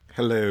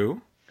Hello.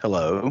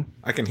 Hello.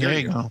 I can hear There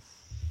you. you go.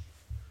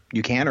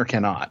 You can or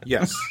cannot?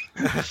 Yes.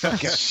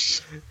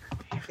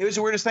 It was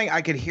the weirdest thing.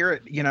 I could hear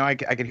it. I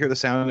could hear the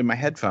sound in my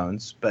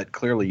headphones, but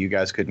clearly you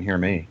guys couldn't hear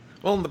me.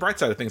 Well, on the bright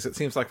side of things, it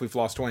seems like we've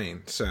lost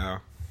Wayne. So,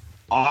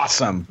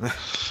 Awesome.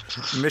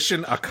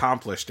 mission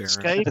accomplished, Aaron.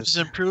 Skype has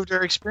improved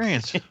our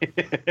experience. Would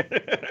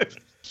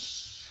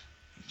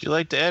you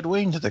like to add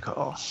Wayne to the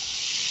call?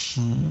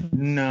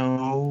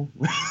 No.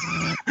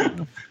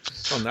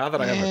 Well, now that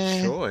I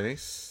have a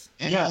choice,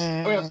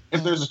 Yeah. Well,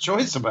 if there's a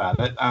choice about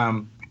it,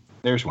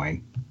 there's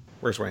Wayne.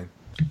 where's Wayne?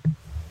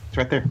 It's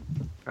right there.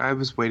 I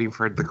was waiting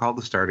for the call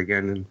to start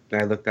again, and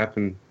I looked up,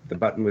 and the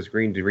button was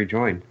green to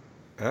rejoin.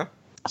 Huh?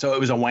 So it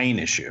was a Wayne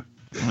issue.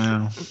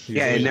 Wow.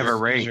 Yeah, it never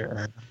rang.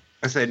 Sure.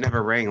 I said it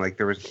never rang, like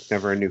there was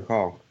never a new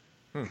call.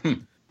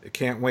 It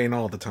can't Wayne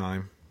all the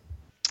time.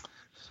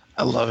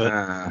 I love it.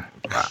 Uh,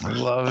 I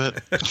love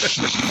it.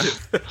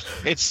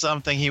 It's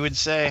something he would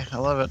say. I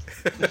love it.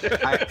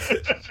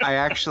 I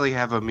actually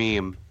have a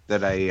meme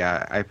that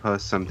I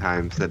post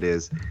sometimes that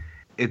is,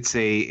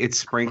 it's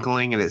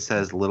sprinkling and it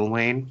says Little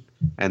Wayne,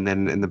 and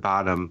then in the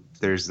bottom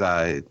there's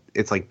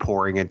it's like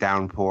pouring a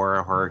downpour,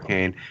 a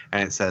hurricane,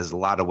 and it says a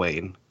lot of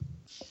Wayne.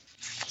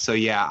 So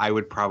yeah, I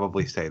would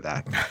probably say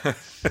that.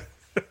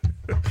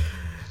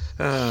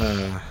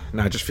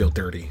 Now I just feel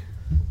dirty.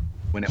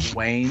 when it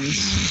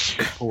wanes,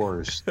 it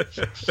pours.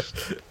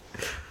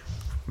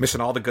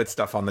 Missing all the good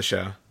stuff on the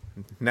show.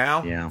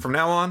 Now, Yeah. from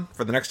now on,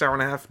 for the next hour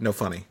and a half, no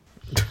funny.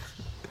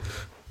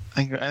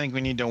 I think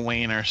we need to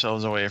Wayne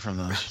ourselves away from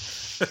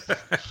this.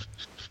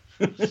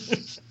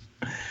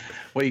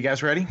 Well, you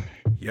guys ready?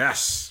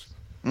 Yes.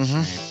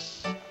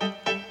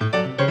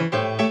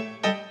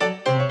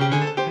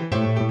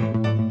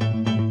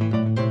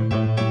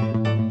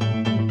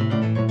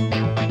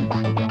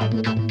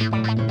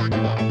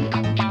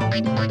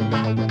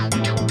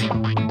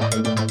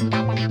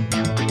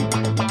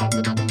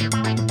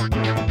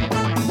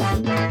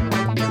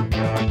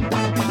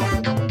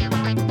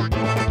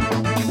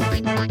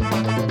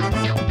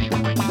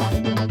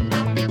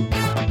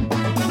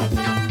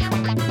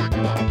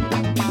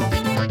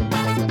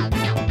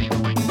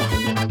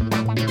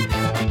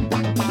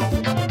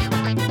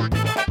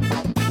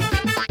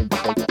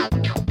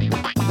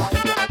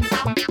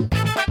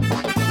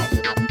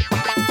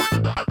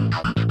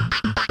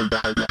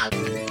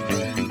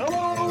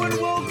 Hello and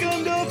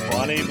welcome to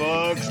Funny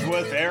Books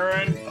with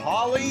Aaron,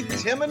 Holly,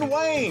 Tim, and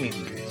Wayne.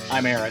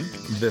 I'm Aaron.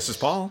 This is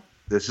Paul.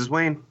 This is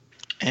Wayne.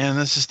 And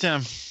this is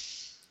Tim.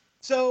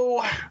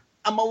 So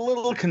I'm a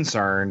little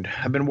concerned.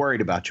 I've been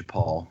worried about you,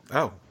 Paul.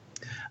 Oh.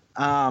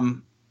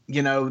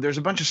 There's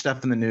a bunch of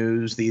stuff in the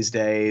news these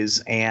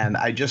days, and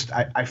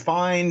I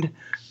find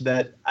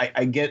that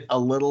I get a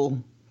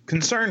little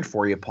concerned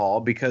for you,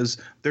 Paul, because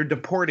they're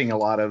deporting a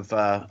lot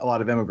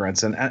of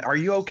immigrants. And are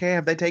you okay?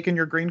 Have they taken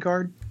your green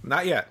card?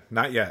 Not yet.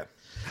 Not yet.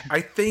 I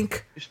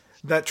think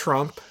that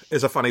Trump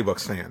is a Funny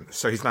Books fan,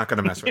 so he's not going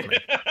to mess with me.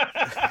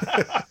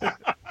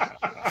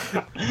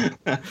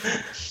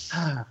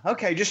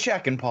 Okay, just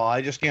checking, Paul.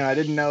 I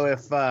didn't know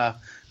if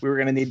we were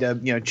going to need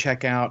to,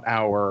 check out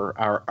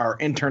our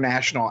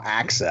international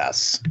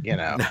access,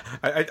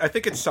 I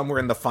think it's somewhere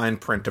in the fine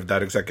print of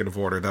that executive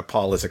order that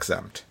Paul is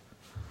exempt.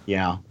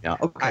 Yeah.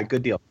 Okay,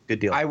 good deal.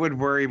 I would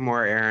worry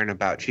more, Aaron,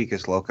 about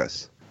Chicas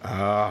Locas.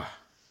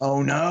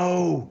 Oh,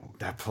 no.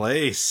 That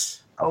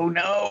place. Oh,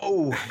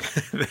 no.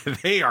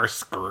 They are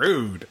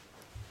screwed.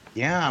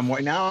 Yeah,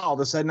 now all of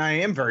a sudden I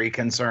am very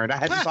concerned. I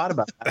hadn't thought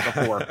about that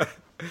before.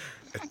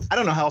 I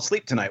don't know how I'll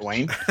sleep tonight,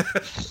 Wayne.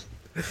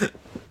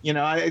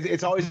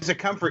 It's always a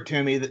comfort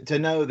to me to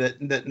know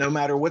that no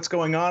matter what's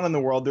going on in the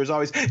world, there's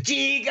always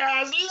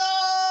Chicas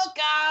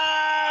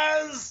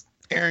Locas.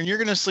 Aaron, you're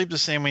going to sleep the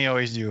same way you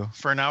always do,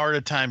 for an hour at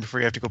a time before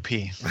you have to go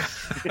pee.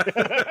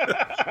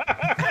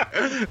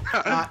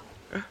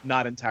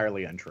 Not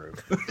entirely untrue.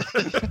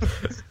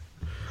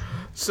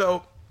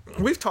 So,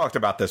 we've talked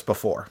about this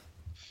before,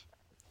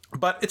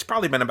 but it's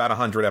probably been about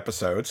 100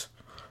 episodes,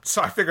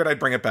 so I figured I'd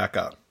bring it back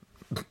up.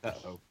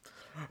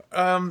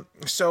 Uh-oh.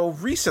 So,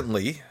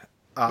 recently...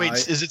 Wait,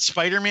 is it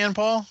Spider-Man,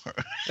 Paul?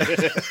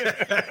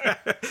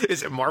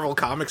 Is it Marvel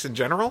Comics in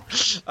general?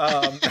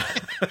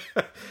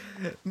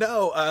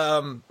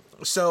 No.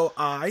 So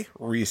I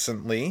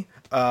recently,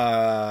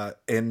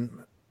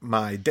 in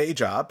my day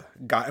job,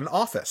 got an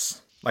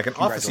office, like an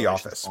office-y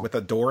office with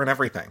a door and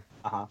everything.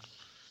 Uh-huh.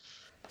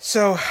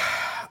 So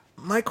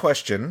my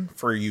question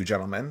for you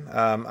gentlemen,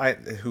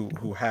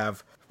 who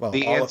have... Well,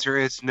 The answer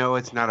is no,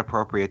 it's not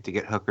appropriate to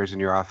get hookers in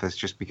your office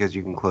just because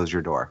you can close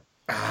your door.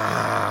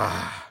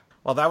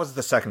 Well, that was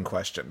the second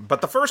question.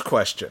 But the first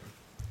question...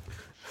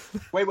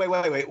 Wait.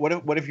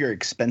 What if you're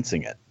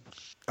expensing it?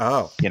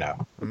 Oh.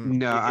 No,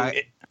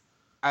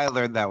 I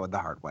learned that one the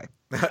hard way.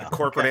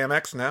 Corporate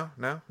Amex? No.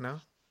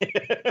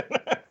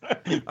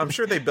 I'm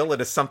sure they bill it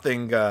as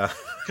something...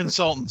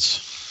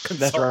 Consultants.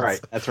 That's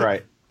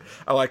right.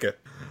 I like it.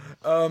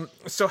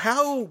 So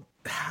how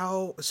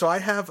how? So I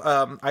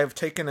have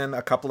taken in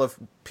a couple of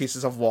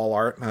pieces of wall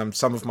art,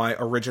 some of my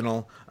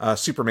original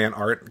Superman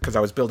art because I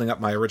was building up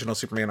my original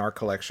Superman art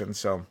collection.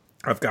 So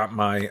I've got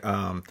my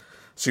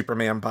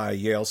Superman by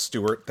Yale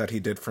Stewart that he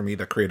did for me,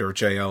 the creator of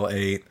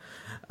JL8.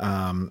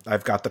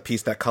 I've got the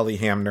piece that Cully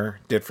Hamner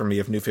did for me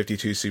of New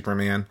 52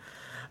 Superman.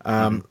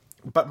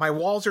 But my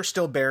walls are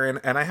still barren,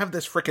 and I have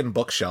this frickin'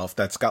 bookshelf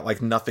that's got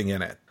like nothing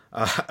in it.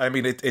 I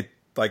mean, it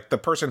like the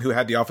person who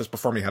had the office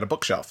before me had a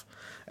bookshelf,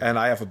 and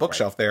I have a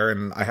bookshelf there,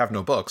 and I have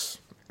no books.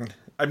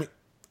 I mean,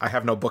 I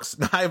have no books.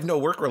 I have no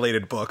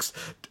work-related books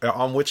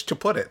on which to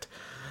put it.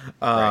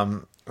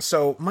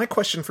 So my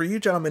question for you,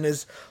 gentlemen,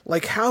 is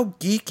like, how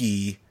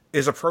geeky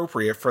is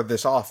appropriate for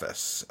this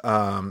office?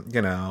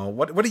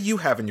 What do you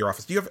have in your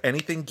office? Do you have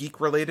anything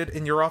geek-related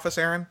in your office,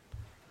 Aaron?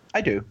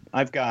 I do.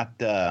 I've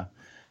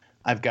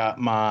got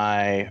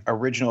my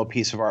original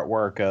piece of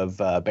artwork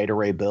of Beta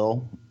Ray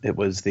Bill. It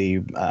was the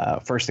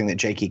first thing that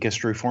Jake Ekus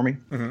drew for me.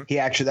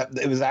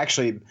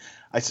 Mm-hmm.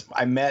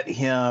 I met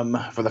him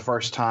for the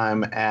first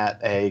time at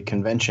a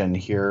convention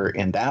here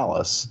in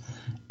Dallas,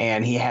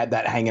 and he had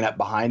that hanging up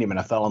behind him, and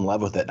I fell in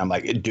love with it. And I'm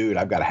like, dude,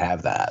 I've got to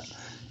have that.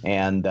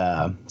 And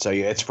so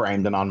yeah, it's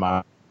framed and on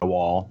my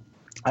wall.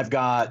 I've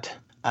got.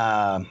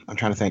 I'm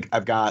trying to think.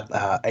 I've got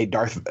a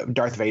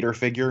Darth Vader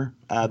figure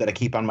that I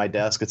keep on my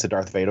desk. It's a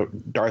Darth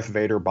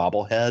Vader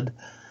bobblehead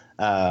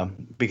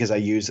because I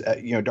use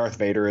Darth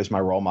Vader as my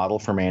role model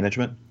for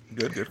management.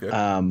 Good.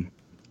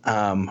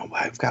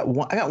 I got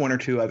one or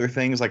two other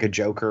things like a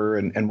Joker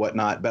and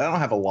whatnot, but I don't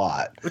have a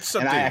lot.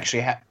 And I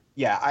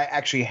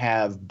actually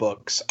have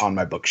books on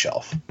my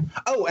bookshelf.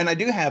 Oh, and I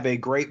do have a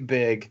great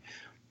big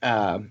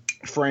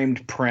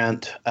framed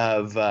print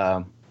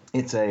of.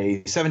 It's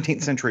a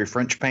 17th century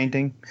French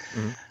painting,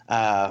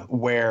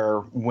 where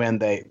when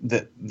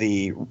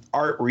the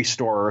art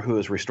restorer who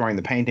was restoring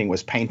the painting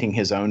was painting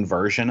his own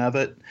version of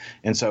it,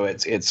 and so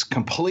it's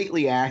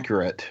completely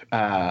accurate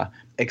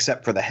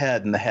except for the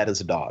head, and the head is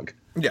a dog.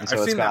 Yeah,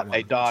 so it's got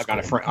a dog on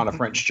a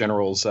French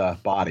general's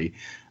body.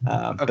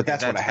 But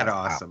that's what I have.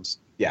 Awesome.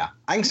 Yeah,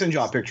 I can send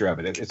you a picture of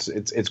it.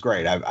 It's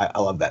great. I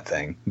love that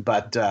thing.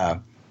 But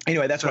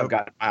anyway, that's what I've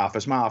got in my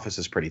office. My office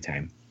is pretty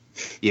tame.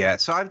 Yeah,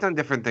 so I've done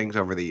different things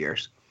over the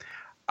years.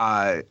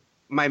 My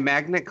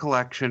magnet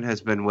collection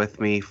has been with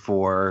me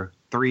for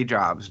 3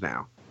 jobs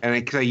now.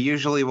 And I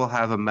usually will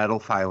have a metal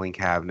filing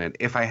cabinet.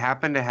 If I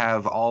happen to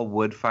have all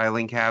wood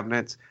filing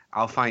cabinets,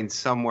 I'll find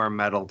somewhere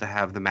metal to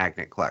have the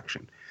magnet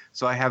collection.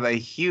 So I have a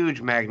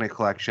huge magnet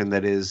collection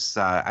that is,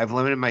 I've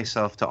limited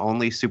myself to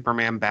only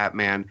Superman,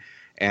 Batman,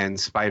 and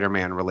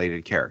Spider-Man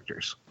related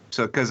characters.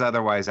 So, because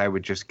otherwise I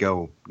would just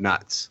go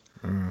nuts.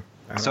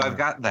 I've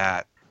got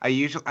that. I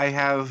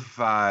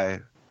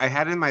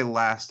had in my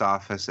last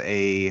office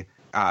a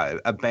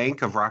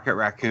bank of Rocket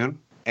Raccoon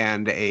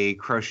and a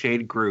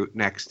crocheted Groot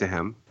next to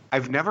him.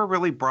 I've never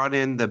really brought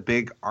in the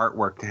big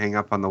artwork to hang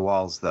up on the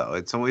walls, though.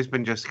 It's always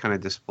been just kind of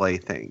display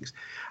things.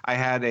 I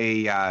had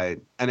an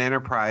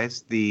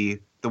Enterprise, the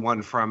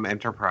one from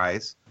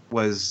Enterprise,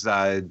 was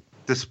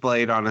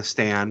displayed on a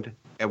stand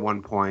at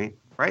one point.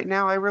 Right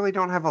now, I really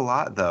don't have a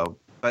lot, though.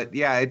 But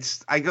yeah,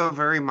 I go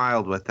very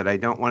mild with it. I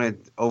don't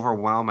want to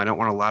overwhelm. I don't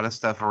want a lot of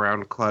stuff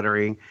around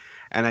cluttering.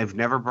 And I've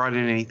never brought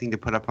in anything to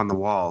put up on the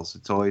walls.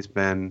 It's always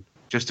been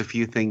just a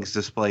few things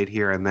displayed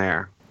here and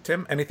there.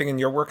 Tim, anything in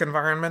your work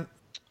environment?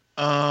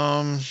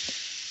 I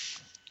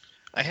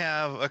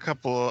have a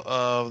couple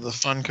of the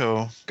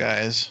Funko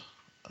guys.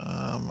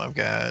 I've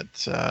got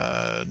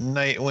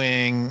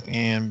Nightwing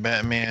and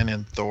Batman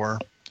and Thor.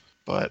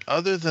 But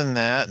other than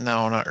that,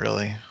 no, not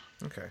really.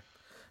 Okay.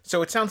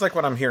 So it sounds like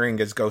what I'm hearing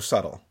is go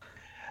subtle.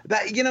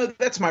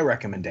 That's my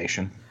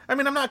recommendation. I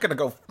mean, I'm not going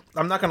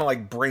to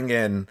like bring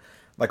in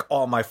like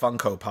all my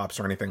Funko Pops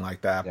or anything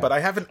like that, Yeah. but I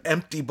have an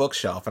empty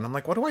bookshelf and I'm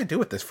like, what do I do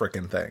with this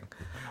frickin' thing?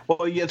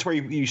 Well, yeah, it's where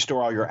you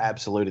store all your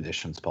absolute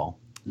editions, Paul.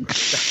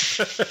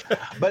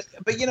 but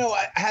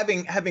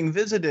having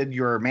visited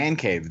your man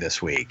cave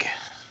this week,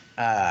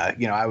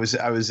 I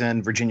was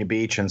in Virginia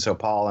Beach, and so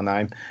Paul and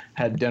I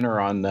had dinner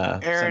on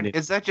Aaron, Sunday.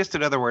 is that just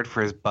another word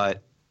for his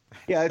butt?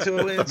 Yeah, it's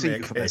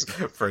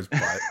a for his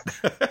butt.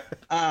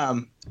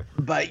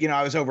 But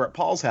I was over at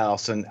Paul's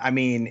house, and I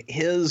mean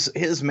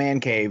his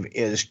man cave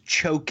is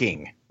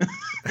choking,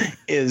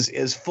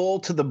 is full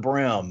to the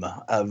brim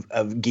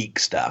of geek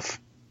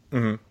stuff.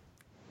 Mm-hmm.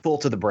 Full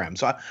to the brim.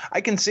 So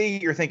I can see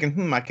you're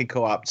thinking, I could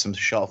co-opt some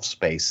shelf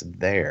space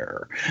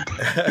there.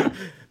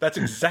 That's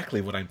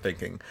exactly what I'm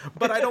thinking.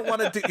 But I don't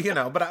want to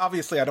do, but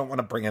obviously I don't want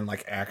to bring in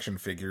like action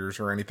figures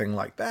or anything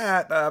like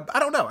that. I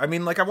don't know. I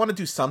mean, like I want to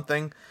do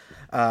something.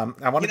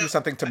 I want to do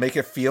something to make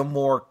it feel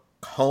more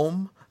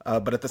home.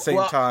 But at the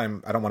same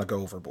time, I don't want to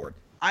go overboard.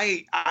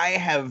 I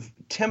have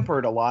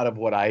tempered a lot of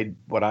what I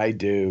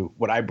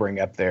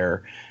bring up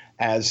there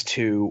as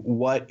to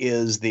what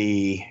is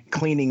the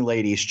cleaning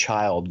lady's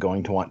child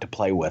going to want to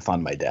play with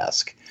on my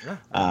desk.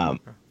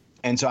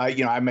 And so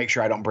I make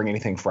sure I don't bring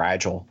anything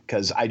fragile,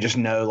 because I just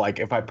know, like,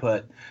 if I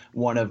put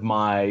one of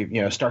my,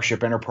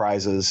 Starship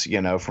Enterprises,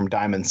 from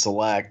Diamond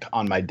Select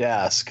on my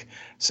desk,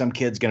 some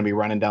kid's going to be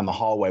running down the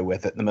hallway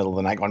with it in the middle of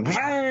the night going, I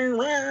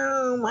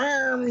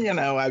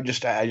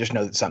just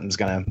know that something's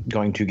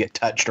going to get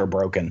touched or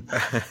broken.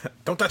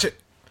 Don't touch it.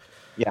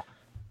 Yeah.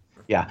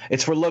 Yeah.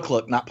 It's for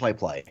look, not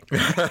play.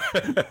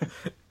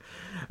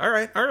 All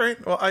right.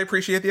 Well, I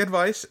appreciate the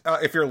advice.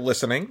 If you're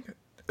listening,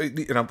 go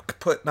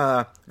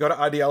to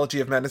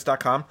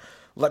ideologyofmadness.com.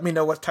 Let me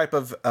know what type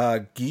of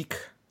geek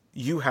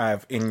you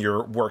have in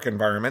your work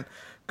environment,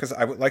 because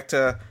I would like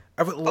to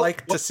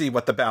see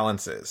what the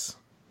balance is.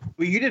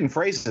 Well, you didn't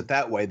phrase it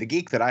that way. The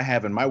geek that I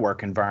have in my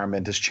work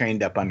environment is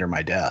chained up under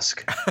my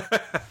desk.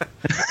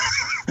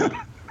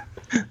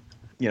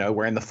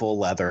 Wearing the full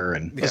leather.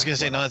 And I was going to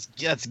say, no,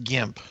 that's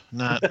GIMP,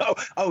 not.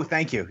 Oh,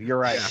 thank you. You're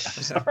right. Yeah.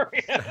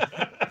 Sorry.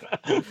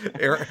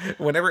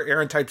 Whenever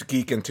Aaron types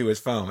geek into his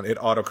phone, it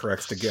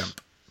autocorrects to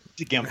GIMP.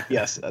 GIMP,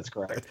 yes, that's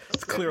correct.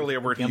 It's clearly a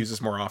word he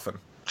uses more often.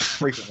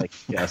 Frequently,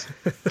 yes.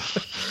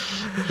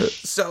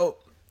 So,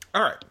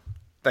 all right.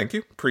 Thank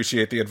you.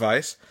 Appreciate the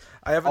advice.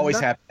 I have always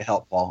happy to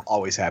help, Paul.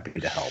 Always happy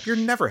to help. You're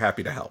never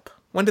happy to help.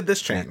 When did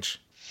this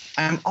change?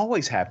 I'm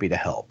always happy to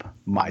help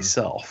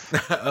myself.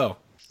 Oh,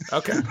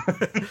 okay.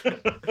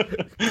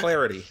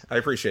 Clarity. I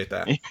appreciate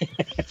that.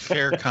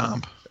 Fair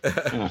comp.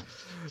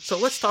 So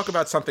let's talk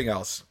about something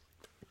else.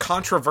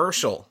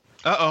 Controversial.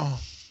 Uh-oh.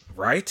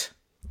 Right?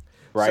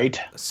 Right.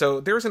 So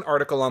there's an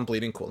article on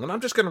Bleeding Cool, and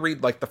I'm just going to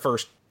read like the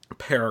first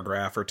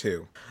paragraph or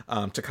two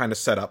to kind of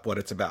set up what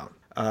it's about.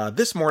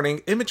 This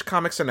morning, Image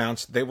Comics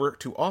announced they were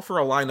to offer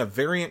a line of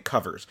variant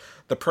covers,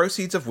 the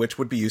proceeds of which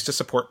would be used to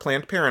support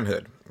Planned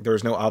Parenthood. There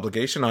is no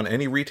obligation on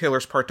any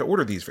retailer's part to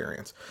order these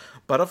variants,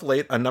 but of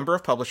late, a number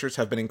of publishers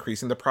have been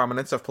increasing the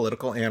prominence of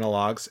political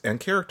analogs and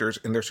characters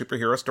in their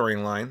superhero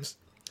storylines.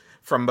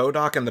 From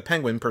MODOK and the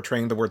Penguin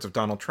portraying the words of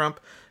Donald Trump,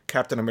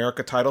 Captain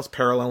America titles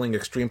paralleling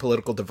extreme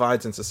political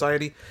divides in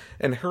society,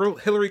 and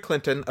Hillary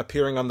Clinton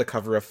appearing on the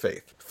cover of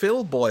Faith.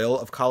 Phil Boyle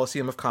of the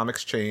Coliseum of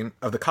Comics chain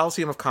of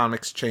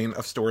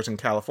stores in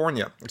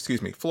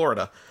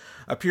Florida,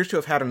 appears to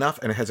have had enough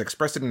and has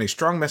expressed it in a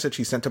strong message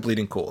he sent to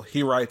Bleeding Cool.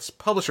 He writes,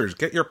 "Publishers,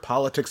 get your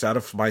politics out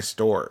of my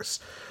stores."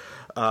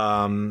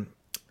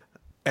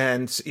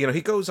 And,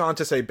 he goes on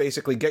to say,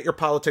 basically, get your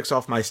politics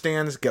off my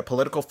stands, get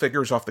political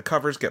figures off the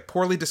covers, get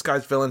poorly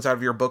disguised villains out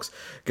of your books,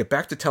 get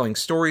back to telling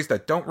stories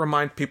that don't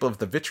remind people of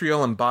the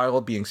vitriol and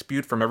bile being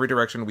spewed from every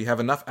direction. We have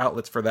enough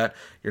outlets for that.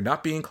 You're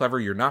not being clever.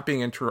 You're not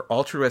being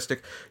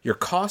altruistic. You're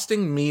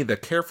costing me the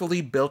carefully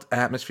built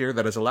atmosphere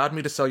that has allowed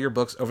me to sell your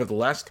books over the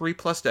last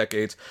 3+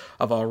 decades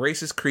of all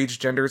races, creeds,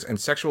 genders,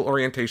 and sexual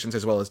orientations,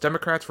 as well as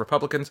Democrats,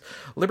 Republicans,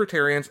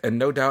 Libertarians, and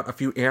no doubt a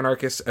few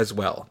anarchists as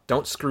well.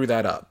 Don't screw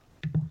that up.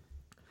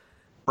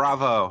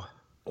 Bravo.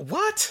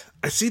 What?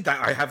 I see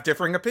that I have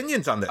differing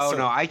opinions on this. Oh,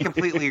 no, I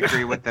completely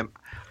agree with them.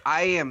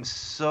 I am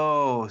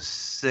so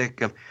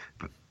sick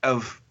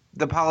of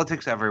the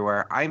politics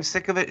everywhere. I'm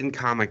sick of it in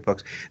comic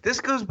books.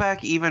 This goes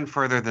back even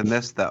further than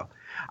this, though.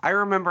 I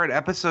remember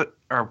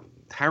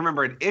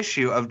an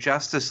issue of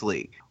Justice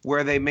League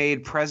where they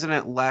made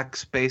President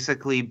Lex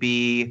basically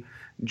be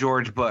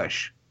George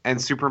Bush,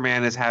 and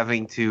Superman is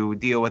having to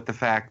deal with the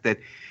fact that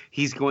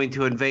he's going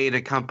to invade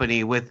a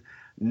country with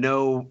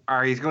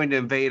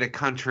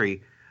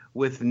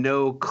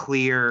no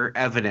clear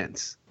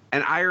evidence.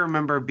 And I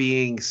remember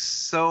being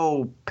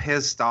so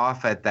pissed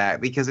off at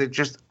that because it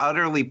just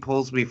utterly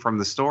pulls me from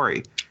the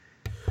story.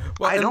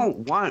 Well, I don't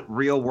want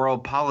real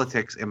world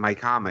politics in my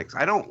comics.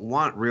 I don't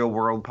want real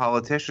world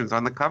politicians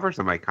on the covers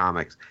of my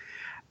comics.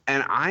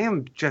 And I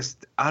am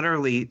just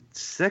utterly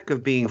sick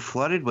of being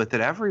flooded with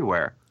it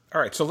everywhere.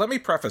 All right, so let me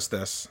preface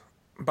this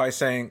by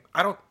saying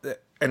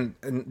and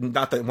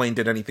not that Wayne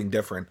did anything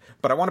different,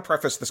 but I want to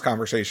preface this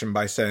conversation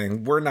by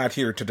saying we're not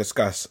here to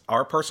discuss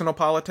our personal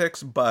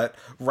politics, but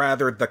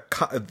rather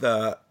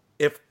the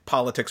if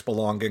politics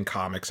belong in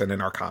comics and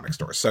in our comic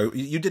stores. So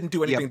you didn't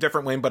do anything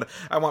different, Wayne, but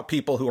I want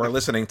people who are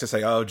listening to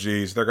say, oh,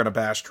 geez, they're going to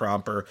bash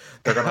Trump or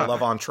they're going to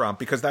love on Trump,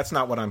 because that's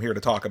not what I'm here to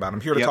talk about.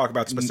 I'm here to talk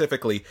about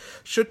specifically,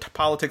 should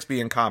politics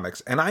be in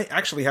comics? And I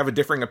actually have a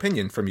differing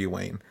opinion from you,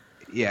 Wayne.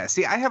 Yeah,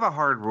 see, I have a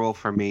hard rule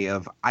for me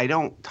of I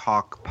don't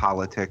talk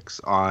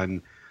politics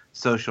on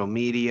social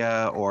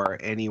media or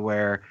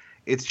anywhere.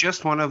 It's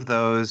just one of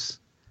those,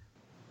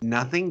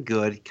 nothing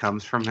good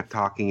comes from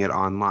talking it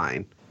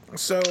online.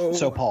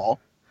 So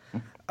Paul,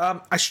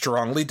 I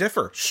strongly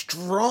differ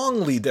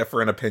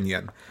in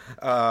opinion,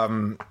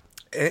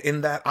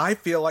 in that I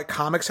feel like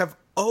comics have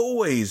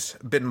always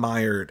been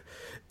mired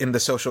in the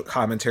social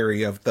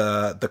commentary of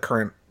the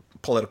current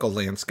political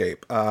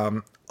landscape.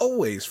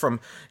 Always, from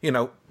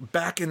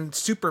back in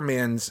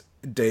Superman's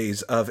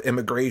days of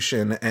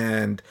immigration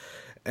and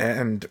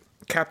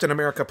Captain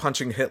America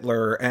punching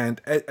Hitler, and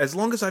as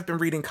long as I've been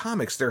reading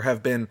comics, there has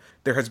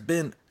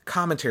been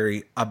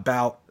commentary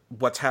about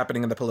what's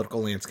happening in the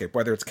political landscape,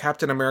 whether it's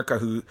Captain America,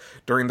 who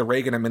during the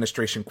Reagan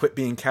administration quit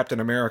being Captain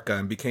America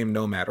and became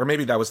Nomad, or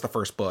maybe that was the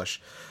first Bush.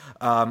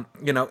 There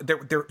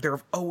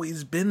have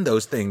always been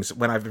those things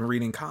when I've been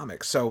reading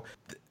comics. So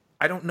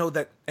I don't know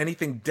that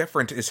anything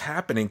different is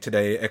happening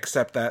today,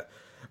 except that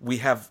we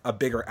have a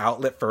bigger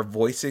outlet for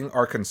voicing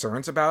our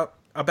concerns about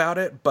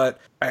it. But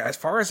as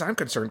far as I'm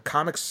concerned,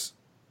 comics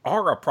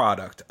are a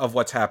product of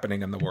what's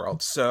happening in the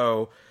world.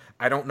 So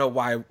I don't know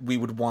why we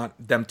would want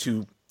them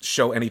to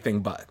show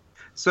anything but.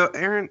 So,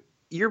 Aaron,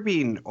 you're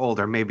being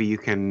older. Maybe you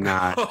can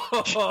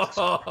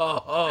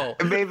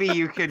maybe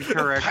you can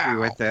correct me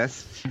with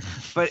this.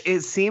 But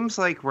it seems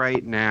like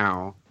right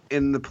now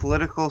in the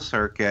political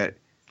circuit,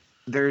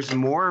 there's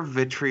more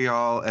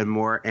vitriol and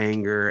more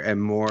anger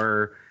and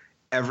more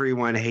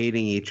everyone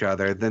hating each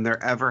other than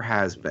there ever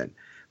has been.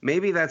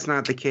 Maybe that's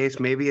not the case.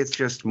 Maybe it's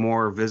just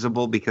more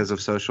visible because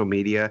of social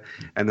media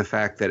and the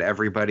fact that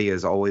everybody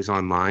is always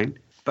online.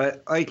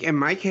 But like in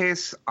my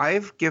case,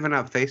 I've given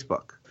up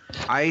Facebook.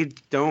 I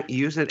don't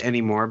use it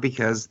anymore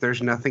because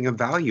there's nothing of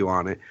value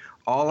on it.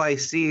 All I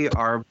see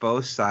are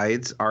both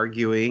sides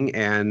arguing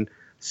and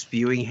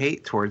spewing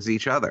hate towards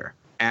each other.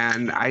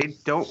 And I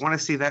don't want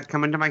to see that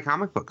come into my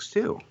comic books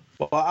too.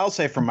 Well, I'll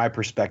say from my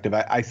perspective,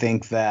 I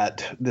think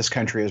that this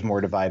country is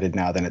more divided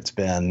now than it's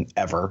been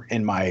ever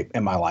in my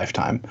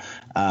lifetime.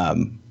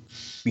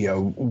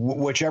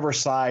 Whichever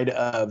side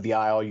of the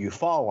aisle you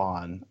fall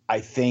on, I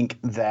think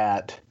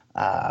that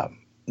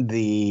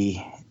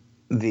the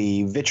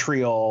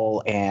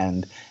vitriol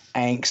and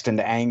angst and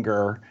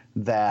anger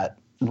that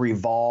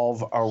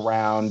revolve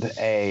around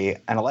an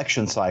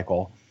election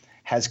cycle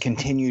has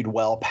continued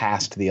well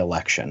past the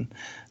election.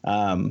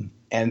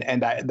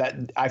 And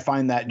I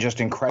find that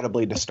just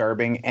incredibly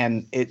disturbing.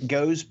 And it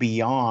goes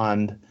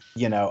beyond,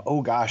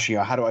 oh gosh,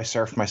 how do I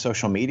surf my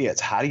social media?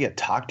 It's how do you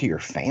talk to your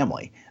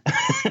family?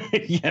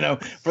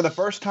 For the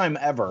first time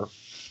ever,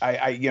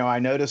 I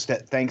noticed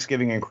at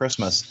Thanksgiving and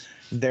Christmas,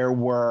 there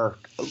were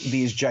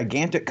these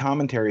gigantic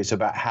commentaries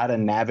about how to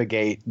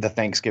navigate the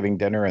Thanksgiving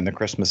dinner and the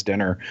Christmas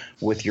dinner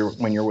when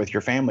you're with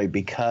your family,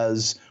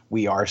 because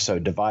we are so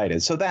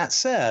divided. So that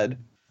said,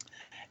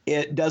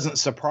 it doesn't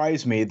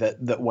surprise me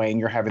that Wayne,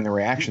 you're having the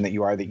reaction that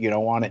you are, that you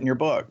don't want it in your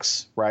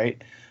books,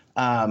 right?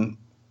 I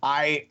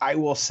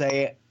will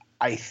say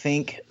I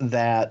think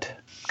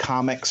that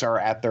comics are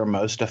at their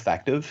most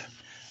effective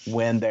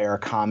when they are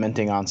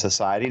commenting on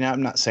society. Now,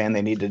 I'm not saying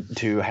they need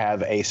to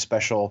have a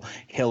special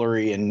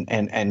Hillary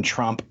and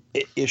Trump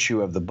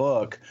issue of the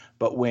book,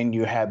 but when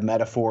you have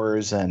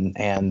metaphors and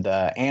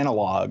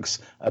analogs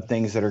of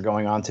things that are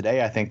going on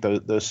today, I think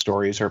those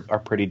stories are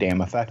pretty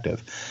damn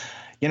effective.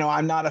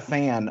 I'm not a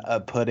fan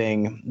of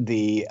putting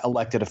the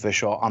elected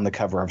official on the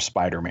cover of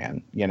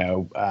Spider-Man.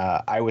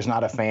 I was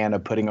not a fan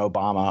of putting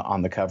Obama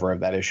on the cover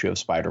of that issue of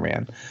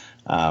Spider-Man.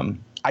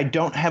 I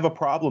don't have a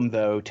problem,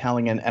 though,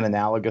 telling an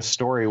analogous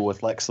story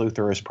with Lex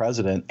Luthor as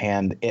president,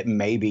 and it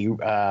may be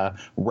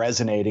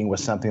resonating with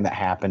something that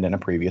happened in a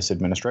previous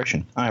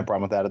administration. I don't have a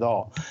problem with that at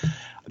all.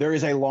 There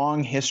is a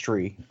long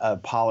history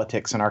of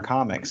politics in our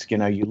comics.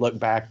 You look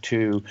back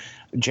to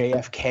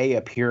JFK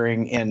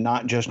appearing in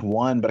not just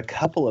one, but a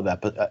couple of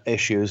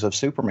issues of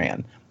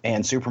Superman,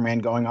 and Superman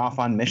going off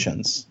on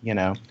missions.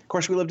 Of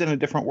course, we lived in a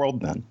different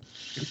world then.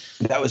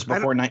 That was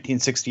before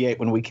 1968,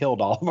 when we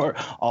killed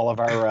all of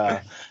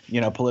our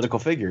political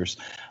figures.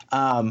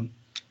 I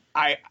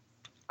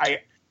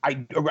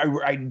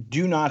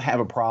do not have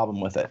a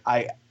problem with it.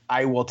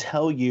 I will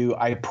tell you,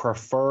 I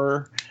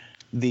prefer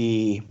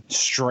the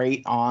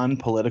straight on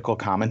political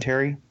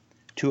commentary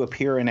to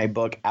appear in a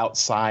book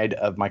outside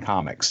of my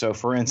comics. So,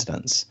 for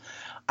instance,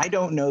 I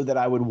don't know that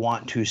I would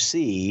want to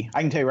see –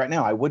 I can tell you right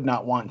now, I would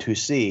not want to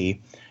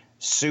see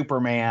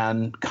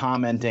Superman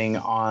commenting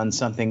on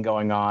something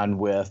going on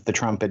with the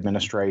Trump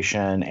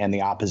administration and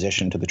the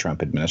opposition to the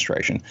Trump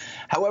administration.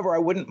 However, I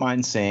wouldn't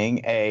mind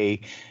seeing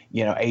a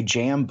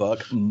jam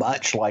book,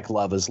 much like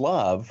Love is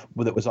Love,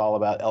 that was all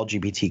about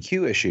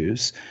LGBTQ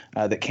issues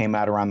that came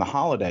out around the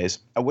holidays.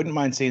 I wouldn't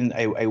mind seeing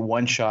a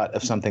one shot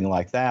of something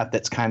like that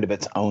that's kind of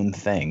its own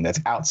thing,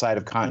 that's outside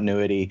of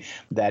continuity,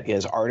 that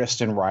is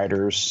artists and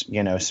writers,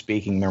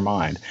 speaking their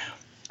mind.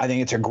 I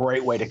think it's a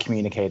great way to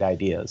communicate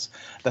ideas.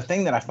 The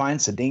thing that I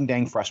find so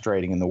dang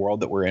frustrating in the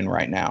world that we're in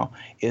right now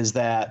is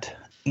that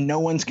no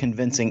one's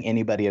convincing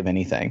anybody of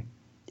anything.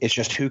 It's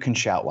just who can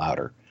shout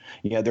louder.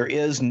 There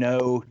is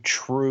no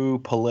true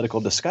political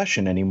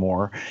discussion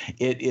anymore.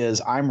 It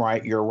is, I'm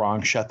right, you're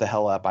wrong, shut the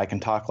hell up, I can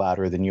talk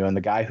louder than you, and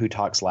the guy who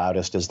talks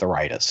loudest is the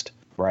rightest,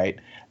 right?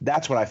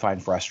 That's what I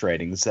find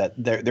frustrating, is that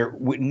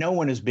no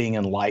one is being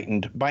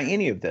enlightened by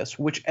any of this,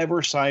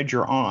 whichever side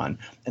you're on,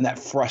 and that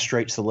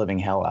frustrates the living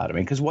hell out of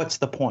me, because what's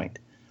the point?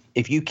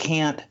 If you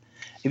can't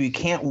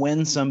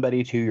win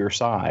somebody to your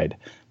side,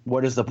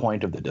 what is the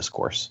point of the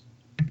discourse?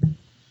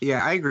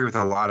 Yeah, I agree with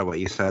a lot of what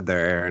you said there,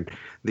 Aaron.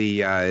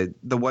 The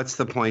what's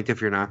the point if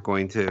you're not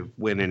going to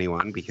win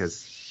anyone,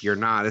 because you're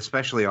not,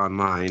 especially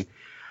online.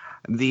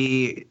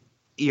 The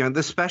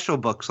special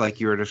books like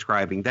you were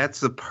describing, that's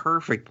the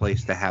perfect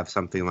place to have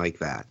something like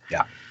that.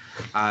 Yeah.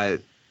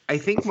 I I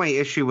think my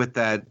issue with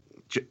that.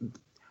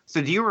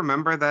 So, do you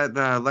remember that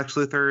Lex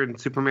Luthor and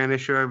Superman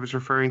issue I was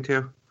referring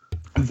to?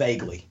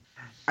 Vaguely.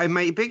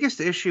 My biggest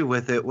issue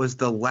with it was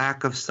the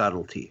lack of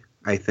subtlety.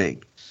 I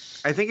think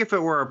if it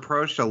were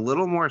approached a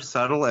little more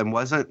subtle and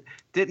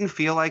didn't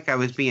feel like I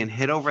was being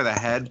hit over the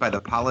head by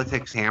the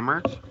politics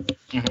hammer,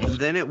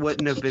 then it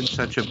wouldn't have been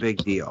such a big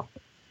deal.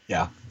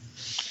 Yeah.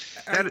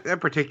 That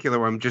particular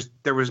one,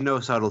 there was no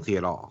subtlety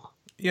at all.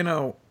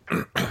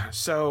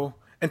 So,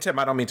 and Tim,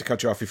 I don't mean to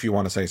cut you off if you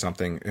want to say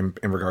something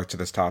in regard to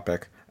this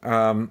topic.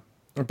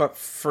 But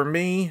for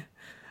me,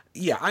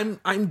 yeah,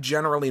 I'm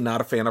generally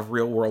not a fan of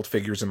real world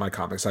figures in my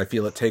comics. I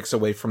feel it takes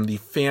away from the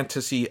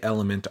fantasy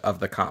element of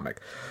the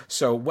comic.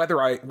 So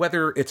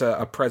whether it's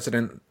a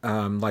president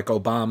like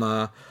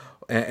Obama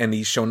and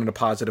he's shown in a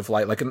positive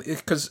light,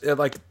 because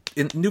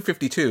in New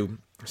 52,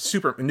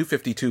 New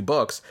 52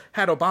 books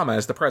had Obama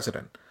as the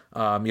president.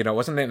 It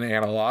wasn't an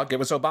analog; it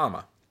was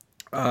Obama.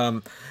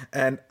 And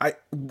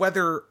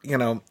whether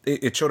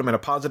it showed him in a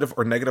positive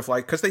or negative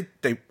light, because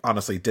they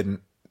honestly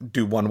didn't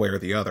do one way or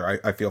the other.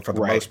 I feel for the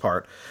most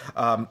part,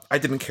 I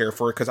didn't care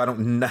for it because I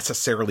don't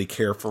necessarily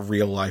care for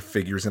real life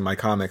figures in my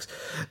comics.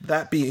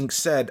 That being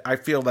said, I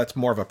feel that's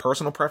more of a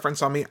personal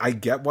preference on me. I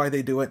get why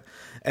they do it,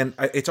 and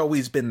it's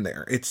always been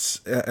there. It's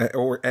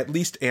or at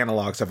least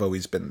analogs have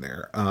always been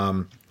there.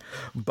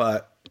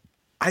 But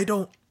I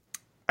don't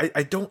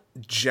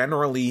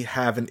generally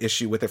have an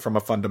issue with it from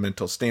a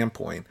fundamental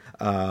standpoint.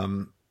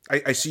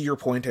 I see your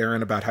point,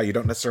 Aaron, about how you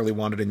don't necessarily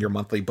want it in your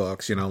monthly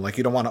books. You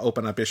don't want to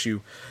open up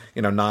issue,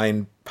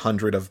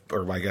 900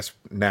 or I guess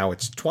now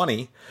it's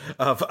 20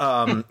 of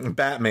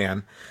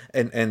Batman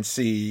and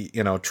see,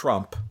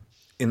 Trump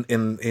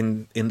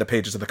in the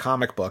pages of the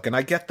comic book. And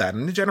I get that.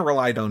 And in general,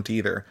 I don't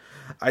either.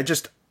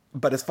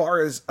 But as far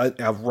as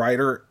a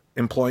writer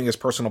employing his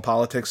personal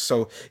politics,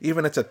 so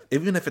even if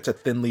it's a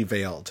thinly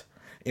veiled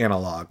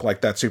analog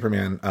like that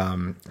Superman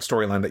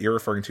storyline that you're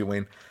referring to,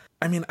 Wayne,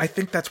 I mean, I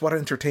think that's what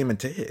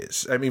entertainment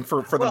is. I mean,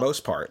 for the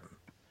most part.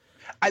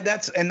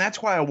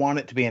 That's why I want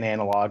it to be an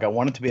analog. I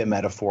want it to be a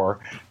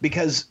metaphor,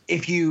 because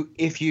if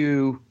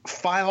you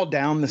file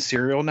down the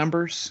serial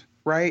numbers,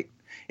 right?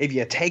 If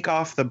you take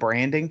off the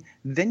branding,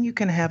 then you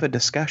can have a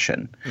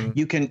discussion. Mm-hmm.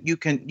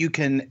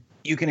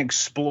 You can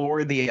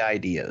explore the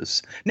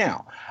ideas.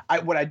 Now,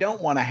 what I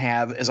don't want to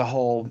have is a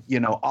whole,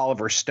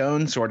 Oliver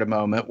Stone sort of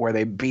moment where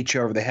they beat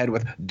you over the head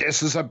with,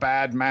 "This is a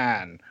bad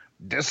man.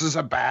 This is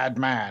a bad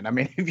man." I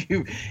mean,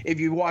 if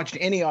you watched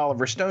any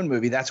Oliver Stone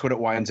movie, that's what it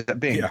winds up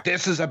being. Yeah.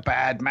 This is a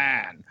bad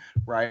man,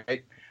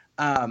 right?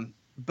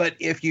 But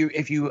if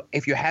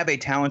you have a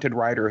talented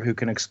writer who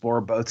can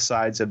explore both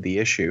sides of the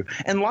issue,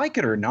 and like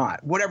it or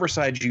not, whatever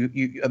side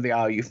you of the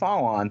aisle you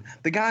fall on,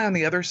 the guy on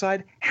the other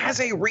side has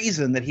a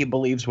reason that he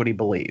believes what he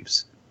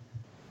believes.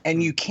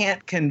 And you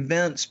can't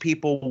convince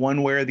people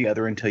one way or the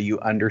other until you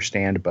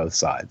understand both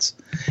sides.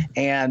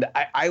 And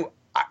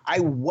I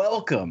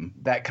welcome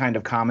that kind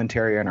of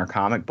commentary in our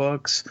comic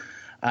books.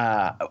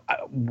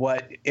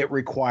 What it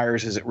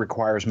requires is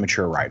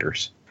mature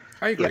writers.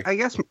 I agree.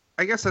 Yeah,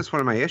 I guess that's one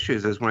of my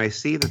issues is when I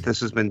see that this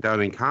has been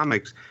done in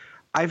comics,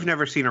 I've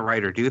never seen a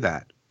writer do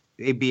that.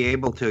 They'd be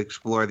able to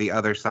explore the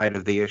other side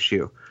of the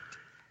issue.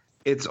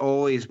 It's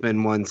always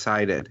been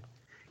one-sided.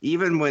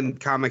 Even when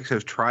comics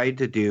have tried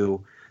to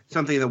do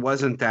something that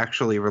wasn't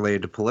actually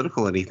related to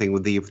political anything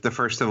with the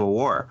first Civil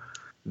War,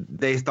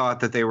 they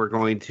thought that they were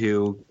going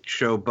to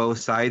show both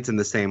sides in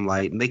the same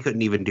light, and they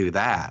couldn't even do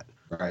that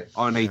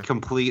on a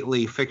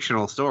completely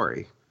fictional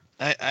story.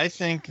 I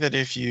think that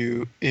if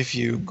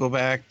you go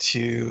back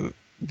to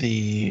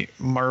the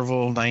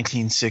Marvel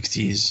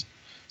 1960s,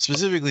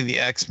 specifically the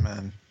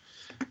X-Men,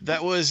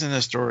 that wasn't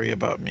a story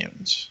about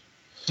mutants.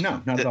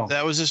 No, not at all.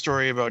 That was a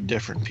story about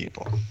different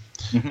people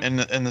and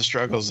the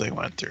struggles they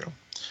went through.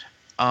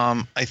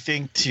 I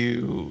think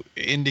to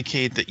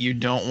indicate that you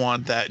don't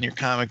want that in your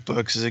comic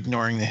books is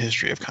ignoring the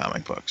history of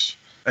comic books.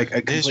 I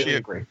completely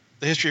agree.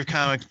 The history of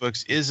comic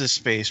books is a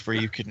space where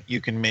you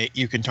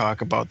can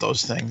talk about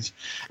those things,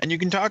 and you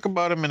can talk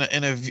about them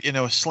in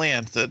a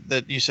slant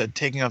that you said,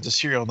 taking off the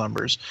serial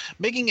numbers,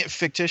 making it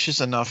fictitious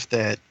enough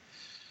that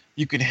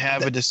you can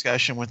have a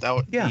discussion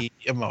without the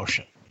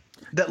emotion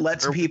that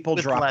lets people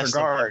drop their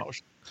guard.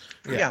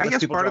 Yeah, I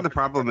guess part of the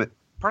problem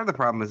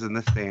is in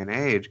this day and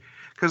age,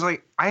 because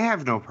I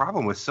have no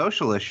problem with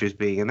social issues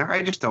being in there.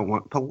 I just don't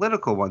want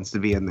political ones to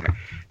be in there.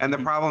 And the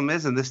problem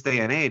is, in this day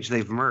and age,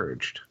 they've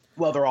merged.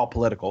 Well, they're all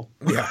political.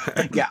 Yeah.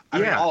 I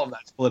mean, all of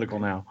that's political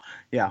now.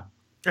 Yeah.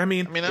 I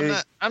mean,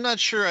 I'm not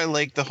sure I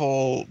like the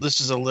whole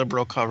 "this is a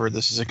liberal cover,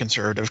 this is a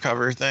conservative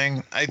cover"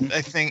 thing. I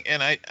think,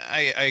 and I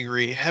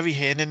agree.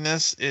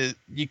 Heavy-handedness is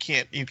you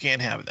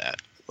can't have that.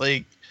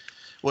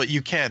 Well,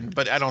 you can,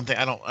 but I don't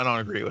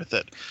agree with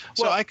it.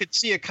 So I could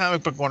see a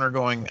comic book owner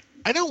going,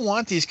 I don't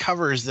want these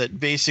covers that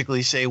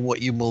basically say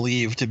what you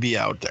believe to be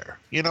out there.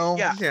 Yeah.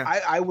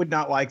 I would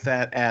not like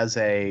that as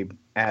a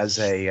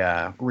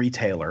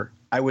retailer.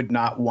 I would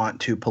not want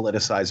to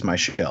politicize my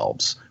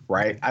shelves,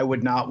 right? I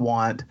would not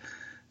want,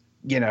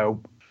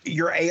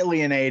 you're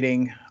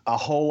alienating a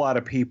whole lot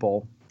of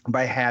people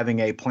by having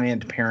a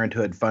Planned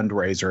Parenthood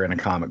fundraiser in a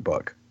comic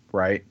book,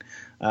 right?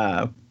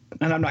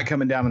 And I'm not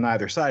coming down on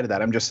either side of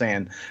that. I'm just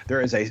saying there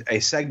is a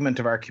segment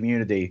of our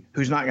community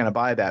who's not going to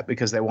buy that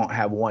because they won't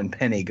have one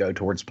penny go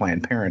towards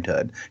Planned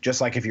Parenthood.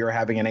 Just like if you're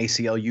having an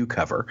ACLU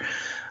cover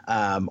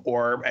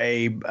or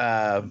a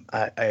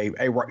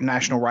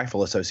National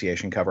Rifle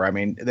Association cover. I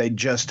mean,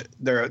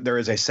 there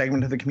is a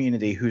segment of the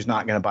community who's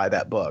not going to buy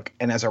that book.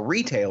 And as a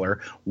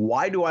retailer,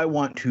 why do I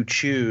want to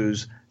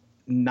choose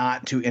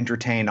not to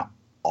entertain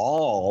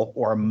all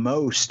or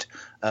most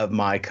of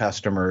my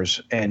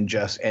customers and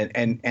just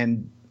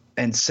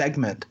and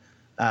segment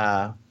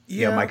my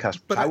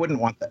customers? But I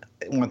wouldn't want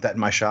that in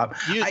my shop.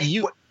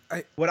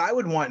 What I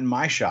would want in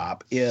my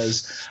shop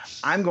is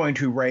I'm going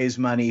to raise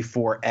money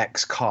for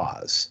X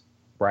cause,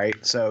 right?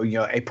 So,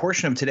 a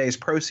portion of today's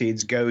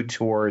proceeds go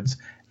towards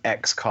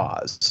X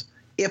cause.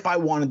 If I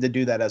wanted to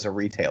do that as a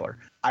retailer,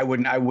 I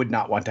wouldn't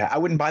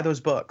buy those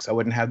books. I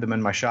wouldn't have them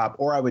in my shop,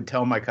 or I would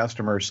tell my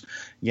customers,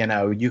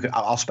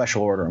 I'll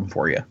special order them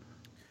for you.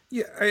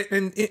 Yeah,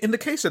 and in the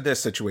case of this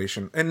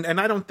situation,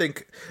 and I don't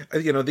think,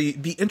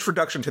 the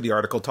introduction to the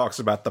article talks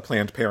about the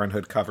Planned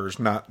Parenthood covers,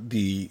 not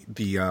the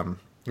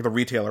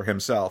retailer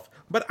himself.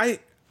 But I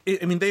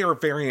mean, they are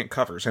variant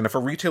covers, and if a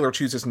retailer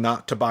chooses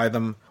not to buy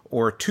them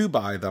or to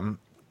buy them,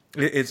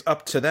 it's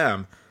up to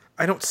them.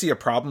 I don't see a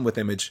problem with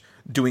Image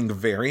doing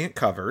variant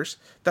covers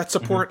that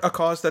support a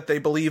cause that they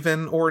believe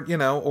in, or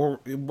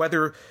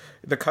whether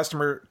the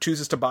customer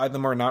chooses to buy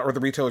them or not, or the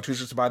retailer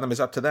chooses to buy them, is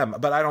up to them.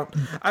 But I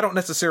don't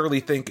necessarily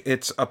think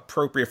it's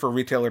appropriate for a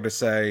retailer to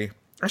say,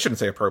 I shouldn't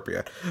say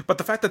appropriate, but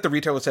the fact that the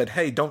retailer said,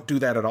 hey, don't do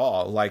that at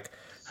all, like,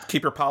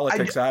 keep your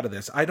politics out of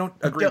this. I don't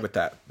agree with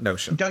that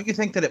notion. Don't you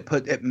think that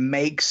it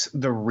makes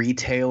the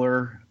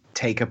retailer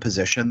take a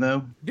position,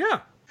 though? Yeah.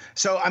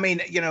 So, I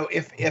mean,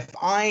 if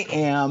I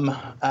am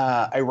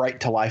a Right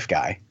to Life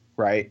guy,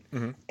 right,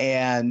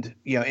 and,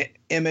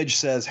 Image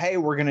says, hey,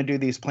 we're going to do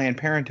these Planned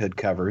Parenthood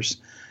covers,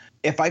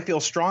 if I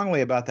feel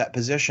strongly about that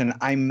position,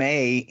 I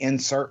may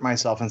insert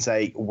myself and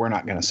say, we're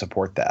not going to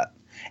support that.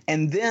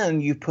 And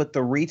then you put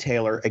the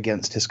retailer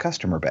against his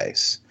customer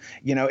base.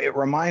 It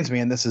reminds me,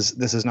 and this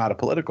is not a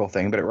political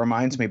thing, but it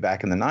reminds me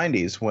back in the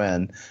 90s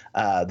when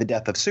the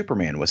death of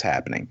Superman was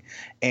happening.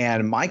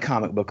 And my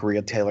comic book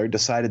retailer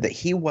decided that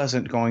he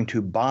wasn't going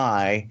to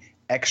buy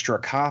extra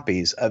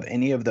copies of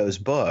any of those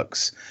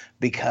books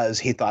because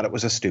he thought it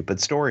was a stupid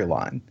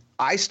storyline.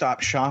 I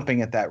stopped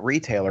shopping at that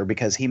retailer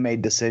because he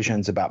made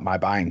decisions about my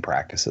buying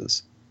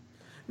practices.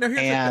 Now,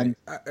 here's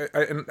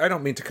the thing. I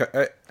don't mean to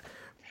cut...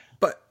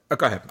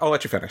 go ahead. I'll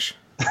let you finish.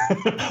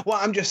 Well,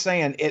 I'm just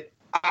saying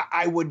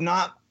I would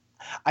not.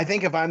 I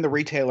think if I'm the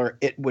retailer,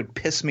 it would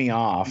piss me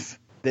off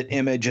that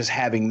Image is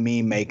having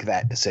me make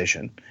that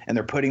decision, and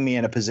they're putting me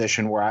in a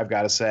position where I've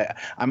got to say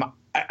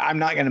I'm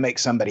not going to make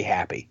somebody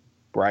happy,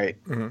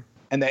 right? Mm-hmm.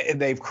 And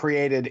they've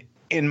created,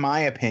 in my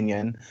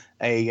opinion,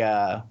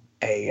 an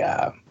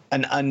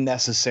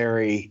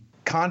unnecessary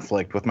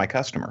conflict with my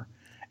customer,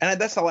 and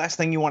that's the last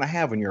thing you want to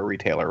have when you're a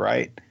retailer,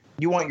 right?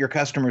 You want your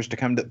customers to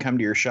come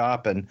to your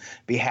shop and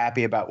be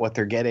happy about what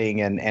they're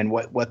getting and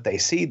what they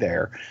see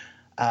there.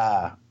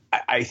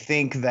 I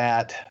think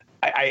that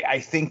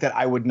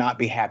I would not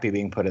be happy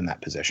being put in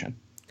that position.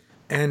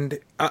 And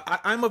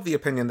I'm of the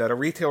opinion that a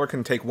retailer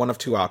can take one of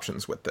two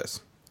options with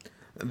this.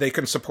 They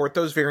can support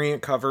those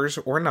variant covers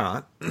or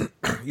not.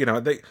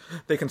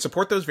 They can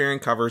support those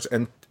variant covers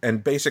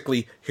and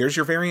basically, here's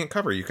your variant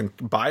cover. You can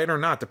buy it or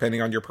not,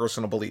 depending on your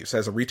personal beliefs.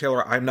 As a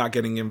retailer, I'm not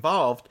getting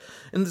involved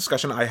in the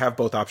discussion. I have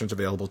both options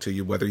available to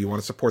you, whether you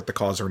want to support the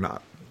cause or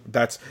not.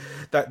 That's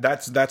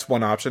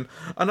one option.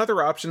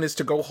 Another option is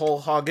to go whole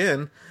hog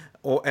in,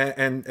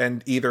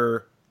 and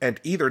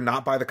either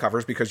not buy the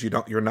covers because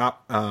you're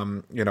not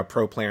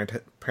pro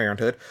Planned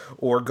Parenthood,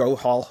 or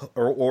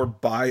or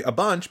buy a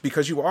bunch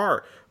because you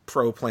are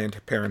pro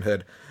Planned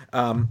Parenthood.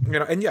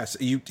 And yes,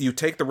 you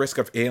take the risk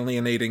of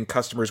alienating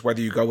customers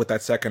whether you go with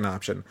that second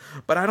option.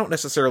 But I don't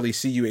necessarily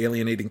see you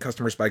alienating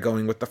customers by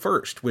going with the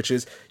first, which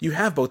is you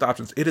have both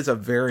options. It is a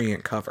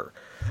variant cover.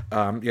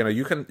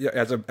 You can,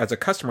 as a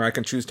customer, I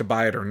can choose to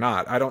buy it or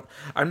not.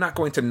 I'm not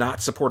going to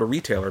not support a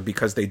retailer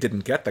because they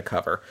didn't get the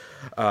cover.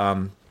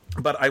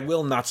 But I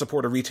will not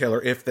support a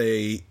retailer if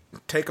they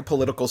take a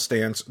political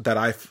stance that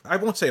I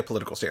won't say a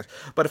political stance,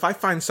 but if I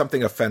find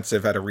something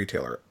offensive at a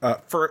retailer,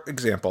 for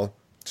example,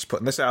 just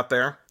putting this out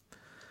there,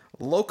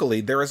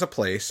 locally there is a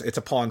place, it's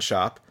a pawn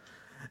shop,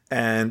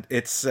 and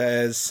it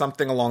says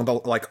something along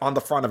on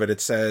the front of it,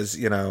 it says,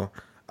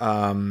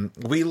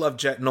 we love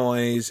Jet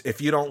Noise.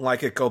 If you don't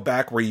like it, go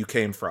back where you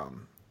came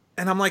from.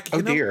 And I'm like,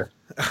 dear.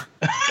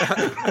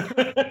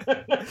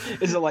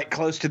 Is it like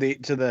close to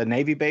the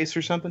Navy base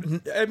or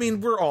something? I mean,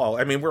 we're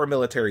a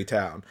military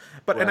town,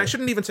 but right. And I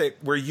shouldn't even say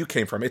where you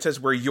came from. It says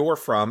where you're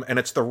from, and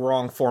it's the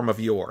wrong form of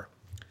your.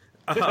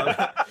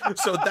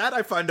 So that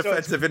I find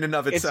offensive in and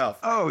of itself.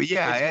 Oh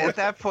yeah, at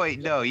that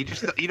point, no, you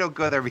don't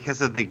go there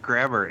because of the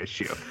grammar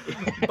issue.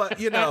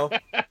 But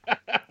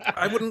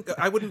I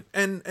wouldn't,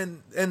 and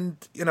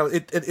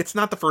it's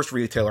not the first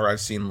retailer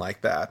I've seen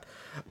like that.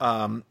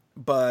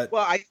 But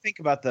Well, I think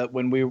about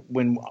when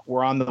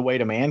we're on the way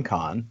to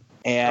ManCon,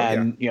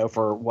 and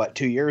for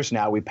 2 years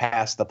now, we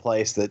passed the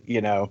place that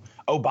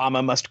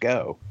Obama must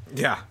go.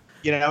 yeah.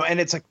 And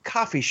it's a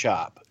coffee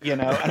shop.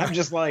 And I'm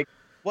just like,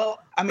 well,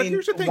 I mean, but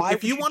here's the thing: why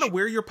if you want to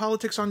wear your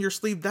politics on your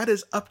sleeve, that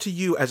is up to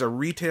you as a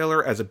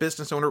retailer, as a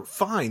business owner.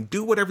 Fine,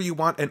 do whatever you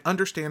want, and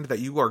understand that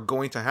you are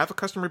going to have a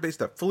customer base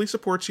that fully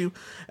supports you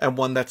and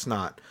one that's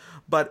not.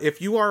 But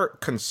if you are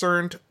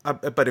concerned,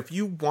 but if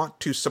you want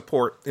to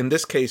support, in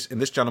this case, in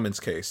this gentleman's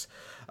case,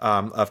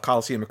 of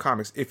Coliseum of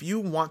Comics, if you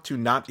want to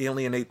not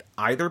alienate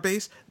either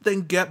base,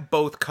 then get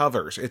both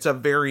covers. It's a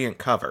variant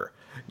cover.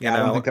 I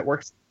don't think that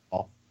works at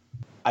all.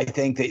 I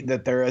think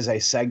that there is a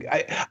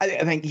I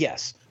think,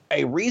 yes,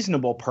 a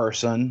reasonable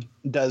person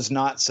does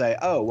not say,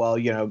 oh, well,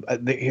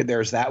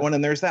 there's that one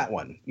and there's that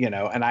one,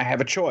 and I have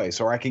a choice,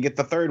 or I can get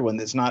the third one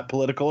that's not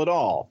political at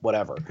all,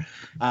 whatever.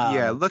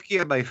 Looking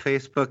at my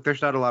Facebook,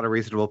 there's not a lot of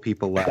reasonable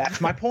people left.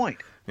 That's my point.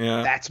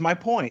 Yeah. That's my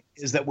point,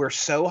 is that we're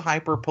so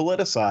hyper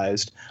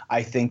politicized.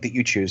 I think that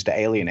you choose to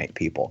alienate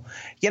people.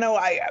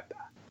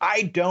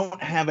 I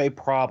don't have a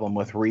problem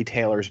with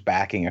retailers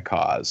backing a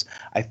cause.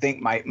 I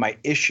think my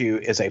issue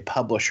is a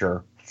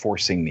publisher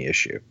forcing the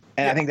issue.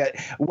 And I think that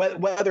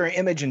whether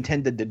Image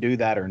intended to do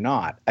that or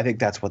not, I think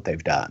that's what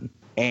they've done.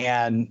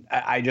 And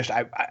I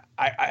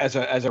as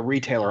a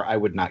retailer, I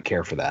would not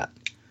care for that.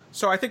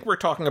 So I think we're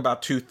talking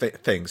about two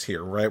things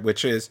here, right?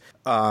 Which is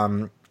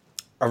a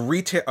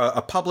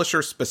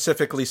publisher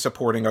specifically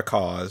supporting a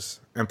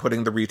cause and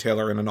putting the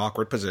retailer in an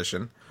awkward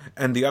position,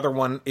 and the other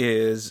one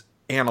is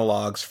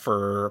analogs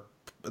for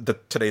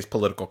today's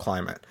political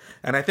climate.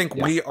 And I think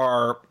we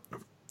are,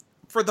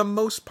 for the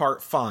most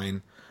part,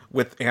 fine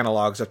with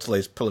analogs of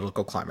today's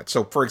political climate.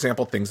 So, for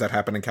example, things that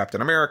happen in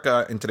Captain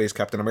America, in today's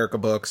Captain America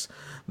books,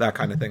 that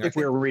kind of thing. If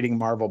we were reading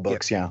Marvel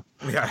books, Yeah,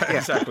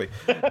 exactly.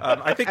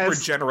 I think we're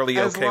generally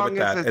okay with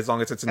that, as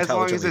long as it's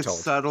intelligently told.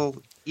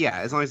 Subtle. Yeah,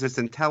 as long as it's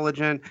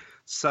intelligent,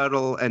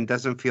 subtle, and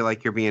doesn't feel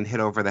like you're being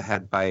hit over the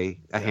head by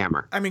a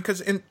hammer. I mean,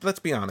 because let's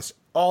be honest,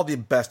 all the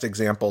best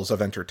examples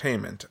of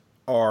entertainment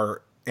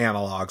are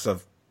analogs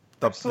of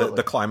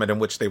the climate in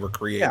which they were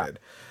created.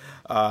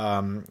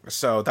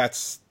 So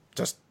that's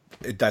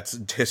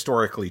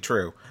historically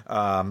true.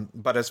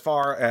 But as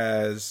far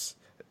as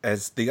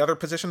the other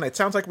position, it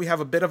sounds like we have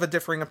a bit of a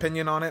differing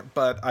opinion on it,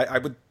 but I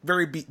would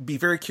be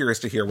very curious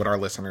to hear what our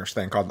listeners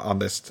think on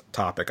this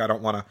topic. I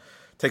don't want to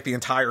take the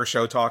entire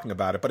show talking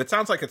about it, but it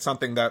sounds like it's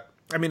something that,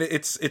 I mean,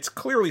 it's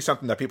clearly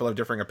something that people have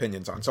differing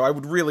opinions on. So I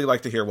would really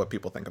like to hear what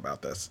people think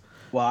about this.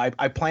 Well,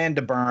 I plan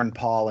to burn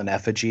Paul in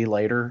effigy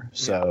later,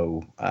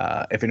 so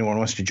if anyone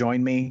wants to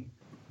join me.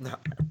 No.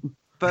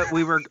 But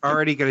we were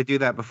already going to do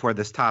that before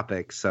this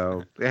topic,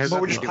 so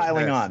we're just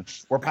piling on.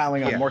 We're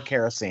piling on more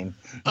kerosene.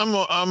 I'm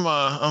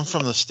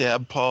from the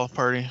Stab Paul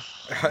party.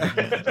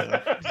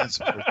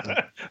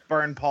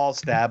 Burn Paul,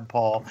 Stab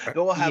Paul.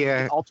 We'll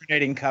have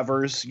alternating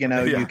covers. You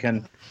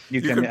can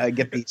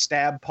get the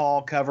Stab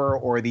Paul cover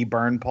or the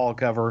Burn Paul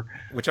cover,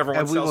 whichever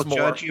one sells more.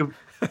 Judge you.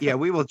 Yeah,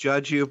 we will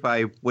judge you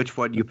by which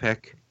one you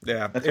pick.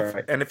 Yeah, that's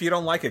right. And if you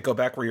don't like it, go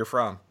back where you're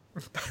from.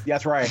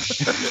 That's right.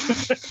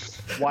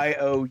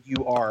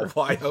 Y-O-U-R.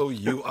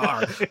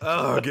 Y-O-U-R.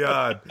 Oh,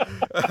 God.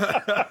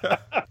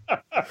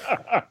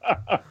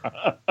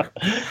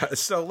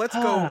 So let's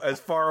go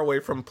as far away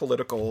from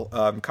political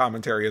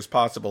commentary as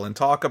possible and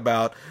talk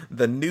about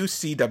the new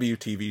CW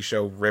TV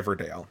show,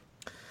 Riverdale.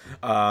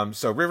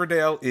 So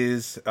Riverdale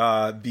is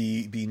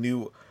the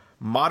new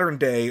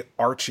modern-day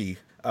Archie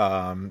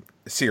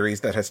series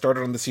that has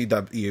started on the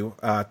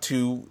CW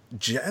to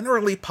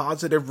generally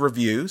positive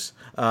reviews.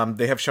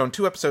 They have shown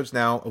 2 episodes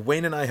now.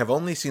 Wayne and I have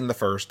only seen the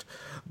first,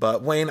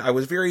 but Wayne, I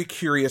was very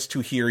curious to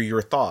hear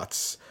your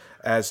thoughts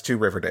as to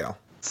Riverdale.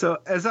 So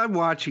as I'm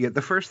watching it,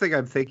 the first thing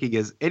I'm thinking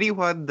is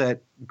anyone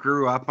that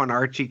grew up on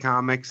Archie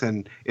comics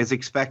and is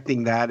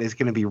expecting that is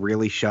going to be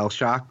really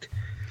shell-shocked.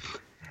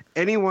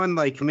 Anyone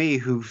like me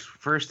whose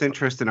first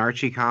interest in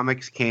Archie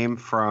comics came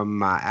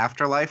from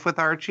Afterlife with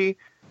Archie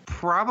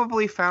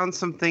probably found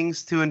some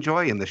things to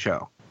enjoy in the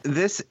show. It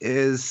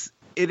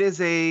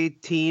is a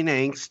teen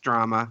angst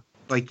drama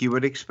like you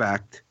would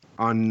expect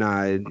on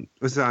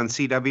was it on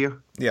CW?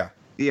 Yeah,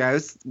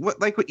 it's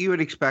like what you would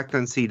expect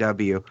on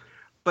CW.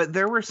 But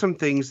there were some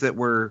things that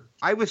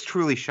I was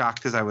truly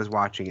shocked as I was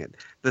watching it.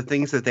 The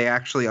things that they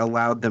actually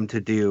allowed them to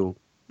do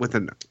with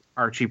an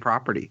Archie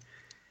property,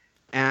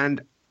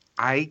 and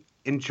I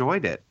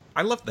enjoyed it.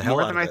 I loved the hell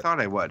more out than of I it. thought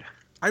I would.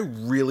 I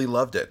really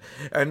loved it.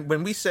 And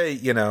when we say,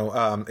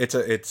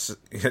 it's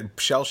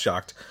shell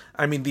shocked,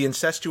 I mean the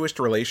incestuous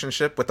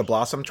relationship with the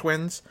Blossom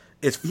twins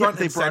is front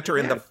and center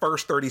in the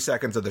first 30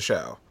 seconds of the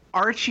show.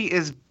 Archie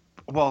is,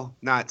 well,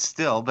 not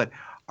still, but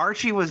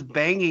Archie was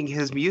banging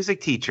his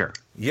music teacher.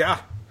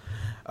 Yeah.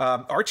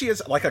 Archie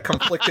is like a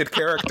conflicted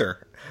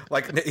character.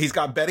 Like he's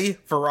got Betty,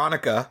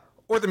 Veronica,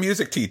 or the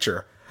music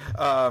teacher.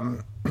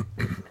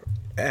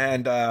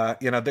 And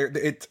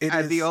it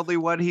is the only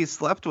one he's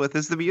slept with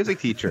is the music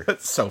teacher.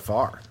 So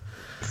far.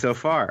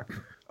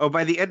 Oh,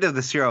 by the end of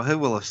the show, he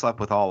will have slept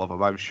with all of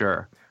them, I'm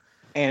sure.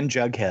 And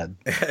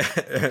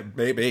Jughead.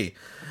 Maybe.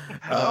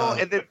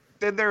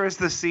 Then there was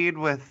the scene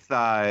with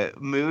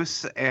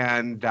Moose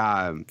and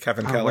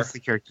Kevin Keller. What's the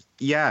character?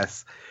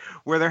 Yes,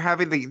 where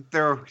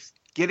they're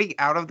getting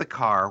out of the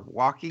car,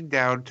 walking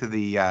down to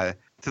the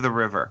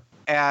river,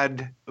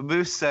 and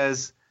Moose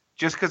says,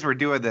 "Just because we're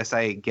doing this,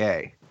 I ain't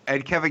gay."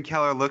 And Kevin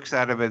Keller looks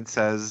at him and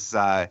says,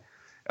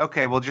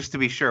 "Okay, well, just to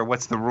be sure,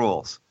 what's the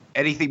rules?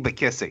 Anything but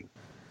kissing."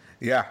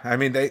 Yeah, I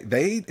mean,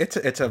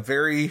 it's a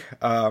very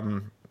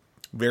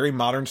very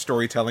modern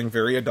storytelling,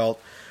 very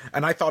adult,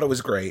 and I thought it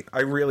was great.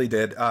 I really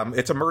did.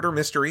 It's a murder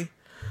mystery,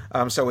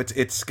 so I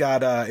think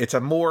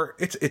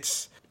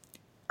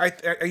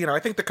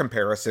the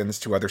comparisons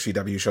to other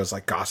CW shows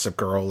like Gossip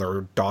Girl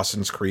or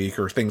Dawson's Creek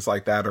or things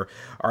like that are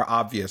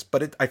obvious,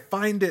 but I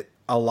find it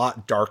a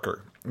lot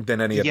darker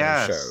than any of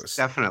those shows. Yes,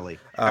 definitely.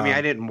 I mean,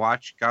 I didn't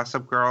watch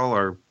Gossip Girl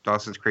or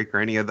Dawson's Creek or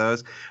any of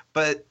those,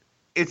 but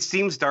it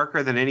seems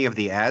darker than any of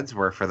the ads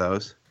were for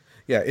those.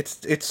 Yeah,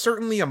 it's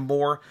certainly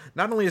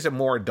not only is it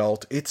more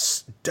adult,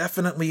 it's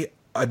definitely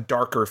a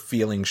darker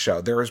feeling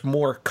show. There is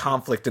more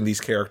conflict in these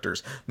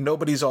characters.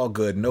 Nobody's all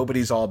good.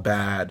 Nobody's all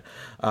bad.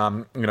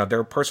 There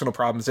are personal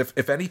problems.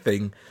 If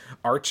anything,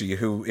 Archie,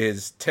 who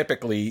is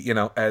typically,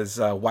 as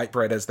white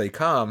bread as they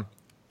come,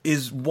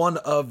 is one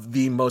of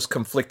the most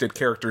conflicted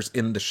characters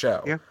in the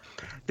show. Yeah.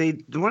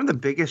 One of the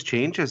biggest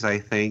changes, I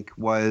think,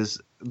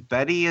 was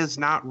Betty is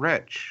not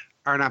rich.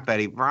 Or not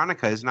Betty.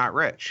 Veronica is not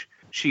rich.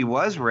 She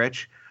was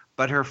rich,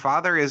 but her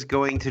father is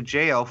going to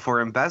jail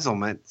for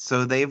embezzlement,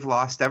 so they've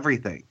lost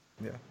everything.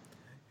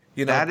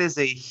 Yeah. That is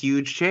a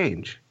huge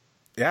change.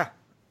 Yeah.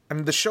 I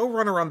mean, the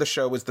showrunner on the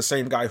show is the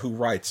same guy who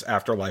writes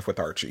Afterlife with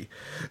Archie.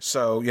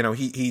 So,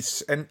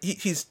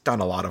 he's done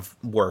a lot of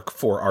work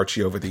for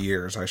Archie over the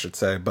years, I should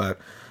say. But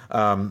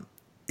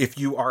if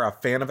you are a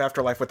fan of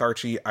Afterlife with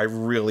Archie, I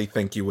really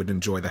think you would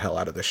enjoy the hell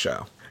out of this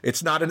show.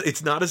 It's not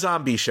a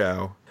zombie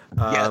show.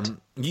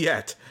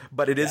 Yet,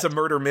 but it is a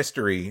murder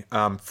mystery,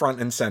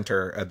 front and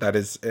center. That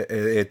is,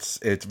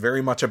 it's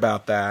very much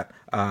about that.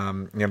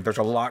 There's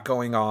a lot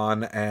going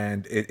on,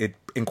 and it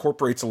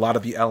incorporates a lot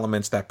of the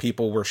elements that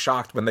people were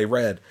shocked when they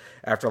read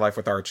Afterlife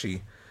with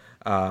Archie.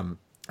 So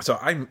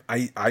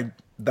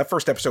that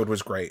first episode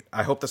was great.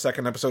 I hope the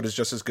second episode is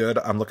just as good.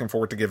 I'm looking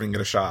forward to giving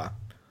it a shot.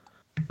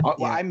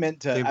 Well, I meant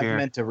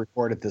to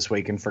record it this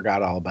week and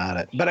forgot all about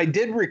it. But I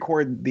did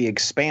record the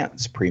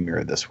Expanse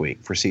premiere this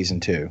week for season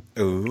 2.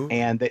 Ooh.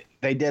 And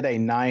they did a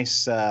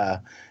nice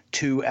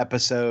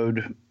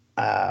 2-episode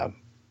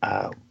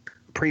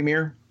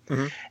premiere.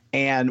 Mm-hmm.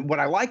 And what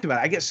I liked about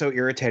it, I get so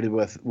irritated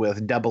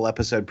with double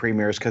episode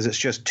premieres because it's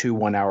just 2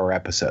 1-hour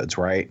episodes,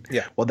 right?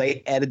 Yeah. Well,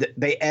 they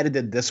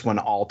edited this one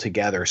all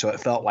together, so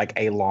it felt like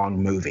a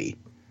long movie.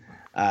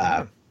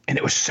 And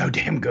it was so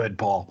damn good,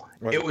 Paul.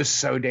 Right. It was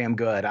so damn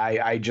good.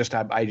 I just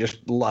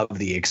love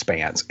The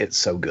Expanse. It's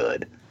so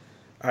good.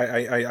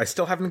 I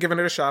still haven't given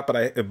it a shot,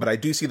 but I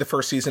do see the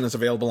first season is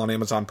available on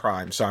Amazon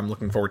Prime, so I'm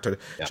looking forward to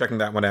checking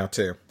that one out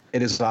too.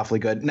 It is awfully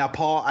good. Now,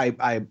 Paul,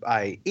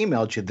 I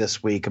emailed you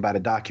this week about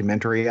a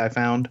documentary I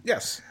found.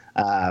 Yes.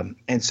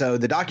 And so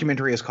the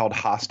documentary is called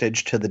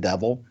Hostage to the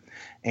Devil.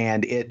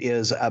 And it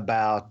is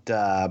about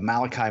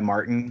Malachi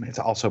Martin. It's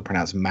also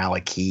pronounced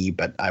Malachi,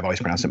 but I've always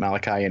pronounced it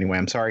Malachi anyway.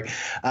 I'm sorry.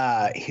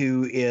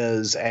 Who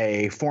is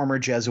a former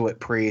Jesuit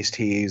priest.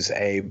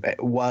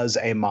 Was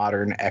a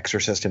modern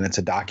exorcist, and it's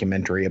a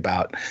documentary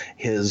about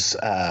his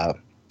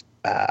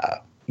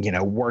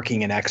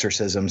working in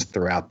exorcisms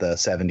throughout the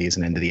 70s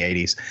and into the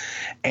 80s.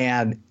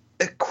 And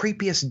the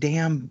creepiest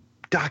damn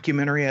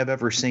documentary I've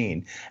ever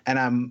seen.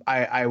 And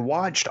I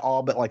watched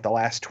all but like the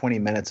last 20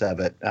 minutes of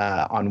it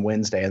on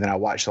Wednesday, and then I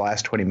watched the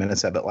last 20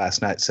 minutes of it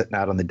last night sitting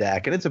out on the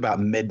deck. And it's about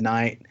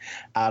midnight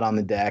out on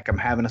the deck. I'm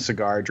having a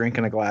cigar,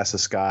 drinking a glass of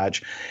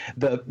scotch.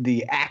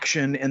 The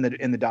action in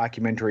the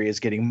documentary is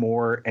getting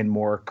more and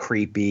more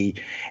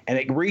creepy, and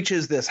it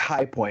reaches this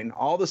high point, and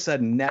all of a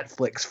sudden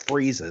Netflix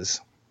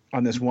freezes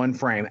on this one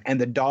frame,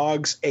 and the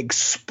dogs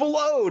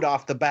explode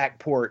off the back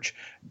porch,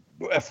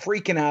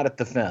 freaking out at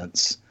the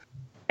fence.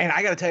 And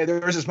I got to tell you,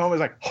 there was this moment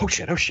like, oh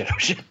shit.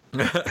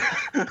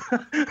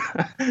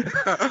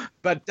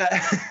 But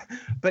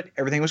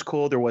everything was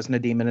cool. There wasn't a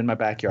demon in my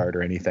backyard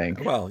or anything.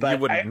 Well, you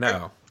wouldn't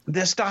know.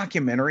 This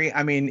documentary,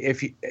 I mean,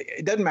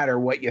 it doesn't matter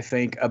what you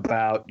think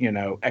about,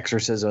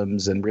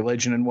 exorcisms and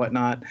religion and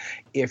whatnot.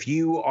 If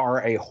you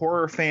are a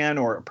horror fan,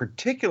 or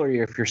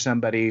particularly if you're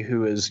somebody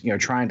who is,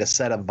 trying to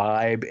set a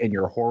vibe in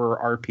your horror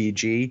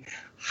RPG,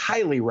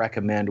 highly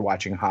recommend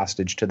watching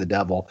Hostage to the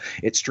Devil.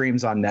 It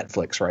streams on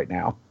Netflix right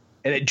now.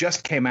 And it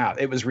just came out.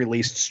 It was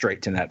released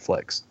straight to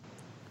Netflix.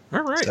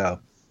 All right. So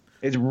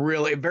it's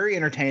really very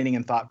entertaining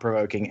and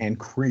thought-provoking and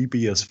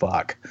creepy as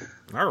fuck.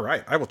 All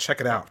right. I will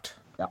check it out.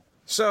 Yeah.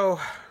 So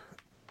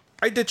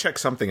I did check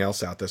something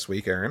else out this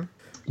week, Aaron.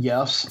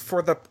 Yes.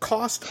 For the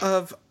cost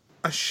of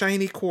a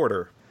shiny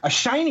quarter. A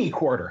shiny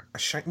quarter.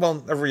 Well,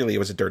 really, it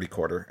was a dirty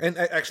quarter. And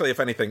actually,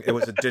 if anything, it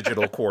was a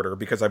digital quarter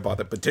because I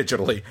bought it, but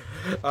digitally.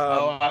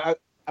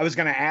 I was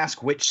going to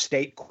ask, which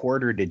state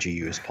quarter did you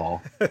use,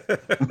 Paul?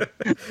 The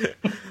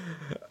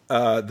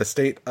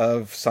state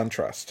of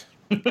SunTrust.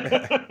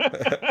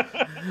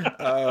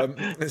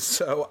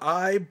 So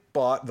I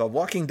bought The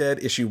Walking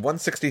Dead issue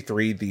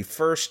 163, the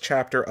first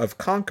chapter of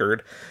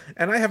Conquered,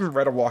 and I haven't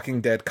read a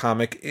Walking Dead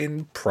comic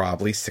in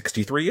probably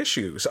 63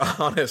 issues,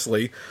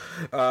 honestly.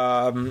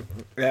 The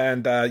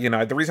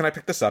reason I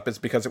picked this up is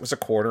because it was a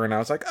quarter, and I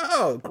was like,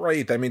 oh,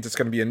 great, that means it's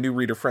going to be a new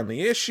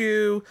reader-friendly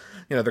issue.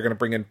 They're going to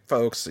bring in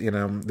folks,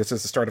 this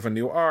is the start of a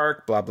new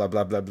arc, blah, blah,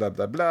 blah, blah, blah,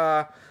 blah,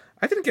 blah.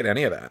 I didn't get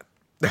any of that.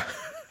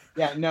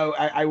 Yeah, no,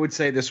 I would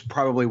say this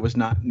probably was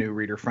not new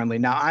reader friendly.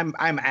 Now, I'm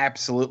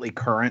absolutely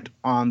current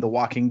on the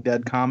Walking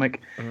Dead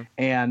comic,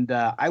 and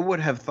I would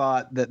have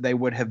thought that they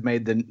would have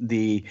made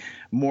the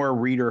more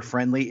reader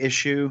friendly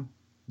issue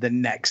the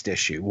next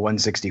issue,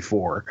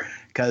 164,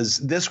 because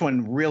this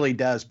one really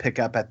does pick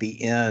up at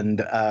the end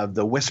of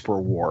the Whisper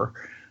War,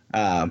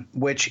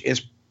 which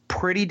is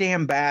pretty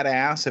damn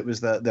badass. It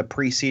was the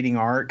preceding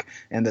arc,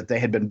 and that they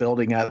had been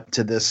building up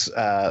to this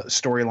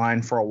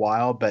storyline for a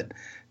while, but.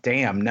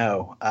 Damn,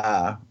 no.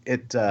 I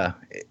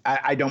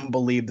don't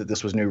believe that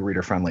this was new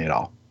reader friendly at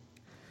all.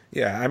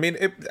 Yeah, I mean,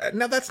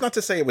 now that's not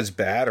to say it was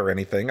bad or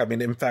anything. I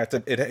mean, in fact,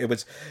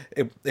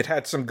 it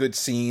had some good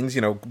scenes.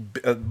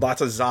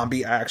 Lots of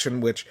zombie action,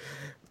 which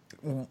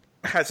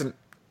hasn't.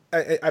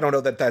 I don't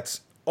know that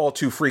that's all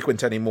too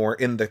frequent anymore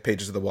in the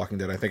pages of The Walking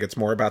Dead. I think it's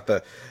more about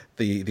the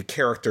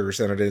characters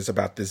than it is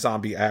about the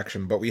zombie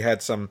action. But we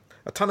had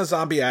a ton of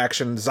zombie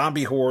action,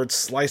 zombie hordes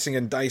slicing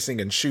and dicing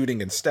and shooting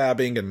and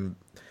stabbing and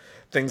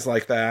things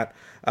like that.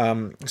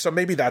 So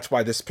maybe that's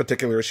why this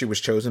particular issue was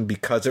chosen,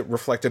 because it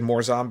reflected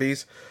more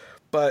zombies.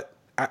 But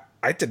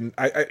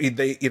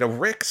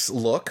Rick's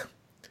look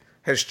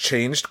has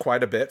changed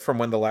quite a bit from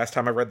when the last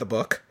time I read the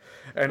book.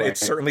 And it's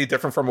certainly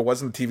different from it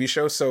was in the TV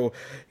show. So,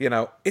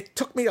 it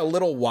took me a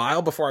little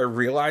while before I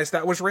realized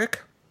that was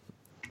Rick.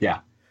 Yeah.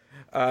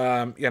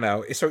 So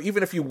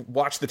even if you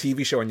watch the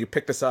TV show and you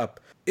pick this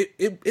up,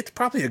 it's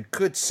probably a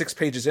good 6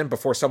 pages in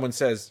before someone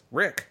says,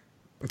 Rick.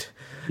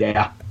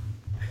 Yeah.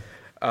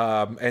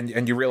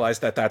 And you realize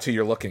that that's who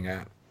you're looking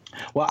at.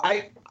 Well,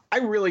 I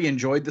really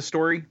enjoyed the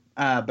story,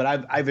 but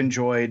I've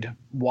enjoyed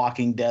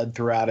Walking Dead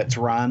throughout its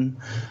run.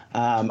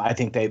 I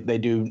think they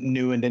do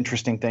new and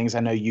interesting things.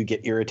 I know you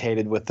get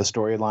irritated with the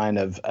storyline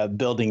of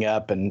building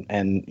up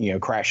and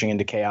crashing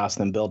into chaos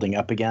and then building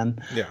up again.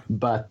 Yeah.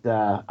 But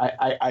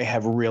I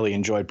have really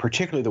enjoyed,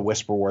 particularly the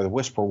Whisper War. The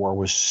Whisper War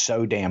was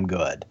so damn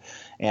good,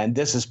 and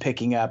this is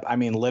picking up. I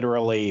mean,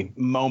 literally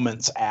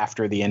moments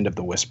after the end of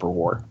the Whisper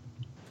War.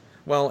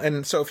 Well,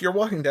 and so if you're a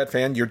Walking Dead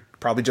fan, you're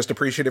probably just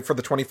appreciative for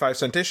the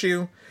 25-cent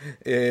issue.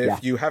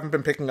 If you haven't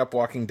been picking up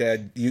Walking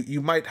Dead,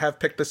 you might have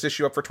picked this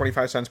issue up for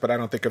 25 cents, but I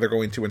don't think they're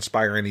going to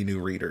inspire any new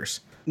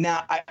readers.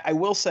 Now, I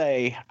will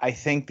say, I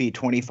think the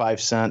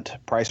 25-cent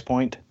price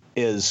point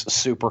is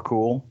super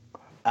cool.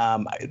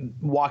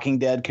 Walking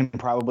Dead can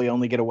probably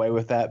only get away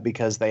with that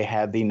because they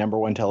have the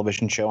 #1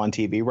 television show on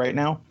TV right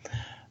now.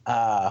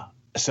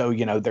 So,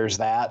 there's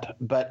that.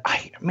 But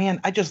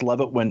I just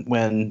love it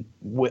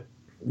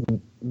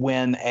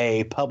when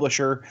a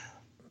publisher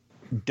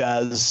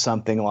does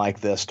something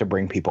like this to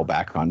bring people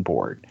back on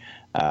board.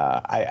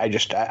 I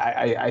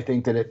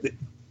think that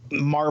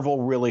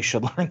Marvel really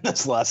should learn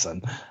this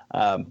lesson.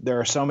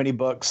 There are so many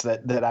books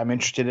that I'm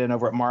interested in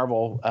over at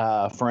Marvel.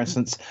 For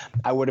instance,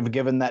 I would have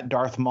given that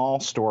Darth Maul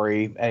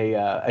story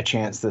a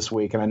chance this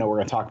week, and I know we're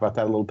going to talk about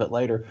that a little bit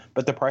later,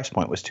 but the price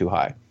point was too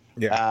high.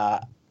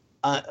 Yeah.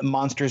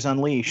 Monsters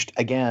Unleashed,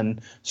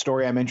 again,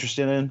 story I'm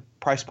interested in,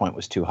 price point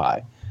was too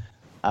high.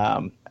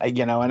 When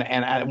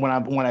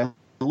I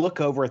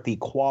look over at the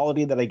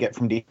quality that I get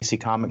from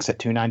DC Comics at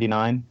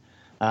 $2.99,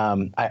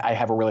 I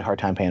have a really hard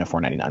time paying a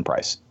 $4.99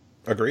 price.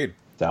 Agreed.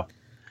 So,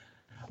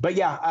 but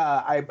yeah,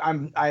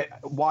 I'm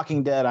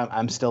Walking Dead.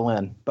 I'm still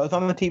in, both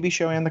on the TV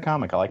show and the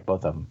comic. I like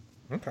both of them.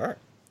 Okay.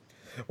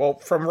 Well,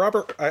 from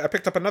Robert, I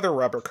picked up another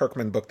Robert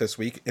Kirkman book this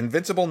week,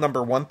 Invincible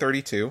number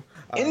 132.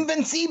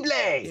 Invincible!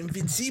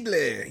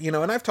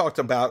 And I've talked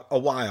about a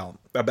while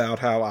about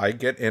how I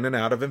get in and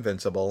out of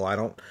Invincible. I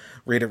don't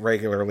read it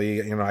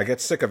regularly. I get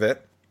sick of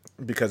it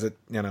because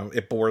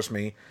it bores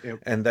me. Yep.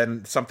 And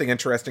then something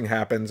interesting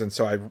happens, and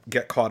so I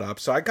get caught up.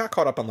 So I got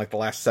caught up on the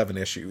last 7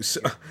 issues.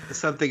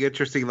 Something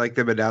interesting like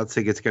them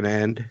announcing it's going to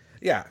end.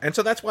 Yeah, and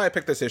so that's why I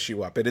picked this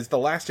issue up. It is the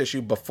last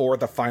issue before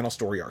the final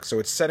story arc. So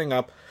it's setting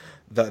up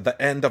the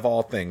end of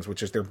all things,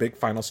 which is their big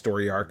final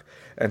story arc.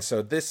 And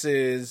so this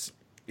is,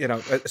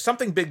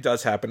 something big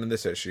does happen in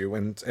this issue,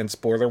 and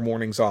spoiler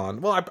warnings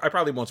on. Well, I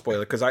probably won't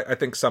spoil it because I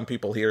think some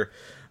people here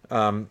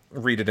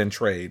read it in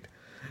trade.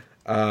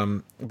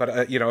 But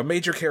a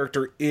major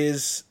character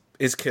is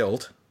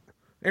killed.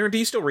 Aaron, do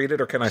you still read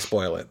it, or can I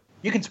spoil it?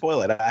 You can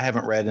spoil it. I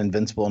haven't read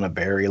Invincible in a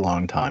very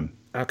long time.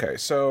 Okay,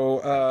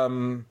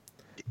 so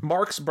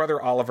Mark's brother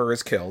Oliver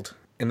is killed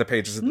in the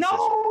pages of this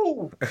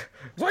issue.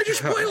 Why'd you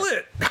spoil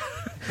it?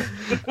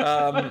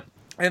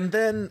 And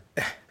then,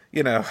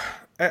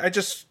 I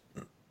just...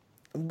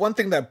 One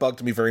thing that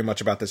bugged me very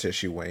much about this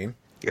issue, Wayne,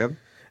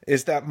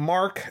 is that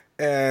Mark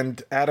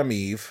and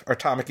Eve, or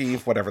Atomic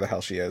Eve, whatever the hell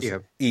she is,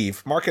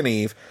 Eve, Mark and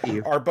Eve,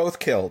 are both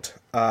killed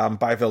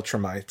by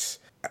Viltrumites.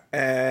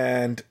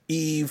 and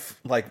Eve,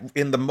 like,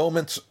 in the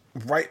moments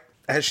right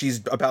as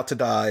she's about to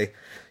die,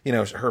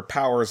 her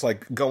powers,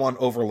 like, go on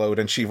overload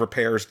and she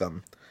repairs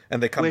them.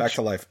 And they come back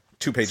to life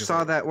 2 pages Saw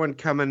later. that one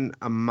coming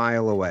a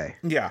mile away.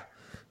 Yeah.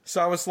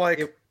 So I was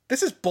like,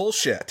 this is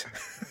bullshit.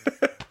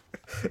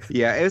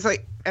 Yeah, it was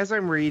like, as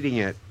I'm reading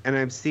it and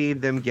I'm seeing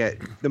them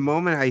the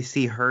moment I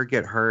see her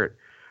get hurt,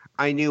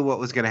 I knew what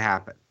was going to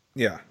happen.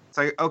 Yeah. It's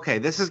like, okay,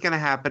 this is going to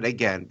happen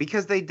again,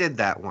 because they did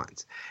that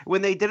once.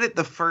 When they did it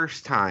the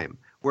first time,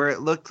 where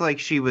it looked like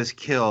she was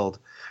killed,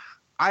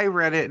 I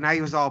read it and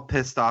I was all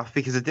pissed off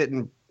because they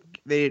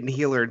didn't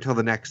heal her until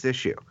the next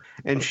issue.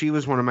 And she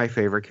was one of my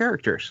favorite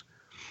characters.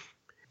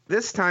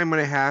 This time when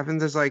it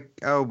happens, it's like,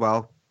 oh,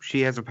 well,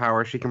 she has a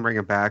power. She can bring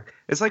it back.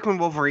 It's like when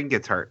Wolverine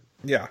gets hurt.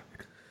 Yeah.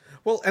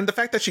 Well, and the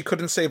fact that she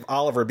couldn't save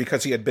Oliver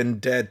because he had been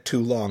dead too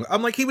long.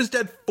 I'm like, he was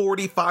dead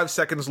 45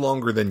 seconds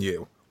longer than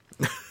you.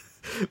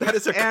 That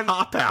is a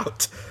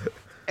cop-out.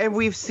 And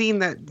we've seen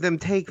them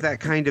take that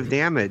kind of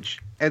damage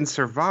and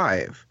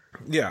survive.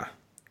 Yeah.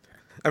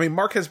 I mean,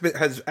 Mark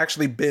has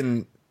actually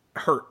been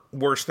hurt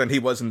worse than he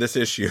was in this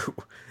issue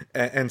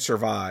and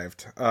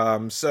survived.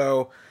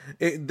 So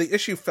the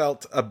issue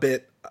felt a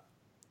bit...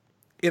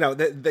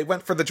 they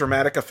went for the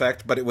dramatic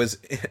effect, but it was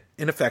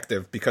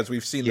ineffective because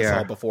we've seen this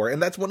all before.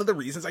 And that's one of the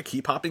reasons I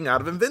keep hopping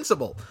out of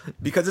Invincible,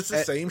 because it's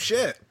the same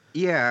shit.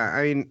 Yeah,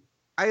 I mean,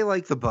 I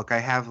like the book. I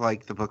have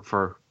liked the book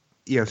for,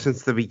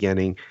 since the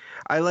beginning.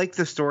 I like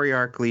the story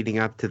arc leading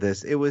up to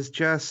this. It was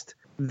just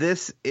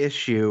this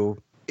issue.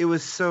 It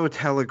was so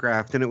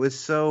telegraphed, and it was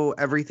so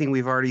everything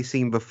we've already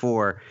seen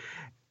before.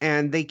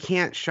 And they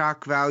can't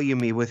shock value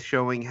me with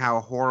showing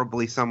how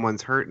horribly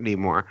someone's hurt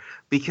anymore,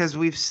 because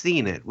we've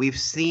seen it. We've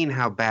seen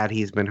how bad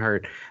he's been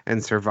hurt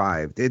and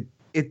survived.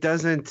 It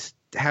doesn't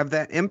have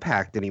that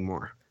impact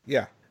anymore.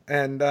 Yeah.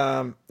 And,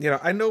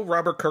 I know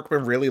Robert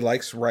Kirkman really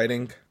likes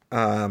writing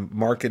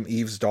Mark and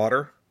Eve's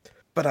daughter,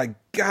 but I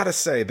gotta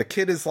say, the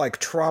kid is, like,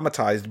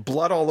 traumatized,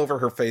 blood all over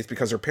her face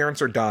because her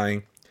parents are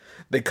dying.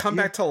 They come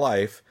back to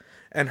life,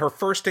 and her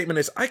first statement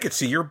is, "I could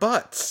see your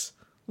butts."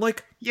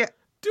 Like, yeah.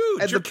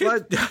 Dude, and your the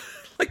blood,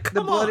 like, come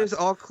the blood on. is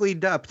all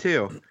cleaned up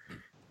too.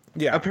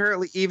 Yeah.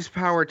 Apparently, Eve's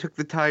power took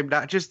the time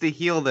not just to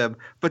heal them,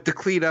 but to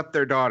clean up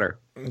their daughter.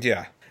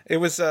 Yeah, it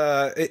was.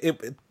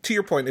 To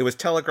your point, it was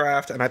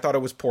telegraphed, and I thought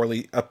it was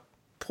a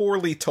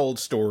poorly told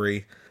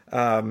story.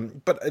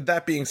 But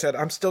that being said,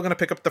 I'm still going to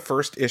pick up the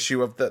first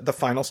issue of the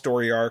final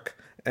story arc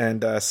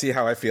and see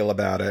how I feel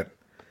about it.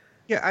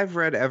 Yeah, I've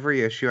read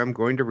every issue. I'm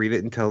going to read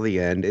it until the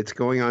end. It's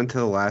going on to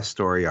the last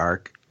story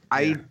arc.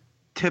 Yeah.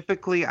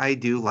 Typically, I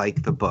do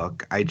like the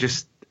book.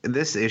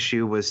 This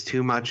issue was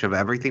too much of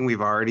everything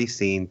we've already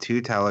seen,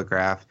 too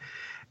telegraphed.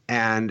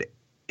 And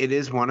it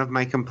is one of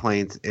my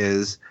complaints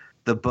is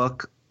the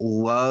book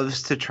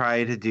loves to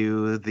try to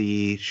do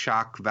the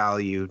shock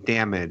value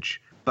damage,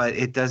 but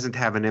it doesn't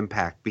have an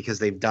impact because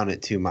they've done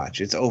it too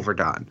much. It's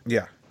overdone.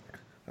 Yeah,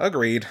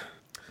 agreed.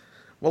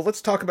 Well,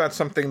 let's talk about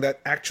something that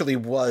actually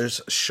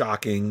was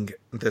shocking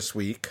this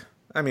week.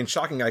 I mean,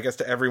 shocking, I guess,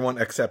 to everyone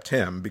except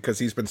him, because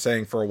he's been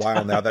saying for a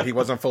while now that he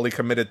wasn't fully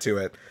committed to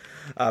it.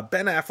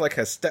 Ben Affleck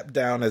has stepped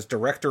down as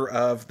director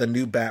of the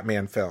new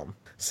Batman film,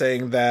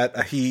 saying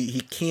that he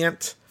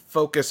can't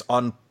focus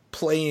on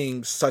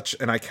playing such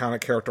an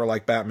iconic character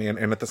like Batman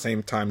and at the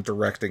same time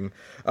directing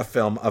a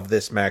film of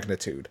this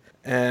magnitude.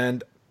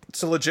 And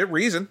it's a legit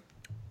reason.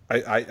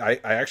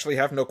 I actually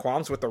have no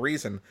qualms with the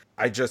reason.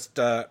 I just,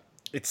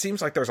 it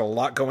seems like there's a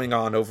lot going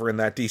on over in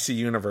that DC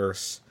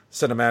universe,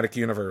 cinematic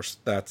universe,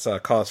 that's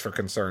cause for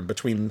concern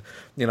between,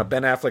 Ben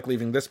Affleck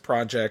leaving this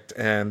project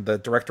and the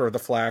director of The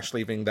Flash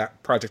leaving.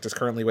 That project is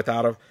currently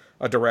without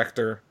a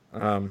director.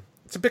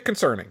 It's a bit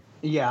concerning.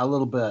 Yeah, a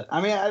little bit. I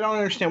mean, I don't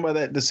understand why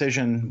that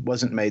decision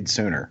wasn't made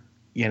sooner.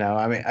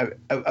 I mean,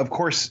 of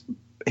course,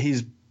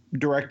 he's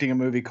directing a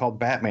movie called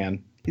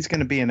Batman. He's going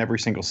to be in every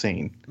single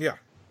scene. Yeah.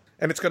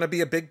 And it's going to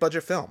be a big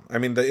budget film. I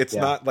mean, it's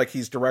not like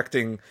he's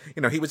directing,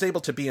 he was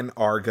able to be in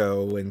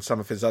Argo and some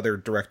of his other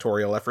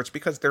directorial efforts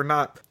because they're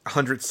not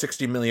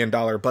 $160 million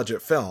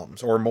budget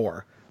films or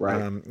more.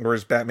 Right.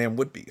 Whereas Batman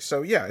would be.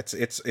 So yeah,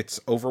 it's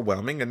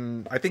overwhelming.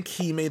 And I think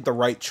he made the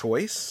right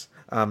choice.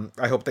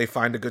 I hope they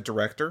find a good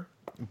director,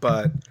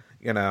 but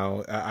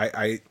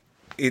it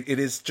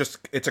is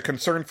just, it's a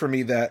concern for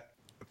me that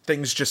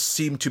things just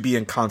seem to be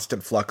in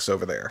constant flux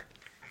over there.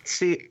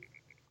 See,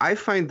 I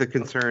find the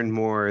concern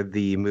more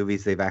the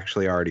movies they've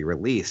actually already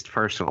released,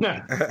 personally.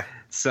 Yeah.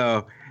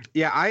 So,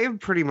 yeah, I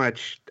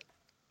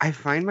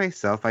find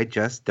myself, I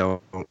just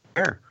don't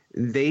care.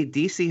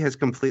 DC has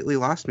completely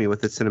lost me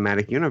with its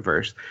cinematic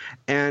universe,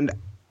 and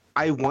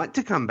I want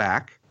to come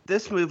back.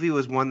 This movie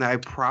was one that I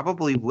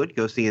probably would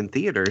go see in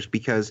theaters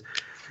because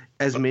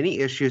as many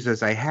issues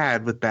as I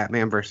had with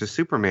Batman versus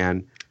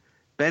Superman,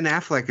 Ben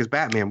Affleck as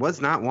Batman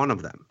was not one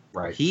of them.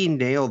 Right. He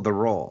nailed the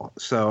role.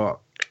 So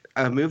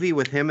a movie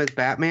with him as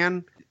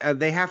Batman, they're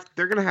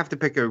going to have to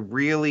pick a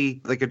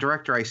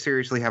director I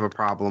seriously have a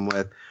problem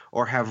with,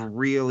 or have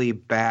really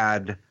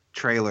bad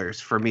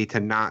trailers for me to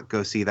not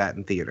go see that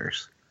in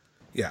theaters.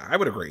 Yeah, I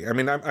would agree. I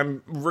mean,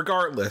 I'm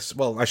regardless.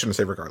 Well, I shouldn't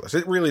say regardless.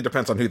 It really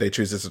depends on who they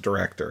choose as a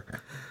director.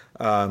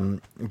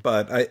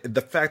 But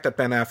the fact that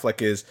Ben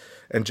Affleck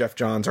and Jeff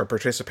Johns are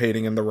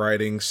participating in the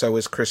writing, so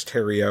is Chris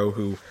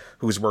Terrio,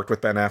 who's worked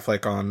with Ben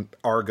Affleck on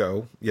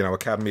Argo,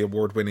 Academy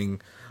Award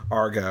winning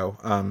Argo.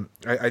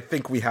 I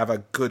think we have a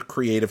good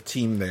creative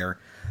team there.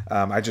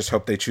 I just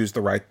hope they choose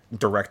the right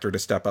director to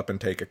step up and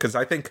take it, because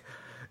I think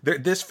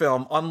this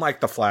film,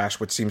 unlike The Flash,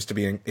 which seems to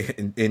be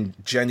in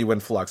genuine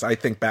flux, I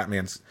think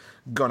Batman's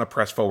gonna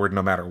press forward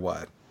no matter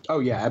what. Oh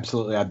yeah,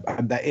 absolutely.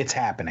 It's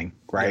happening,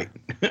 right?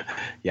 Yeah.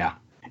 Yeah.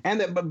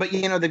 And but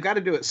they've got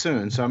to do it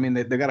soon. So I mean,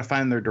 they've got to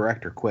find their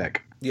director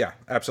quick. Yeah,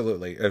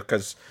 absolutely,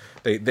 because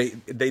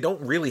they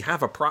don't really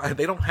have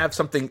they don't have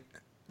something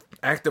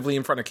actively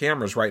in front of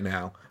cameras right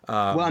now.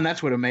 Well, and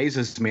that's what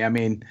amazes me. I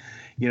mean,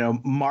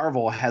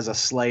 Marvel has a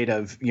slate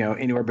of,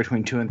 anywhere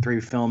between 2 and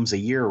 3 films a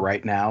year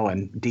right now,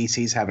 and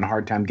DC's having a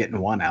hard time getting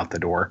one out the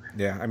door.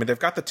 Yeah, I mean, they've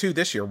got the 2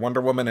 this year,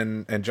 Wonder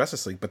Woman and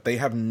Justice League, but they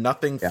have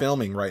nothing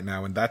filming right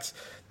now, and that's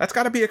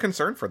got to be a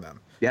concern for them.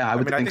 Yeah,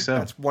 I think so.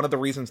 That's one of the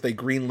reasons they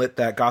greenlit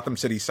that Gotham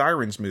City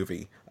Sirens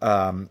movie,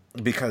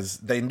 because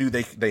they knew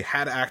they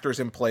had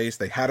actors in place,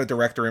 they had a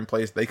director in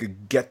place, they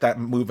could get that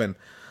moving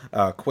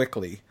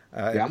quickly.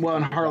 Yeah, well,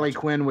 and Harley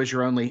Quinn was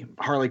your only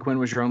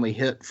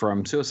hit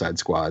from Suicide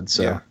Squad.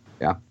 So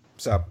yeah.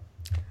 So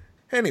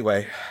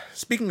anyway,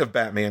 speaking of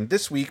Batman,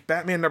 this week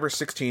Batman number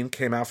 16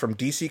 came out from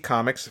DC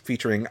Comics,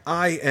 featuring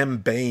I Am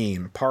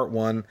Bane, Part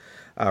 1.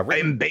 I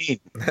am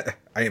Bane.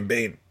 I am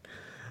Bane.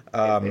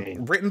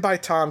 Written by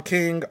Tom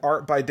King,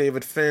 art by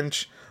David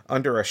Finch,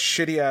 under a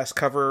shitty ass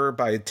cover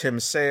by Tim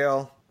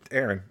Sale.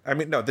 Aaron, I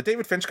mean, no, the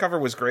David Finch cover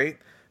was great,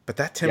 but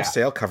that Tim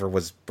Sale cover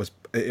was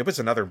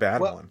another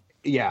bad one.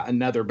 Yeah, I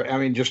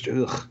mean,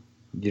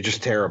 you're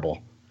just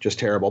terrible. Just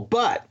terrible.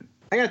 But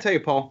I got to tell you,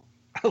 Paul,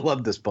 I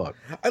love this book.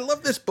 I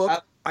love this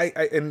book.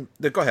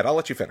 Go ahead. I'll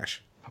let you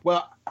finish.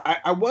 Well,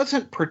 I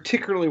wasn't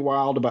particularly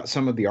wild about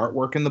some of the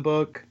artwork in the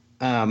book.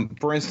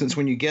 For instance,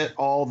 when you get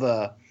all of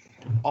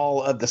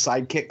the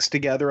sidekicks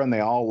together and they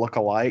all look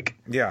alike,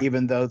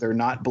 even though they're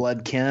not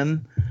blood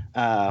kin,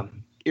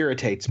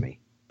 irritates me.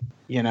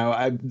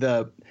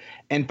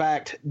 In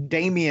fact,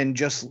 Damian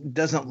just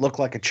doesn't look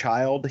like a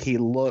child. He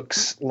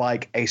looks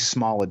like a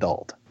small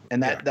adult.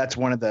 And that's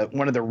one of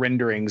the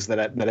renderings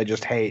that I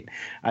just hate.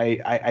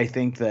 I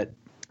think that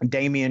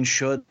Damian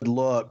should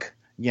look,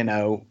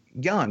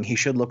 young. He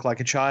should look like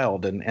a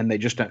child, and they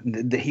just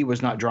don't, he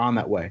was not drawn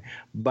that way.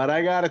 But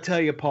I got to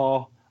tell you,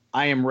 Paul,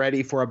 I am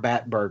ready for a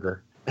Bat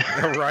Burger.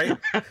 Right?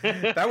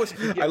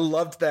 I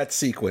loved that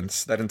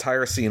sequence, that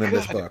entire scene in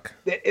this book.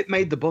 It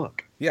made the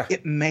book. Yeah.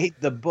 It made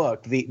the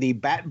book. The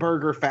Bat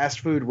Burger fast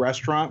food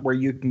restaurant where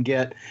you can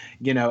get,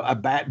 a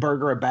Bat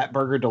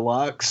Burger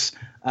Deluxe,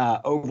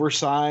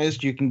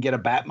 oversized. You can get a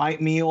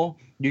Batmite meal.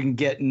 You can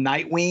get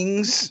Night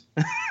Wings,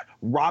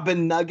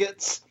 Robin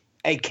Nuggets,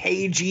 a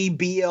KG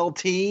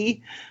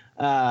BLT.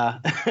 I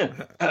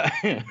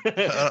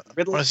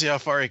want to see how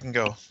far you can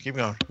go. Keep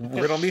going.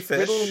 Riddle me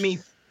fish.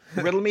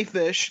 Riddle me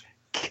fish.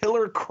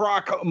 Killer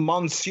Croc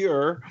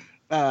Monsieur,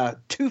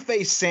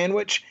 Two-Face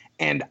sandwich,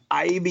 and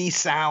Ivy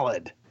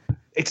salad.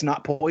 It's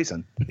not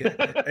poison. Yeah.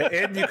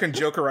 And you can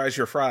jokerize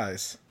your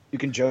fries.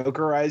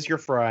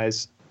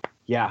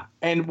 Yeah.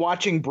 And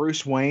watching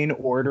Bruce Wayne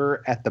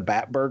order at the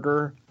Bat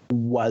Burger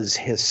was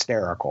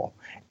hysterical.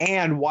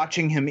 And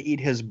watching him eat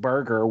his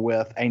burger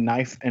with a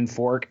knife and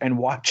fork, and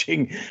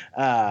watching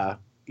the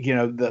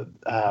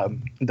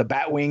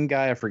Batwing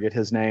guy, I forget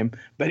his name,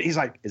 but he's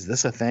like, is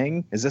this a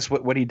thing? Is this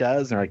what he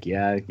does? And they're like,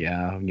 yeah,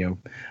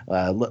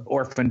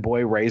 orphan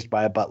boy raised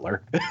by a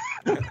butler.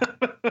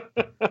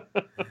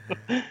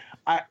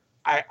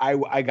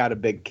 I got a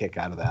big kick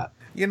out of that.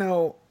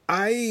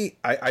 I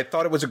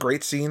thought it was a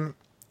great scene.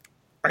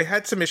 I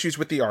had some issues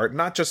with the art,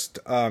 not just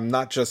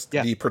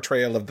the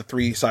portrayal of the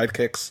 3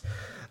 sidekicks.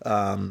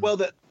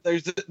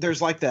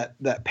 There's like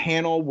that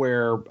panel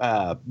where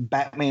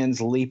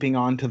Batman's leaping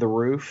onto the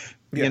roof,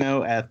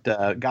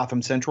 at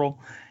Gotham Central,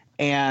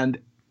 and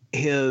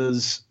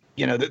his,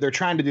 they're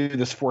trying to do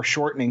this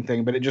foreshortening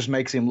thing, but it just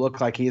makes him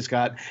look like he's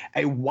got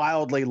a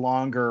wildly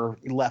longer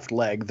left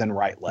leg than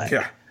right leg.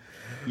 Yeah.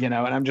 And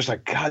I'm just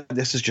like, God,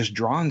 this is just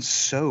drawn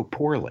so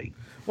poorly.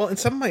 Well, and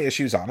some of my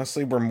issues,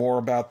 honestly, were more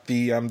about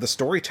the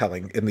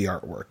storytelling in the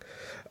artwork.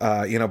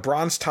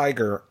 Bronze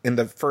Tiger in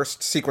the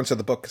first sequence of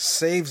the book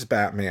saves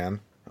Batman,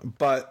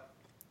 but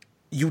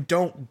you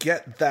don't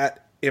get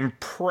that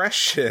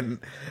impression.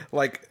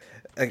 Like,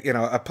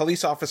 a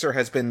police officer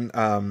has been,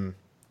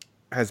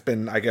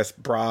 I guess,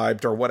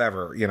 bribed or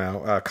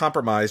whatever,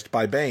 compromised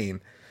by Bane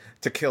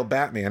to kill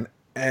Batman.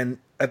 And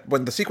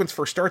when the sequence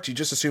first starts, you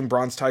just assume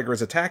Bronze Tiger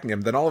is attacking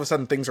him. Then all of a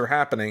sudden things are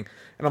happening.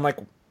 And I'm like,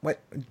 what?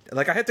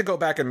 Like, I had to go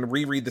back and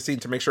reread the scene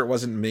to make sure it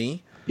wasn't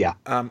me. Yeah.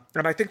 And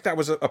I think that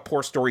was a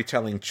poor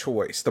storytelling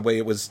choice, the way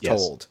it was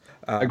told.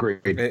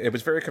 Agreed. It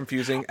was very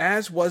confusing,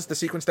 as was the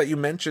sequence that you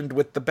mentioned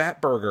with the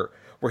Bat Burger,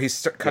 where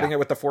he's cutting it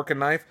with the fork and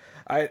knife.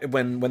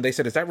 When they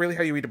said, is that really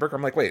how you eat a burger?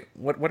 I'm like, wait,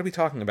 what are we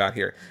talking about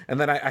here? And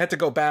then I had to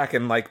go back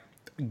and,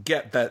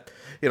 get that,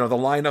 you know, the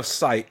line of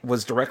sight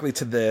was directly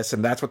to this,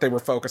 and that's what they were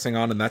focusing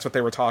on, and that's what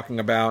they were talking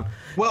about.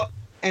 Well,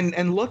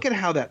 and look at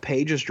how that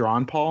page is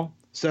drawn, Paul.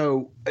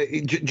 So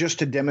just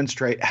to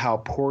demonstrate how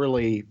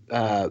poorly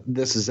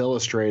this is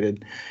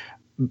illustrated,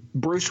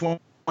 Bruce Wayne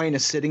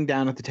is sitting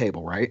down at the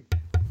table, right?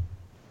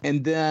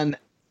 And then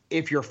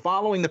if you're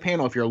following the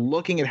panel, if you're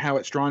looking at how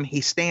it's drawn, he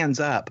stands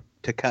up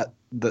to cut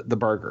the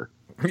burger.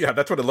 Yeah,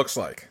 that's what it looks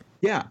like.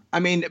 Yeah. I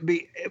mean,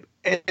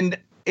 and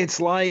it's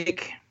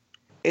like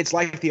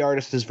the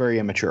artist is very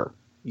immature.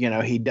 You know,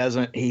 he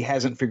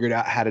hasn't figured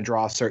out how to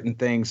draw certain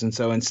things. And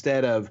so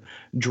instead of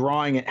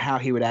drawing it how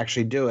he would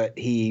actually do it,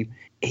 he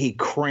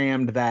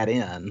crammed that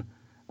in.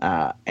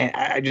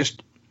 And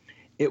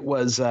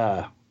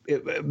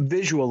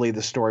visually,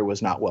 the story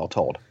was not well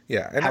told.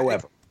 Yeah. And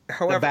However,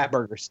 the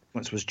Batburger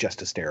sequence was just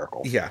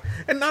hysterical. Yeah.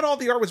 And not all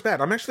the art was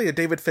bad. I'm actually a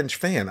David Finch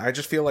fan. I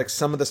just feel like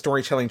some of the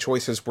storytelling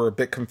choices were a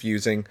bit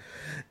confusing.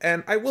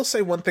 And I will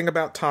say one thing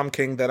about Tom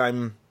King that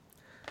I'm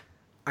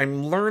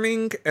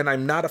learning and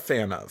I'm not a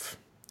fan of,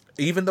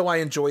 even though I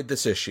enjoyed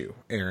this issue,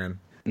 Aaron,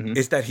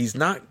 is that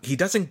he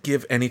doesn't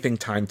give anything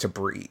time to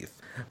breathe,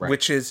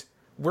 which is,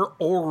 we're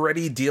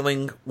already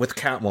dealing with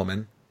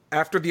Catwoman.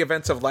 After the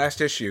events of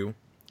last issue,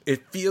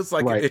 it feels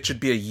like it should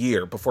be a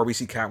year before we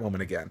see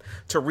Catwoman again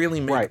to really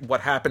make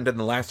what happened in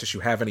the last issue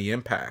have any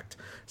impact.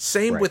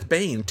 Same with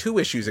Bane 2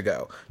 issues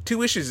ago.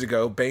 2 issues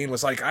ago, Bane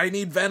was like, I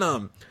need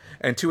Venom.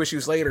 And 2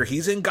 issues later,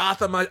 he's in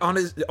Gotham on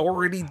his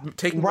already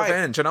taking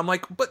revenge. And I'm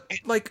like, but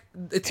like,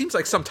 it seems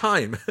like some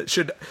time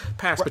should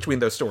pass between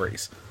those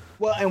stories.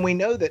 Well, and we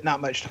know that not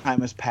much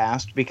time has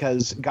passed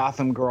because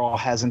Gotham Girl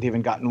hasn't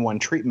even gotten one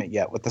treatment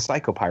yet with the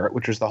Psycho Pirate,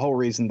 which was the whole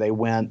reason they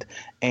went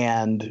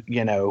and,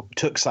 you know,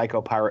 took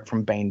Psycho Pirate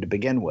from Bane to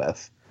begin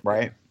with,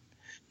 right?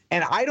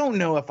 And I don't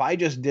know if I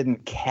just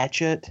didn't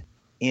catch it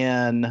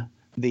in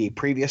the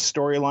previous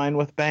storyline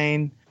with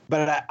Bane,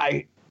 but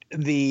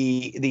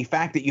the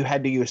fact that you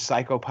had to use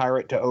Psycho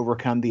Pirate to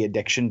overcome the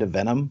addiction to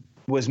Venom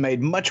was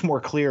made much more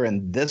clear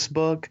in this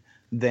book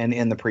than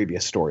in the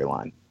previous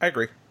storyline. I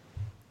agree.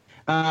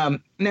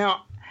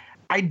 Now,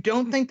 I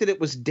don't think that it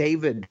was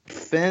David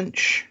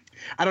Finch.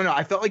 I don't know.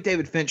 I felt like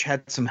David Finch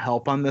had some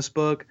help on this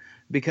book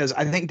because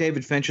I think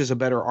David Finch is a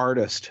better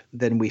artist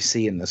than we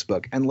see in this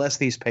book, unless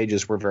these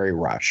pages were very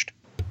rushed.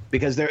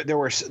 Because there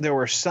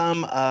were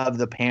some of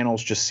the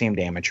panels just seemed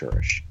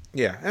amateurish.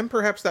 Yeah, and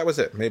perhaps that was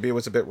it. Maybe it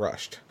was a bit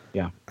rushed.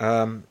 Yeah.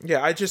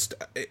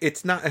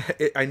 It's not.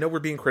 I know we're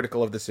being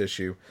critical of this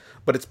issue,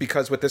 but it's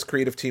because with this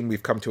creative team,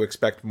 we've come to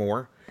expect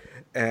more.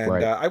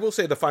 And I will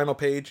say the final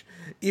page,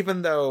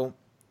 even though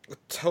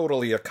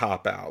totally a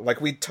cop-out, like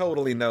we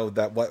totally know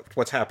that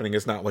what's happening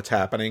is not what's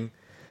happening.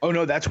 Oh,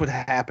 no, that's what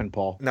happened,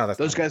 Paul. No,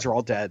 those guys are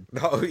all dead.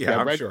 Oh, yeah,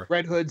 I'm sure.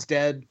 Red Hood's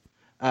dead,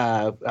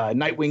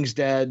 Nightwing's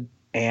dead,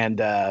 and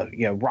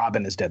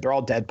Robin is dead. They're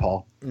all dead,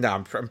 Paul.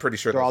 No, I'm pretty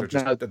sure they're all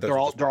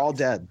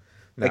dead.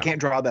 No. They can't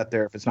draw that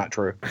there if it's not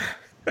true.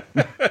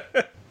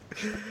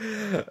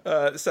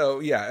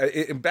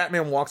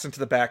 Batman walks into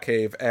the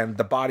Batcave, and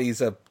the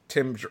bodies of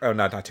Tim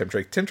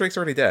Drake. Tim Drake's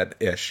already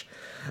dead-ish.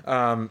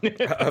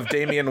 Of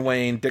Damian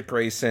Wayne, Dick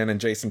Grayson,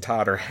 and Jason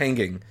Todd are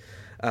hanging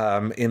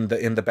in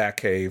the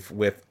Batcave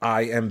with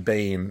 "I am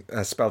Bane"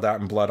 spelled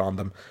out in blood on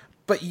them.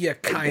 But you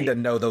kind of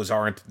know those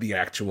aren't the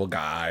actual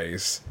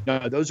guys.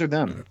 No, those are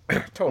them.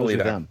 Totally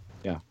those are them.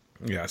 Yeah.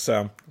 Yeah.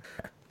 So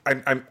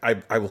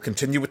I will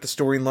continue with the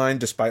storyline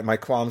despite my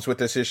qualms with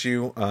this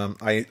issue.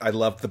 I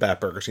love the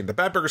Batburger scene. The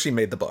Batburger scene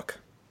made the book.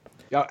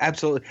 Yeah,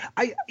 absolutely.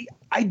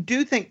 I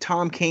do think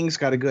Tom King's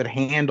got a good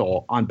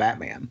handle on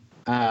Batman.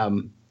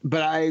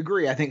 But I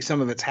agree. I think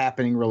some of it's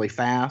happening really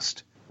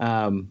fast.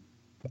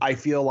 I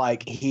feel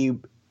like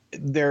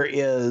there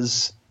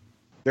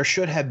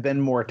should have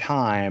been more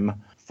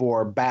time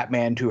for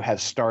Batman to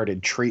have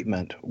started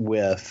treatment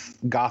with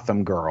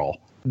Gotham Girl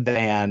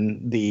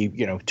than the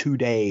 2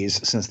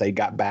 days since they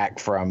got back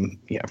from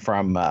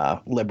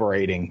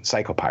liberating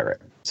Psycho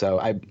Pirate.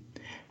 So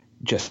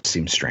just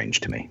seems strange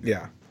to me.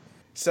 Yeah.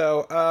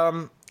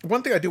 So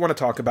one thing I do want to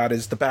talk about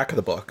is the back of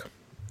the book,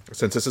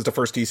 since this is the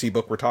first DC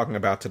book we're talking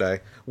about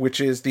today,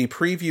 which is the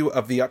preview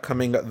of the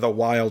upcoming The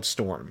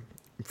Wildstorm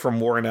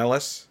from Warren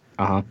Ellis.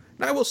 Uh-huh.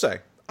 And I will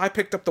say, I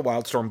picked up the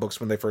Wildstorm books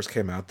when they first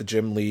came out, the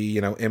Jim Lee,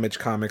 Image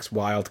Comics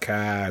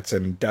Wildcats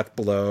and Death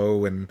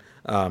Blow and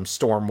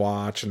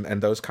Stormwatch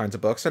and those kinds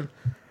of books, and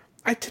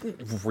I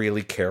didn't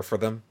really care for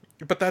them.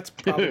 But that's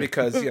probably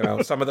because,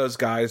 some of those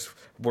guys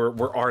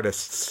were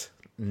artists,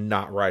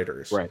 not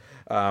writers. Right.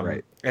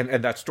 Right.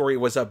 And that story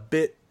was a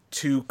bit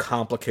too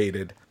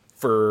complicated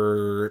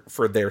for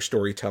their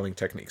storytelling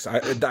techniques.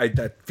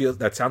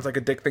 That sounds like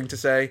a dick thing to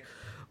say,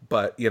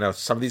 but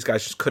some of these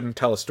guys just couldn't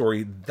tell a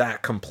story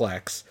that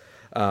complex.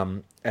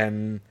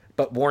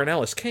 But Warren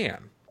Ellis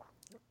can.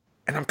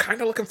 And I'm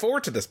kind of looking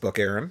forward to this book,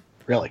 Aaron.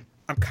 Really?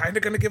 I'm kind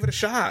of going to give it a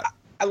shot.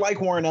 I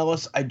like Warren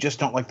Ellis. I just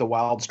don't like the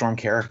Wildstorm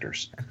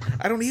characters.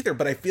 I don't either,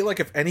 but I feel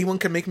like if anyone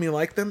can make me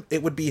like them,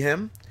 it would be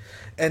him.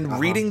 And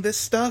reading this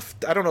stuff,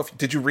 I don't know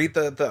did you read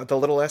the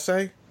little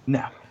essay?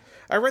 No.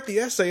 I read the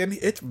essay, and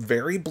it's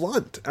very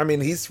blunt. I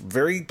mean, he's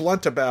very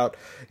blunt about,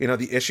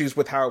 the issues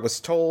with how it was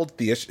told,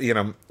 the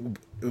issue,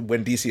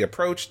 when DC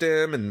approached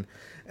him,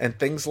 and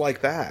things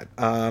like that.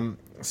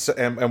 So,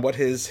 and what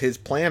his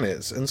plan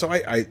is. And so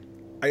I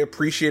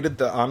appreciated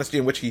the honesty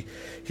in which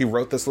he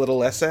wrote this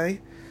little essay.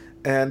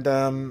 And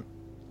I'm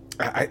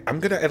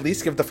going to at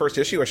least give the first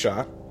issue a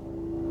shot.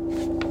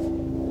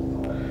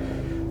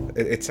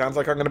 It sounds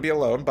like I'm going to be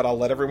alone, but I'll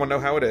let everyone know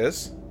how it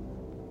is.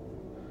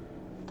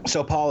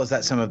 So, Paul, is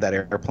that some of that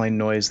airplane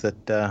noise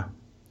that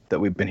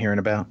we've been hearing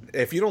about?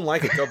 If you don't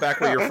like it, go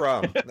back where you're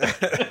from. but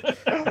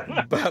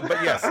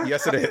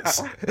yes, it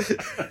is.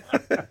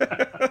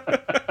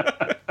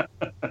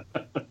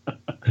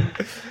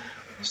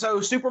 So,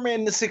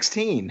 Superman the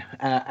 16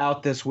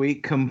 out this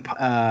week,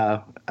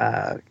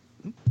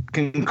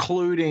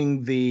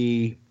 concluding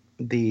the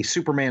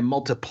Superman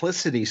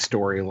multiplicity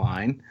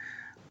storyline.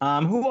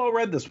 Who all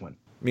read this one?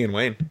 Me and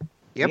Wayne.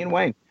 Yep. Me and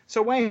Wayne.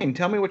 So, Wayne,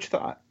 tell me what you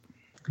thought.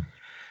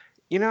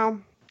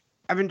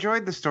 I've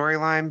enjoyed the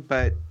storyline,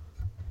 but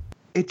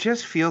it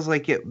just feels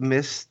like it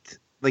missed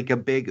like a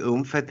big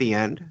oomph at the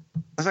end.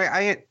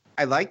 I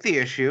like the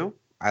issue.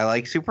 I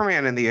like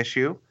Superman in the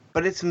issue,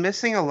 but it's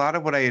missing a lot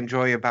of what I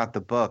enjoy about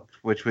the book,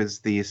 which was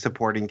the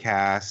supporting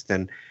cast.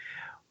 And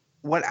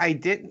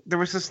there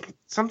was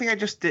something I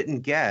just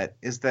didn't get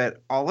is that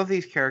all of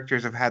these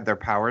characters have had their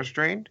powers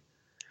drained.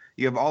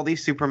 You have all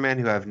these Supermen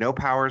who have no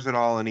powers at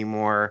all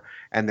anymore,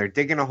 and they're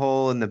digging a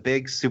hole in the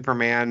big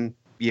Superman,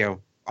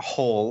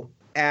 hole.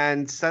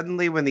 And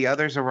suddenly when the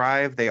others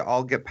arrive, they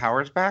all get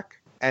powers back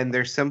and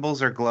their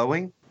symbols are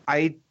glowing.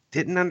 I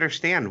didn't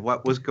understand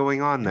what was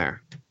going on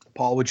there.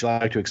 Paul, would you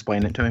like to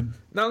explain it to him?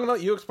 No, I'm going to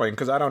let you explain,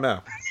 because I don't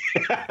know.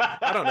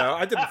 I don't know.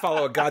 I didn't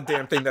follow a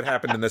goddamn thing that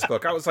happened in this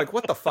book. I was like,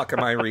 what the fuck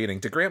am I reading?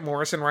 Did Grant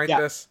Morrison write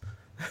this?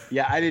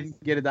 Yeah, I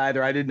didn't get it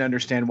either. I didn't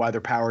understand why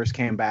their powers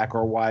came back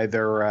or why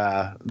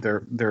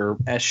their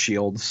S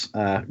shields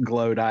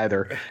glowed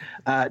either.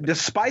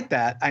 Despite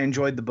that, I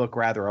enjoyed the book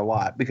rather a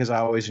lot because I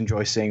always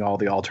enjoy seeing all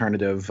the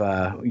alternative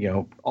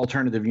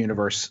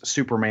universe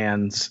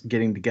Supermans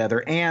getting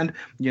together, and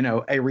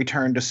a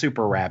return to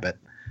Super Rabbit.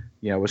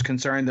 Was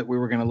concerned that we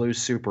were going to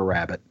lose Super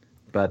Rabbit,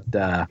 but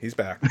he's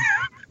back.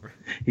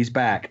 He's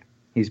back.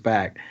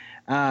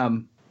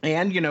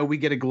 And we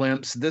get a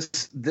glimpse.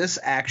 This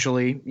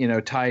actually,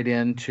 tied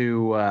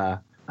into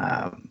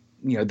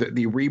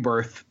the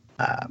rebirth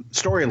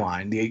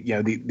storyline.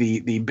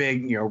 The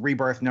big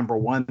rebirth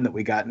 #1 that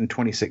we got in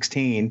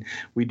 2016.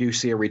 We do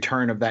see a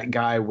return of that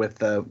guy with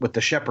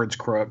the shepherd's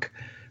crook,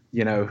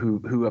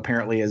 who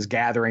apparently is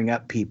gathering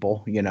up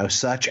people,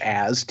 such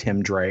as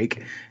Tim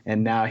Drake,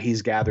 and now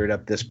he's gathered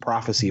up this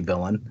prophecy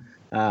villain.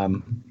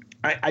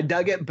 I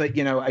dug it, but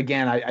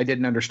again, I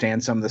didn't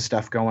understand some of the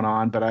stuff going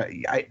on. But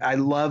I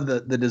love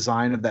the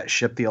design of that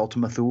ship, the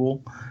Ultima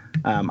Thule.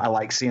 I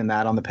like seeing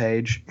that on the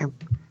page.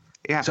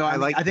 Yeah. So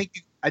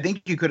I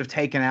think you could have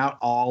taken out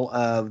all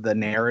of the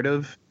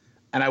narrative,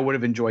 and I would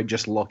have enjoyed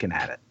just looking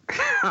at it.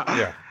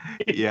 Yeah.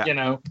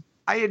 Yeah.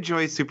 I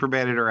enjoy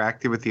Superman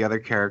interacting with the other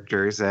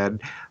characters,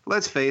 and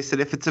let's face it,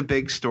 if it's a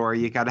big story,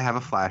 you got to have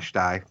a flash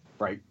die.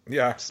 Right.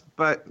 Yeah.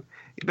 But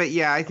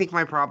yeah, I think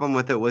my problem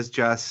with it was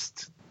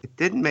just it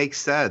didn't make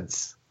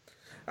sense.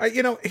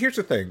 Here's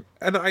the thing,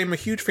 and I'm a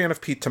huge fan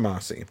of Pete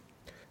Tomasi,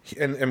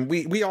 and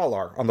we all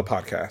are on the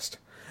podcast.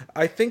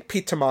 I think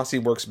Pete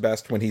Tomasi works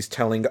best when he's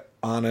telling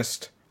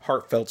honest,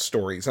 heartfelt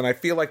stories, and I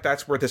feel like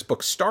that's where this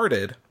book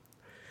started,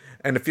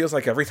 and it feels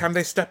like every time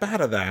they step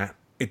out of that,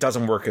 it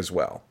doesn't work as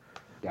well.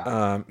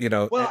 Yeah.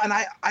 Well, and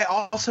I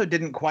also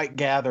didn't quite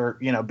gather,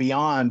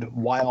 beyond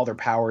why all their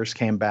powers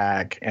came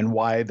back and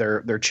why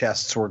their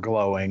chests were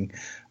glowing.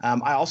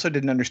 I also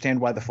didn't understand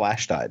why the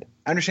Flash died.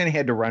 I understand he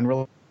had to run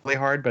really, really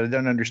hard, but I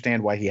don't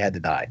understand why he had to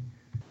die.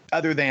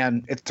 Other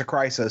than it's a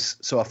crisis,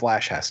 so a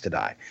Flash has to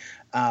die.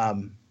 I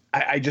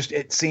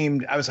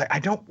was like, I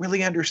don't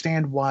really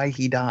understand why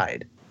he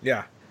died.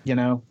 Yeah.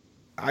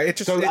 I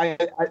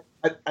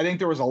think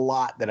there was a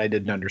lot that I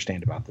didn't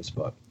understand about this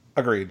book.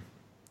 Agreed.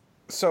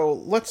 So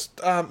let's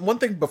one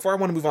thing before I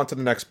want to move on to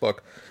the next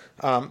book.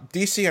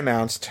 DC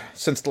announced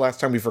since the last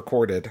time we've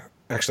recorded.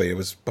 Actually, it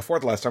was before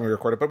the last time we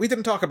recorded, but we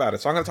didn't talk about it,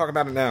 so I'm going to talk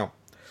about it now.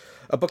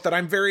 A book that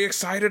I'm very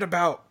excited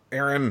about,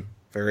 Aaron.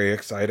 Very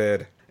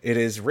excited. It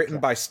is written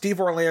by Steve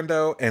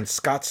Orlando and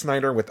Scott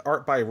Snyder with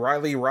art by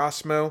Riley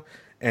Rossmo,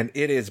 and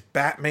it is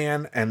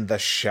Batman and the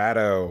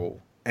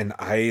Shadow. And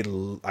I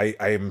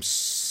am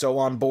so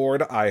on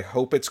board. I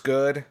hope it's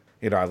good.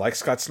 I like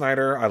Scott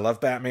Snyder. I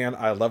love Batman.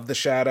 I love The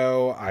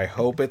Shadow. I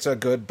hope it's a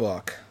good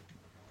book.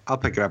 I'll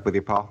pick it up with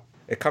you, Paul.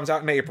 It comes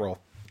out in April,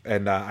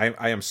 and I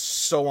am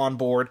so on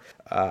board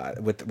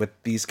with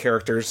these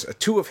characters.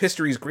 Two of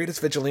history's greatest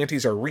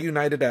vigilantes are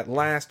reunited at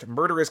last.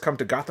 Murder has come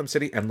to Gotham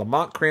City, and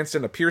Lamont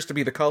Cranston appears to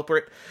be the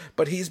culprit,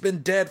 but he's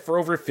been dead for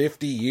over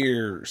 50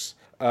 years.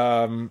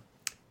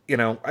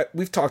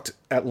 We've talked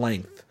at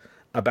length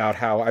about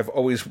how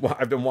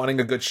I've been wanting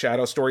a good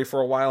Shadow story for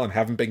a while and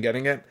haven't been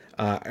getting it.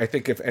 I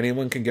think if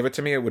anyone can give it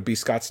to me, it would be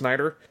Scott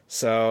Snyder.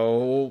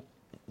 So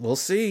we'll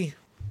see.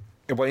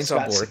 Wayne's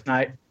on board.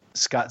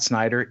 Scott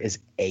Snyder is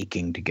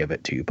aching to give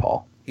it to you,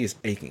 Paul. He is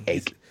aching.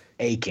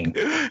 Aching.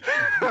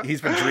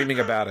 He's been dreaming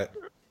about it.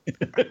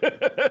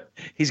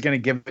 He's going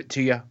to give it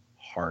to you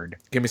hard.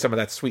 Give me some of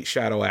that sweet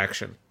shadow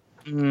action.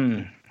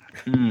 Well,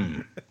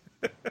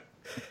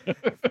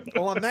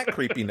 on that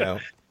creepy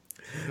note,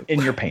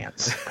 in your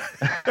pants.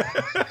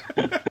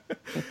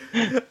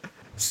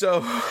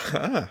 So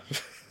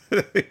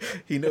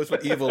he knows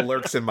what evil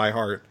lurks in my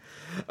heart.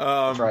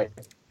 That's right.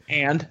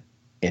 And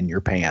in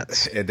your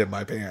pants. And in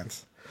my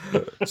pants.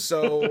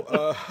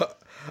 So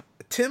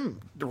Tim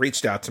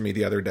reached out to me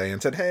the other day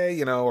and said, hey,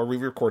 you know, are we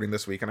recording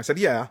this week? And I said,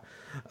 yeah.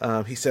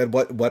 He said,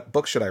 what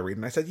book should I read?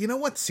 And I said, you know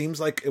what seems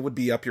like it would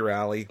be up your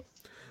alley?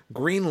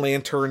 Green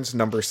Lanterns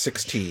number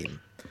 16,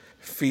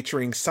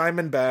 featuring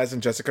Simon Baz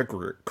and Jessica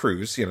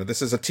Cruz. You know,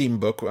 this is a team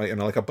book, you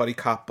know, like a buddy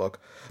cop book,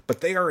 but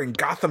they are in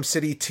Gotham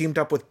City teamed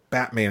up with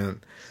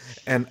Batman.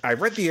 And I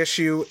read the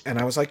issue and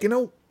I was like, you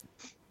know,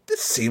 this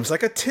seems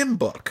like a Tim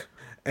book.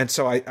 And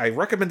so I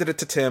recommended it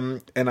to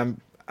Tim, and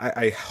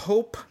I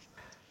hope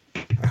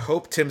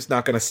Tim's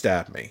not going to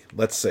stab me.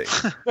 Let's see.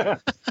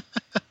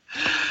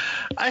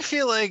 I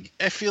feel like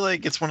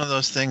it's one of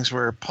those things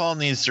where Paul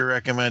needs to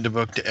recommend a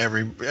book to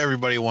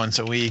everybody once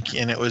a week,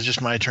 and it was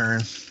just my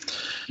turn.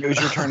 It was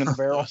your turn in the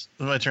barrel. It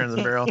was my turn in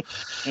the barrel.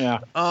 Yeah.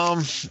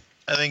 I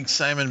think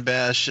Simon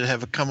Baz should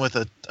have come with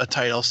a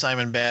title.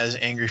 Simon Baz,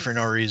 angry for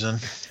no reason.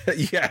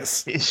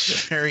 Yes.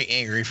 He's very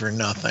angry for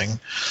nothing.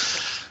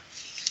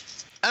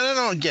 And I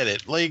don't get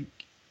it. Like,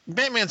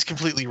 Batman's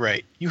completely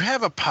right. You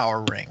have a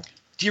power ring.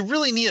 Do you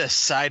really need a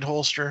side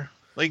holster?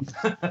 Like,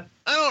 I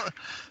don't.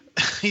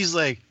 He's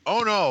like,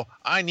 oh no,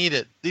 I need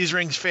it. These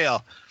rings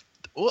fail.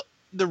 Well,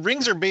 the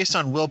rings are based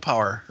on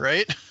willpower,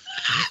 right?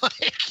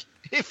 Like,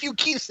 if you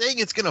keep saying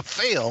it's gonna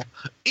fail,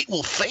 it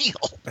will fail.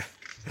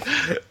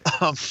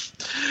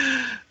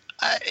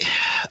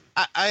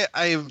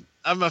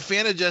 I'm a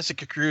fan of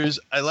Jessica Cruz.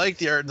 I like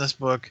the art in this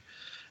book,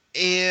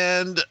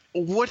 and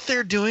what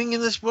they're doing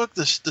in this book,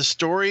 the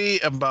story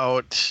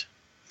about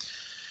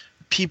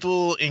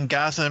people in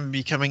Gotham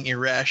becoming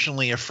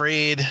irrationally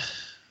afraid,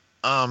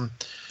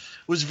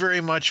 was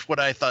very much what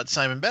I thought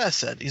Simon Baz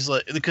said. He's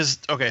like, because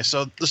okay,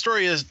 so the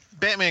story is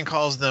Batman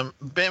calls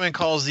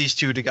these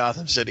two to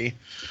Gotham City.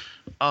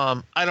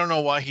 I don't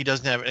know why he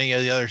doesn't have any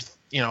of the other,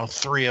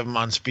 three of them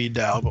on speed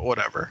dial, but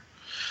whatever.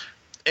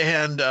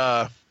 And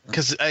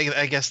because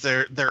I guess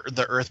they're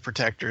the Earth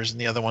protectors and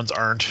the other ones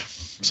aren't.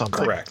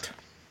 Something. Correct.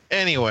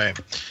 Anyway,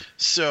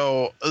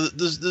 so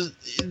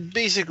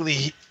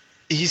basically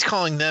he's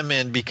calling them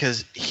in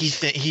because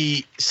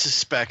he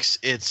suspects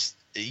it's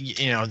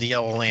the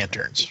Yellow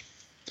Lanterns.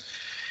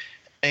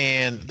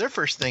 And their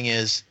first thing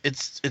is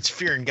it's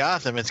fear in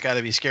Gotham. It's got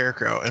to be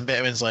Scarecrow. And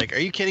Batman's like, "Are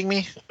you kidding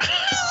me?"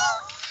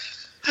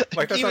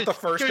 Like that's not the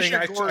first thing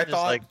I thought.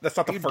 Like, that's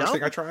not the first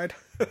thing I tried.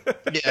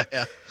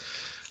 Yeah.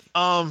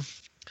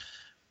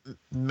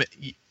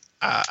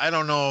 I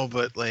don't know,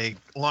 but like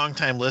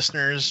longtime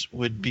listeners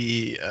would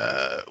be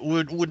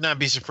would not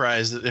be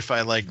surprised if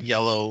I like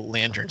Yellow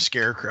Lantern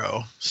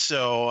Scarecrow.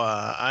 So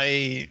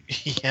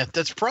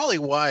that's probably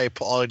why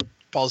Paul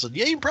said,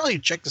 yeah, you can probably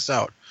check this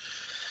out.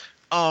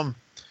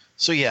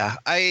 So yeah,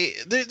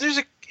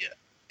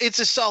 it's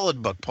a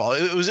solid book, Paul.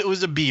 It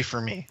was a B for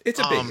me. It's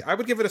a B. I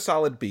would give it a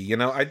solid B.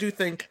 I do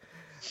think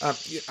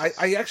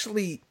I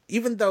actually,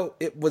 even though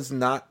it was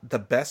not the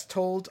best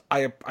told,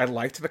 I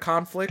liked the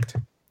conflict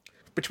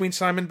between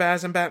Simon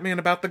Baz and Batman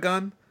about the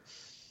gun.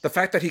 The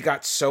fact that he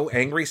got so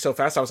angry so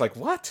fast, I was like,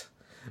 what?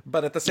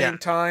 But at the same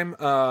time,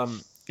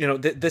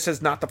 this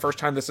is not the first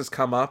time this has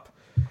come up,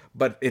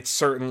 but it's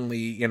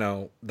certainly,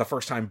 the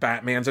first time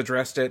Batman's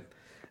addressed it.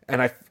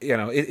 And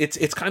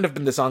it's kind of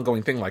been this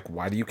ongoing thing, like,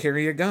 why do you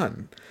carry a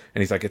gun?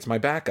 And he's like, it's my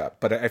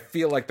backup. But I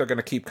feel like they're going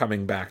to keep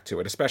coming back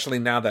to it, especially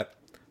now that,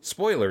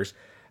 spoilers,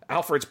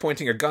 Alfred's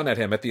pointing a gun at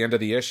him at the end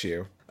of the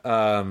issue.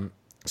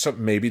 So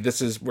maybe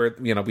this is where,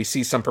 we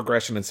see some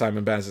progression in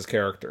Simon Baz's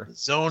character.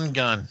 His own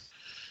gun.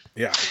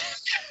 Yeah.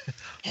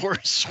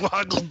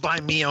 Swoggled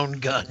by me own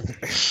gun.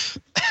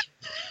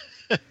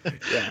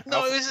 Yeah.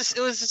 No, it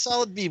was a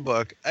solid B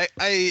book.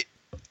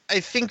 I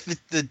think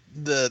that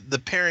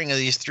the pairing of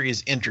these three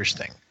is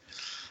interesting.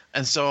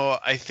 And so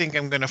I think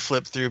I'm going to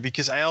flip through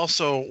because I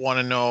also want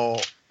to know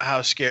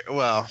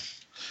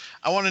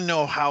I want to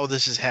know how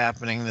this is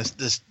happening,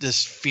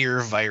 this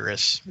fear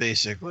virus,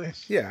 basically.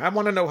 Yeah, I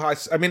want to know how.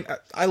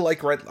 I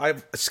like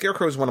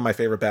Scarecrow is one of my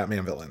favorite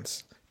Batman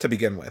villains to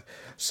begin with.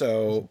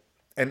 So,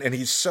 and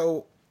he's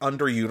so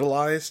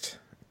underutilized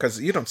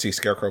because you don't see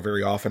Scarecrow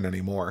very often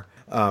anymore,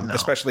 no.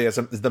 Especially as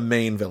the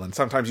main villain.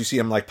 Sometimes you see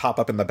him like pop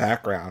up in the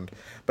background,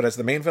 but as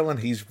the main villain,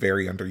 he's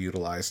very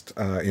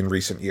underutilized in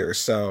recent years.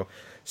 So,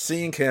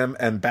 seeing him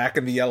and back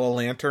in the Yellow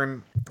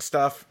Lantern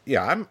stuff,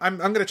 yeah, I'm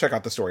going to check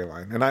out the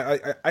storyline. And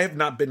I have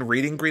not been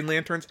reading Green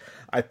Lanterns.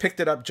 I picked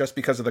it up just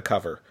because of the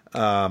cover,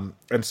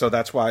 and so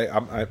that's why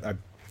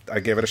I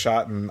gave it a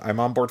shot, and I'm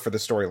on board for the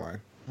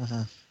storyline.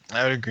 Mm-hmm.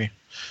 I would agree.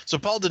 So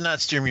Paul did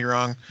not steer me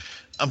wrong.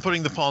 I'm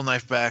putting the Paul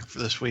knife back for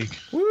this week.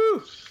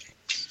 Woo!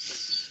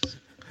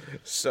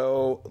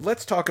 So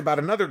let's talk about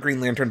another Green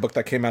Lantern book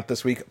that came out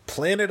this week,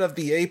 Planet of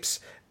the Apes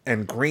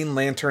and Green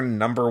Lantern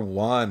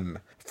 #1.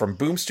 From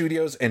Boom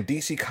Studios and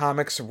DC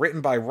Comics,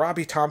 written by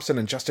Robbie Thompson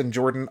and Justin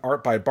Jordan,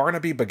 art by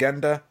Barnaby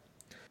Bagenda.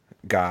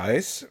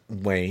 Guys,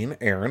 Wayne,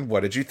 Aaron,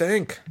 what did you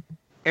think?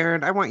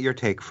 Aaron, I want your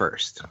take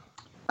first.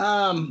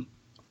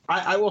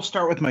 I will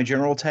start with my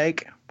general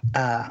take.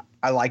 I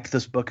liked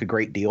this book a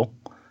great deal.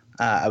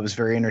 I was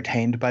very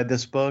entertained by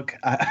this book.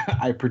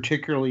 I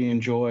particularly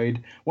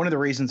enjoyed one of the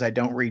reasons I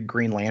don't read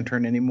Green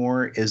Lantern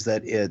anymore is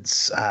that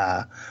it's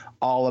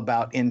all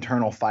about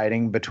internal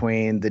fighting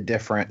between the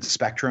different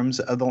spectrums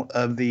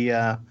of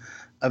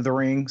the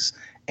rings,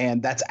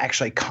 and that's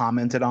actually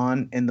commented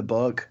on in the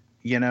book.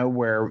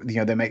 Where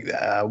they make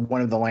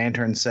one of the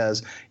lanterns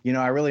says,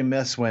 I really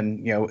miss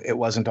when it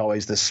wasn't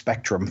always the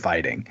spectrum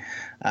fighting,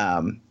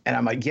 and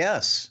I'm like,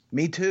 yes,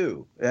 me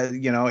too.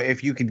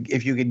 If you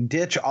could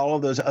ditch all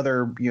of those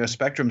other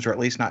spectrums, or at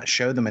least not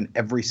show them in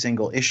every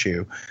single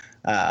issue,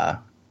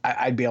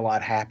 I'd be a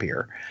lot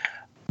happier.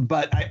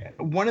 But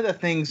one of the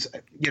things,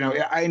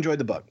 I enjoyed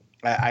the book.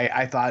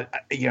 I thought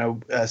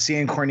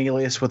seeing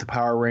Cornelius with the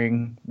power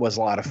ring was a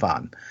lot of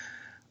fun.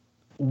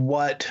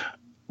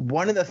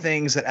 One of the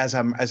things that as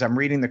I'm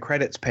reading the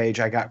credits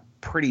page, I got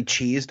pretty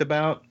cheesed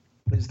about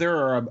is there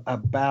are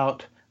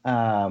about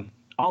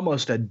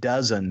almost a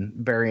dozen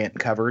variant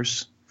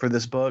covers for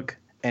this book,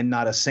 and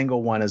not a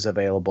single one is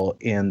available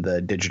in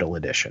the digital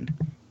edition.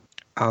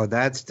 Oh,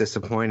 that's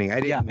disappointing. I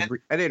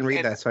didn't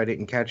read that, so I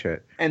didn't catch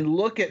it. And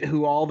look at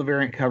who all the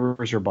variant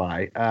covers are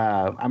by.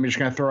 I'm just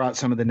going to throw out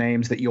some of the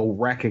names that you'll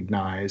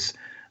recognize.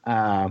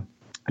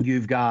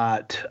 You've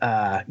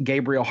got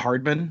Gabriel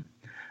Hardman,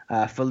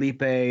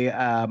 Felipe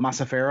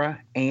Masafera,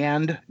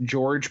 and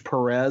George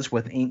Perez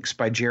with inks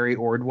by Jerry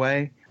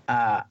Ordway.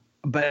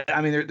 But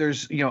I mean,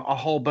 there's a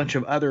whole bunch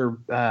of other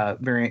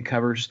variant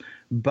covers,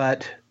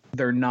 but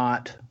they're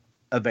not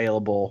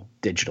available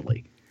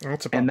digitally.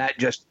 And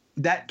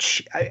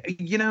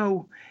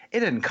it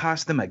didn't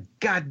cost them a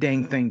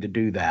goddamn thing to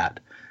do that.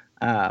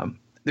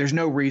 There's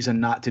no reason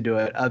not to do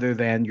it other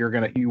than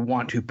you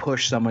want to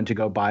push someone to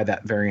go buy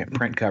that variant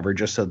print cover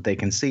just so that they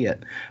can see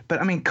it. But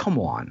I mean, come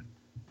on.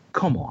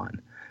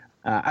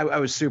 I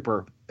was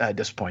super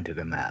disappointed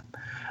in that.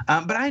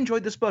 But I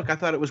enjoyed this book. I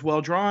thought it was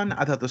well drawn.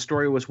 I thought the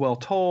story was well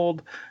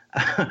told.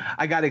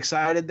 I got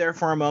excited there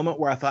for a moment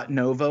where I thought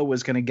Nova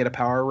was going to get a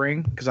power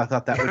ring because I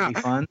thought that would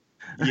be fun.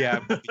 Yeah.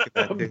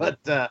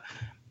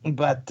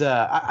 But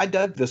I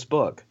dug this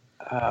book.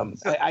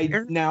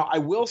 Now, I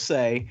will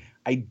say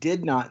I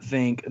did not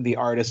think the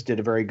artist did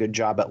a very good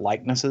job at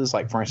likenesses.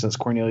 Like, for instance,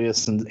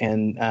 Cornelius and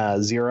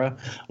Zira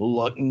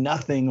look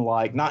nothing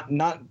like –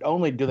 not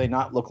only do they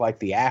not look like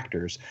the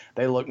actors,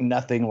 they look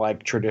nothing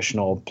like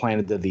traditional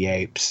Planet of the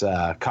Apes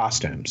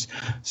costumes.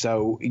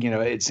 So,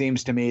 it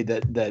seems to me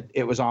that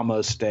it was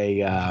almost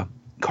a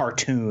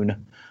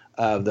cartoon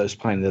of those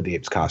Planet of the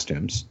Apes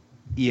costumes.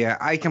 Yeah,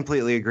 I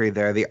completely agree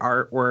there. The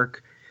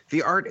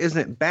art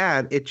isn't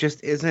bad. It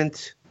just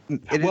isn't –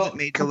 it isn't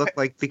made to look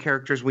like the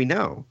characters we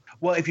know.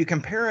 Well, if you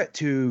compare it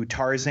to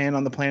Tarzan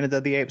on the Planet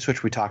of the Apes,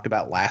 which we talked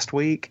about last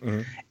week,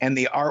 and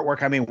the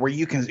artwork, I mean, where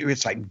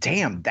it's like,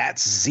 damn,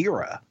 that's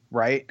Zira,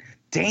 right?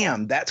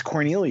 Damn, that's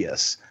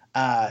Cornelius.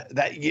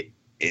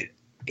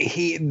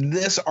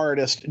 This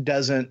artist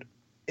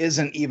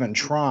isn't even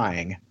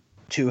trying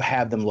to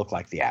have them look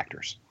like the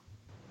actors.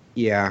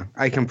 Yeah,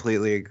 I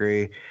completely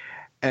agree.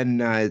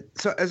 And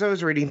so as I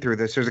was reading through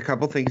this, there's a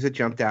couple things that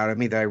jumped out at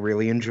me that I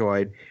really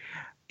enjoyed.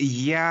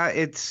 Yeah,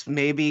 it's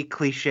maybe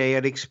cliche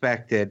and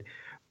expected,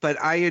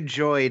 but I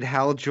enjoyed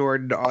Hal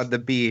Jordan on the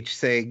beach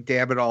saying,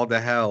 damn it all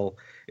to hell,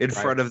 in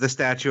front of the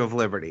Statue of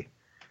Liberty.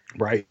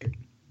 Right.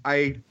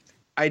 I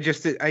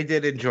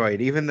did enjoy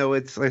it, even though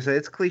it's, like I said,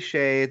 it's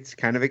cliche, it's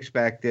kind of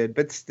expected,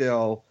 but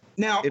still.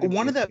 Now,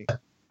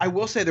 I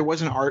will say there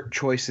was an art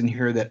choice in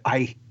here that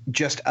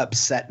just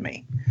upset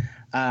me.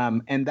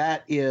 And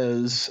that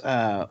is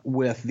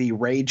with the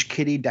Rage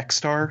Kitty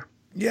Dexstar.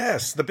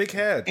 Yes, the big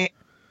head.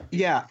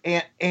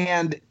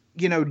 And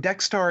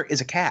Dexstar is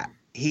a cat.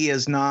 He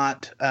is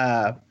not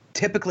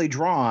typically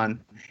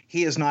drawn.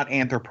 He is not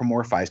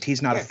anthropomorphized.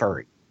 He's not a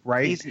furry,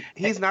 right?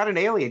 He's not an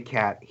alien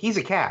cat. He's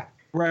a cat.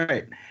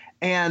 Right.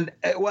 And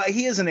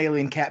he is an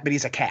alien cat, but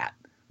he's a cat,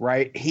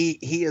 right? He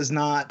is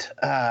not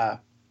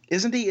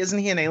isn't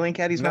he an alien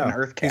cat? He's not an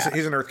Earth cat.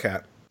 He's an Earth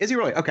cat. Is he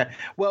really? Okay.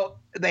 Well,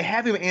 they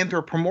have him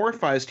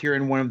anthropomorphized here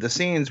in one of the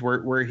scenes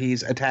where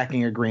he's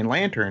attacking a Green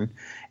Lantern.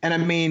 And I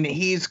mean,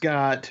 he's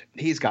got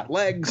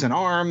legs and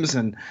arms,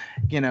 and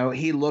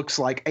he looks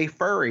like a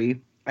furry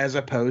as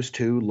opposed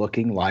to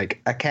looking like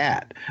a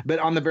cat. But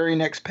on the very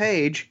next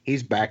page,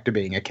 he's back to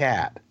being a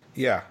cat.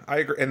 Yeah, I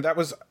agree. And that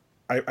was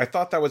I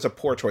thought that was a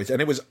poor choice,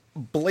 and it was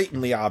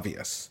blatantly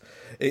obvious.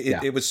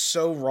 It was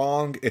so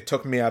wrong, it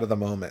took me out of the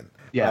moment.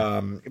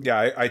 Yeah.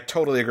 I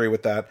totally agree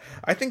with that.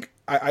 I think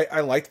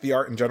I liked the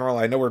art in general.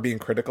 I know we're being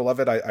critical of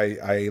it.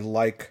 I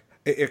like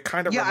it.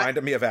 Kind of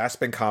reminded me of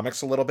Aspen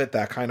Comics a little bit.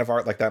 That kind of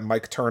art, like that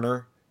Mike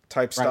Turner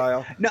type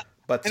style. No,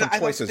 but some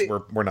choices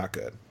were not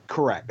good.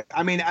 Correct.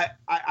 I mean,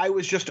 I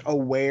was just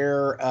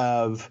aware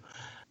of,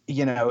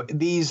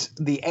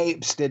 the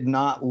apes did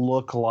not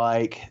look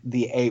like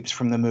the apes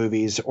from the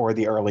movies or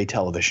the early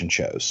television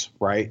shows,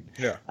 right?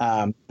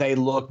 Yeah. They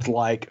looked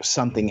like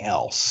something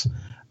else.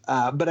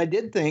 But I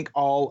did think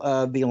all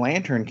of the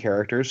Lantern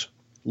characters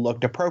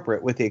looked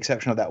appropriate, with the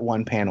exception of that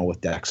one panel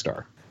with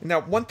Dexter.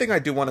 Now, one thing I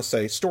do want to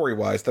say,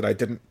 story-wise, that I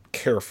didn't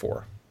care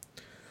for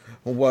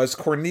was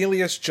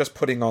Cornelius just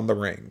putting on the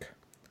ring.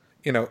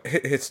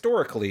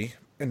 Historically,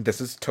 and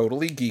this is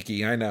totally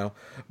geeky, I know,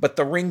 but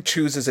the ring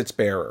chooses its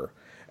bearer.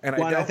 And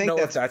I don't know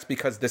if that's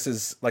because this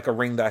is like a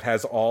ring that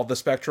has all the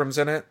spectrums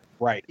in it.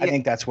 Right. I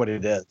think that's what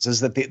it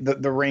is that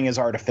the ring is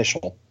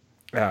artificial.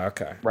 Ah,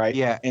 okay. Right.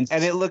 Yeah. And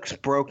it looks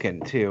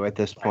broken, too, at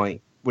this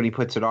point when he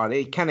puts it on.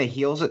 It kind of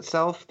heals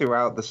itself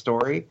throughout the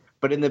story.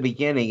 But in the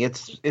beginning,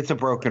 it's a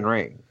broken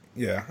ring.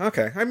 Yeah,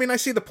 okay. I mean, I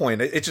see the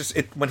point. It just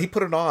when he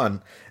put it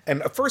on,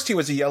 and at first he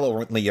was a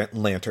yellow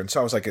lantern, so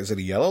I was like, is it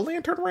a yellow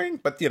lantern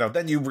ring? But,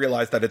 then you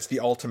realize that it's the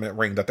ultimate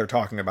ring that they're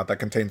talking about that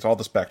contains all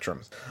the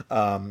spectrums.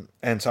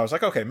 And so I was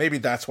like, okay, maybe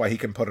that's why he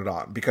can put it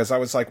on. Because I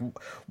was like,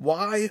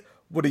 why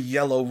would a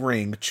yellow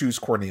ring choose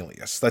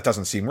Cornelius? That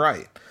doesn't seem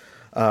right.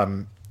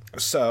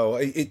 So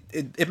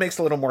it makes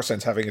a little more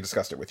sense having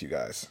discussed it with you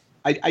guys.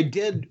 I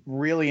did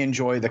really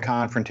enjoy the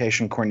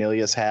confrontation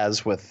Cornelius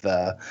has with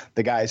the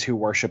guys who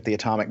worship the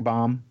atomic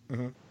bomb.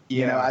 Mm-hmm.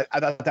 Yeah. I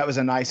thought that was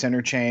a nice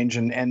interchange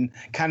and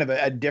kind of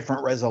a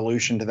different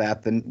resolution to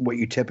that than what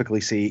you typically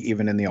see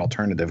even in the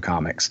alternative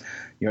comics,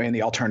 in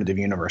the alternative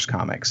universe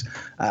comics.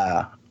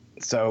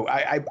 So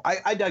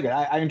I dug it.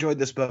 I enjoyed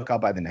this book. I'll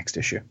buy the next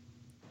issue.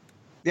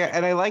 Yeah,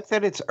 and I like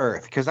that it's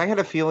Earth, because I had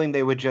a feeling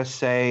they would just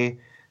say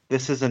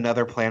this is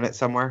another planet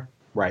somewhere.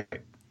 Right.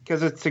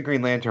 Because it's a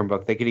Green Lantern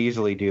book. They could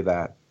easily do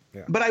that.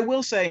 Yeah. But I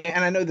will say,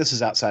 and I know this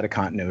is outside of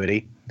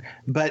continuity,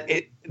 but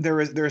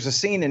there's a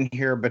scene in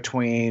here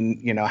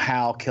between,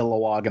 Hal,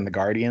 Kilowog, and the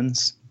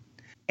Guardians.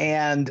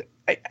 And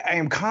I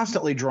am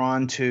constantly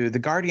drawn to the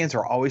Guardians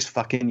are always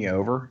fucking you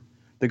over.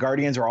 The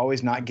Guardians are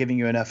always not giving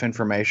you enough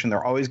information.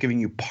 They're always giving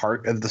you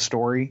part of the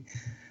story.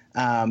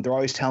 They're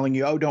always telling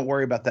you, oh, don't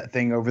worry about that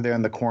thing over there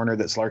in the corner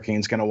that's lurking.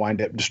 It's going to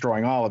wind up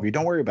destroying all of you.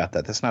 Don't worry about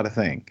that. That's not a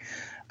thing.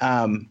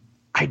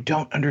 I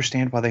don't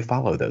understand why they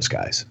follow those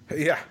guys.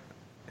 Yeah.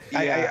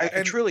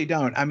 I truly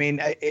don't. I mean,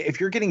 if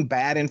you're getting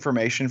bad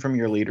information from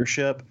your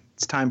leadership,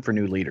 it's time for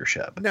new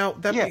leadership. Now,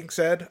 that being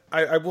said,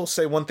 I will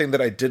say one thing that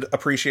I did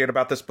appreciate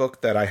about this book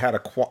that I had a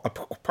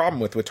problem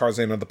with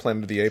Tarzan of the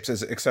Planet of the Apes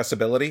is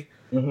accessibility.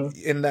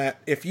 Mm-hmm. In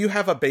that, if you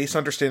have a base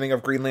understanding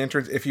of Green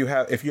Lanterns, if you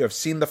have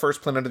seen the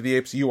first Planet of the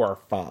Apes, you are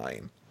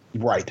fine.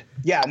 Right.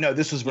 Yeah, no,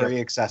 this was very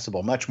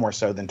accessible, much more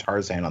so than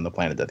Tarzan on the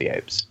Planet of the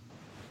Apes.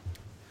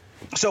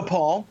 So,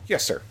 Paul.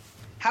 Yes, sir.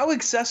 How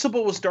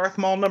accessible was Darth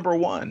Maul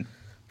 #1?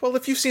 Well,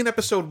 if you've seen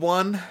episode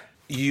 1,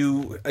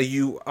 you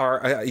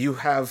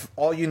have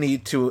all you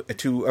need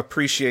to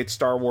appreciate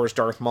Star Wars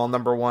Darth Maul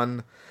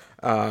 #1.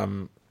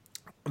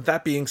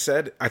 That being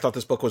said, I thought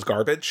this book was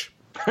garbage.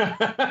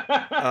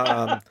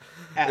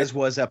 As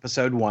was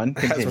episode 1.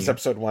 Continue. As was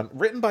episode 1.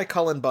 Written by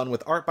Cullen Bunn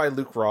with art by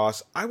Luke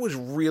Ross. I was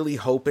really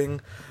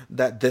hoping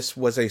that this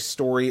was a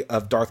story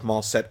of Darth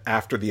Maul set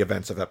after the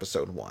events of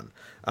episode 1.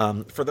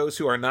 For those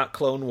who are not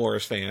Clone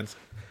Wars fans,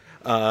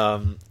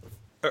 or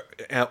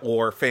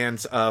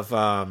fans of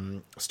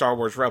Star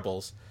Wars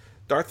Rebels,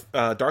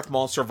 Darth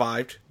Maul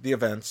survived the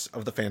events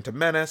of the Phantom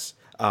Menace.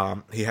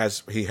 He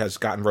has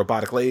gotten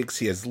robotic legs.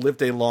 He has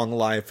lived a long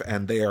life,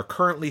 and they are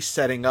currently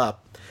setting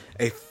up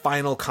a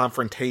final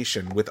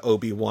confrontation with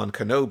Obi-Wan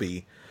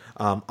Kenobi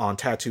on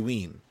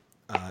Tatooine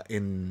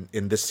in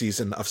this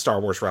season of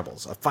Star Wars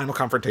Rebels. A final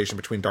confrontation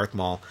between Darth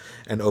Maul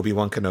and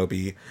Obi-Wan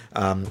Kenobi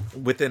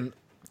within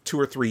 2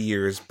 or 3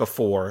 years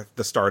before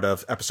the start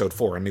of Episode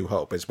 4, A New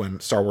Hope, is when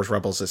Star Wars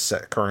Rebels is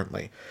set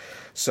currently.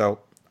 So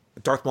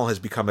Darth Maul has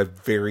become a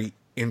very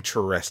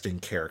interesting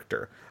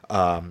character,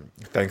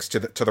 thanks to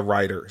the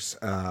writers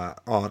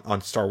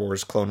on Star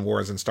Wars Clone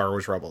Wars and Star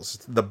Wars Rebels.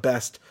 The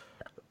best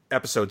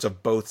episodes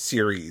of both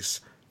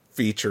series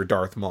feature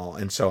Darth Maul,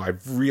 and so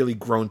I've really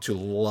grown to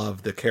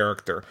love the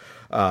character,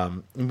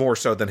 more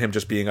so than him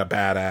just being a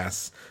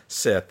badass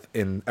Sith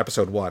in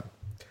Episode 1.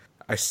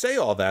 I say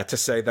all that to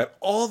say that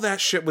all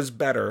that shit was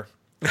better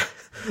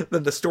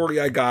than the story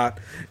I got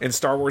in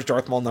Star Wars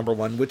Darth Maul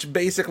 #1, which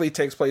basically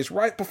takes place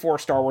right before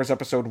Star Wars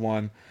Episode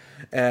 1,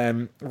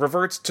 and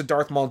reverts to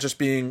Darth Maul just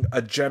being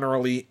a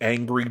generally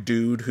angry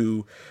dude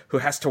who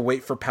has to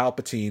wait for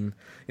Palpatine.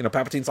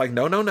 Palpatine's like,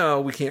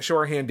 no, we can't show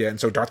our hand yet. And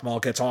so Darth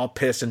Maul gets all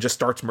pissed and just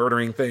starts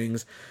murdering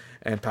things.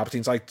 And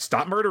Palpatine's like,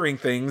 stop murdering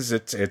things.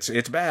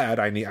 It's bad.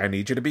 I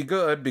need you to be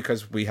good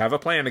because we have a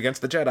plan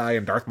against the Jedi.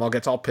 And Darth Maul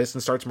gets all pissed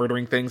and starts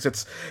murdering things.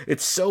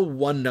 It's so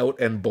one note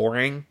and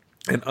boring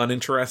and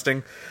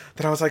uninteresting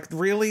that I was like,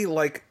 really?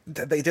 Like,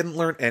 they didn't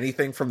learn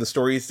anything from the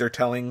stories they're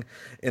telling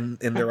in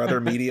their other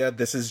media.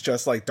 This is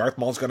just like Darth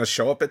Maul's going to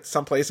show up at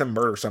someplace and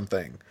murder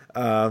something.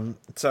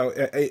 So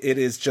it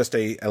is just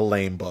a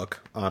lame book,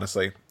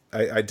 honestly.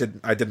 I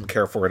didn't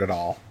care for it at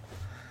all.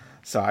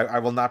 So I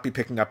will not be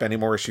picking up any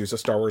more issues of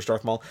Star Wars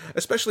Darth Maul,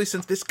 especially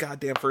since this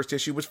goddamn first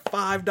issue was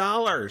 $5.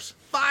 $5.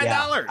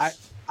 Yeah,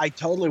 I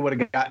totally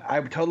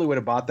would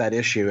have bought that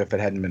issue if it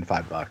hadn't been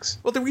 $5.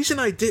 Well, the reason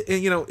I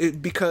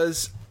did,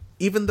 because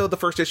even though the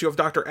first issue of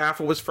Dr.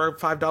 Aphra was for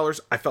 $5,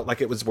 I felt like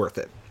it was worth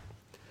it.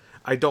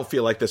 I don't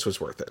feel like this was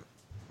worth it.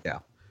 Yeah.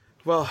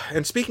 Well,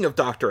 and speaking of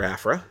Dr.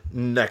 Aphra,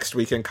 next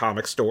week in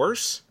comic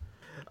stores,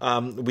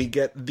 we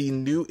get the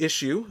new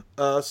issue,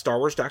 Star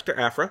Wars Dr.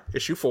 Aphra,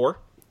 issue 4.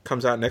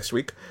 Comes out next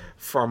week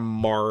from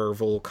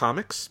Marvel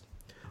Comics.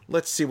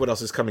 Let's see what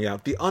else is coming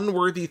out. The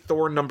Unworthy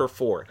Thor number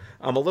 4.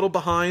 I'm a little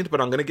behind, but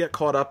I'm going to get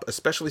caught up,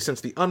 especially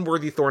since the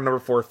Unworthy Thor number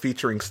 4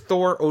 features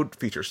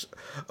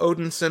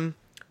Odinson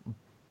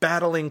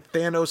battling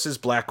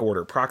Thanos' Black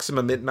Order,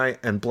 Proxima Midnight,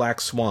 and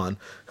Black Swan,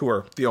 who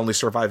are the only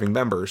surviving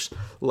members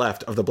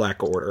left of the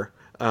Black Order.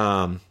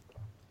 And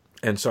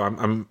so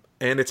and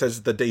it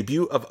says the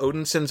debut of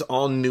Odinson's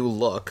all-new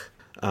look.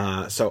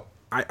 So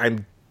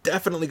I'm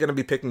definitely going to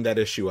be picking that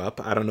issue up.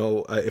 I don't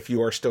know if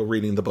you are still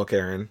reading the book,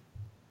 Aaron.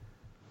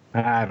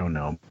 I don't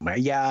know.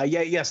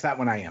 Yes, that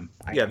one I am.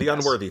 The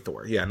Unworthy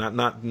Thor. Yeah,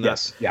 not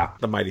yes, yeah.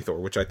 The Mighty Thor,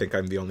 which I think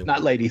I'm the only not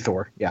one. Lady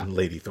Thor. Yeah,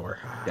 Lady Thor.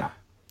 Yeah.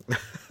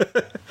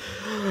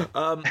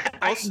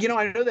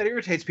 I know that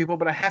irritates people,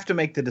 but I have to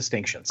make the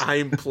distinctions.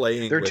 I'm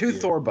playing. There are two you.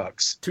 Thor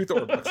books. Two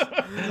Thor books.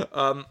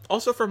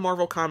 Also from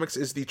Marvel Comics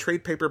is the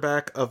trade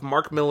paperback of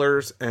Mark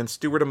Millar's and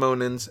Stuart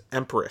Amonin's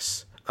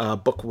Empress,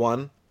 book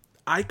 1.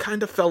 I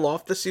kind of fell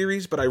off the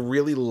series, but I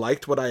really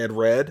liked what I had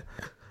read.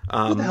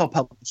 Who the hell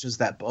publishes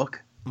that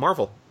book?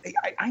 Marvel.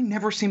 I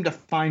never seem to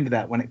find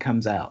that when it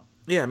comes out.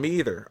 Yeah, me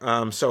either.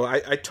 So I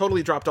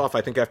totally dropped off,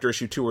 I think, after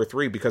issue 2 or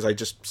 3 because I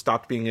just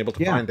stopped being able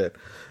to find it.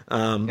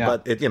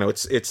 But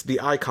it's the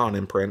Icon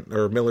imprint,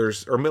 or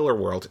Miller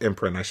World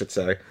imprint, I should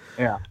say.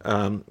 Yeah.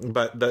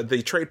 But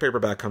the trade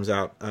paperback comes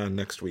out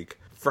next week.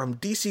 From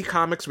DC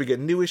Comics, we get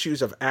new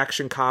issues of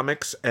Action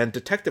Comics and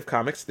Detective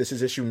Comics. This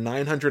is issue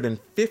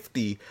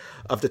 950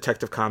 of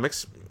Detective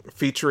Comics,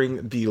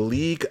 featuring the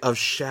League of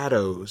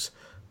Shadows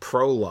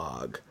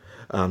prologue.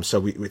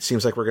 So it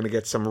seems like we're going to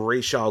get some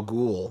Ra's al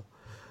Ghul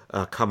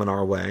coming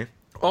our way.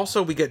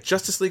 Also, we get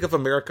Justice League of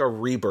America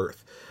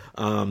Rebirth,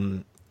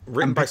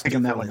 written by Steve.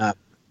 Picking that one up.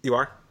 You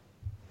are?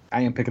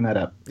 I am picking that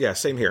up. Yeah,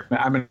 same here.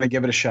 I'm going to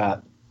give it a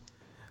shot.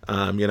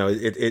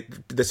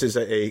 This is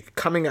a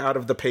coming out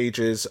of the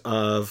pages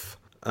of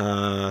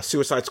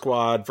Suicide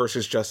Squad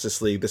versus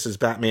Justice League. This is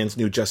Batman's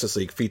New Justice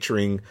League,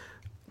 featuring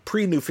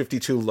pre-New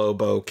 52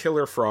 Lobo,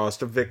 Killer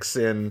Frost,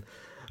 Vixen,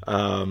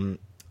 the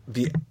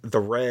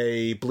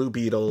Ray, Blue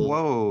Beetle.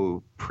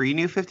 Whoa,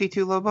 pre-New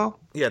 52 Lobo?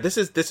 Yeah, this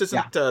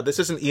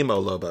isn't emo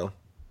Lobo.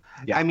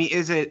 Yeah. I mean,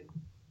 is it?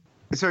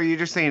 So you're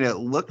just saying it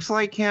looks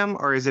like him,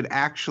 or is it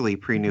actually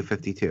pre-New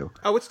 52?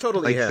 Oh, it's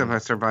totally him. Somehow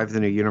survived the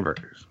new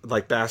universe,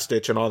 like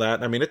Bastitch and all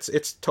that. I mean,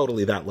 it's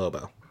totally that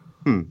Lobo.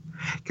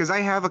 Because I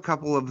have a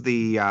couple of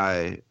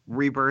the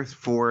rebirth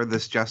for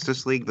this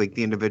Justice League, like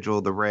the individual,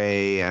 the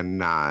Ray,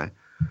 and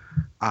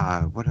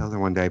what other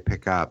one did I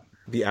pick up?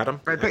 The Atom.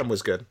 Atom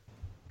was good.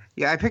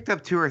 Yeah, I picked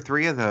up 2 or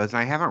 3 of those, and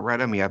I haven't read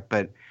them yet.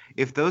 But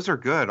if those are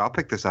good, I'll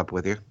pick this up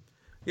with you.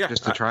 Yeah,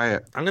 just to try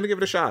it. I'm going to give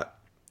it a shot.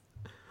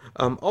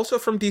 Also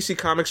from DC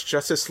Comics,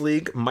 Justice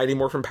League Mighty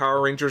Morphin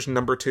Power Rangers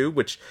number 2,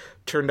 which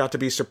turned out to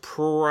be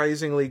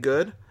surprisingly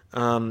good.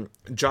 John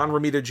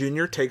Romita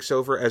Jr. takes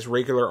over as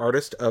regular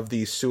artist of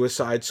the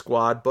Suicide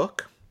Squad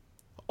book.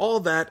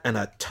 All that and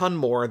a ton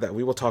more that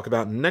we will talk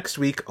about next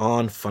week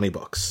on Funny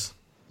Books.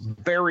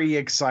 Very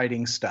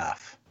exciting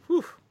stuff.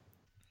 Whew.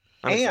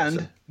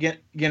 And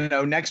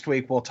next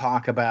week we'll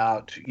talk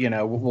about,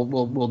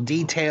 we'll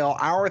detail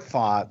our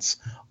thoughts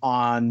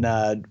on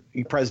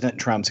President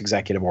Trump's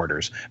executive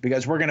orders,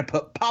 because we're going to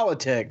put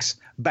politics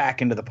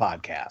back into the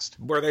podcast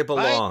where they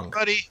belong. Bye,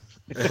 buddy.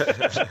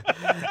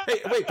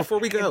 Hey, wait! Before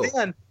we go,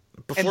 and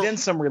then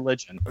some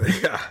religion.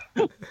 Yeah.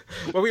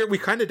 Well, we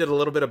kind of did a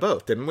little bit of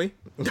both, didn't we?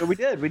 So we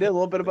did. We did a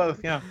little bit of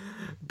both. Yeah.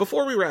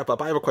 Before we wrap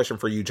up, I have a question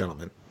for you,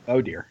 gentlemen.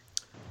 Oh dear.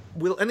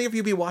 Will any of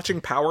you be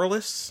watching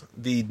Powerless,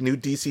 the new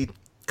DC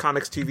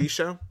Comics TV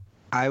show?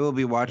 I will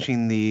be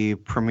watching the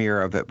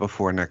premiere of it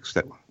before next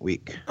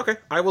week. Okay,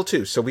 I will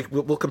too. So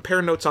we'll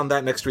compare notes on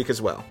that next week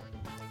as well.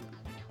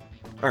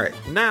 All right,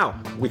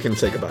 now we can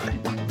say goodbye.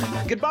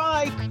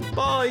 Goodbye.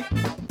 Bye.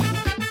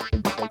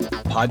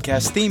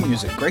 Podcast theme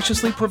music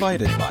graciously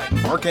provided by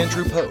Mark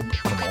Andrew Pope.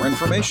 For more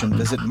information,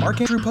 visit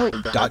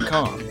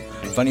markandrewpope.com.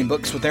 Funny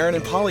Books with Aaron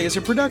and Polly is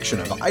a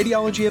production of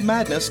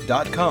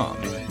ideologyofmadness.com.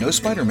 No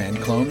Spider-Man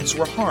clones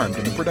were harmed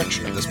in the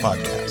production of this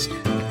podcast.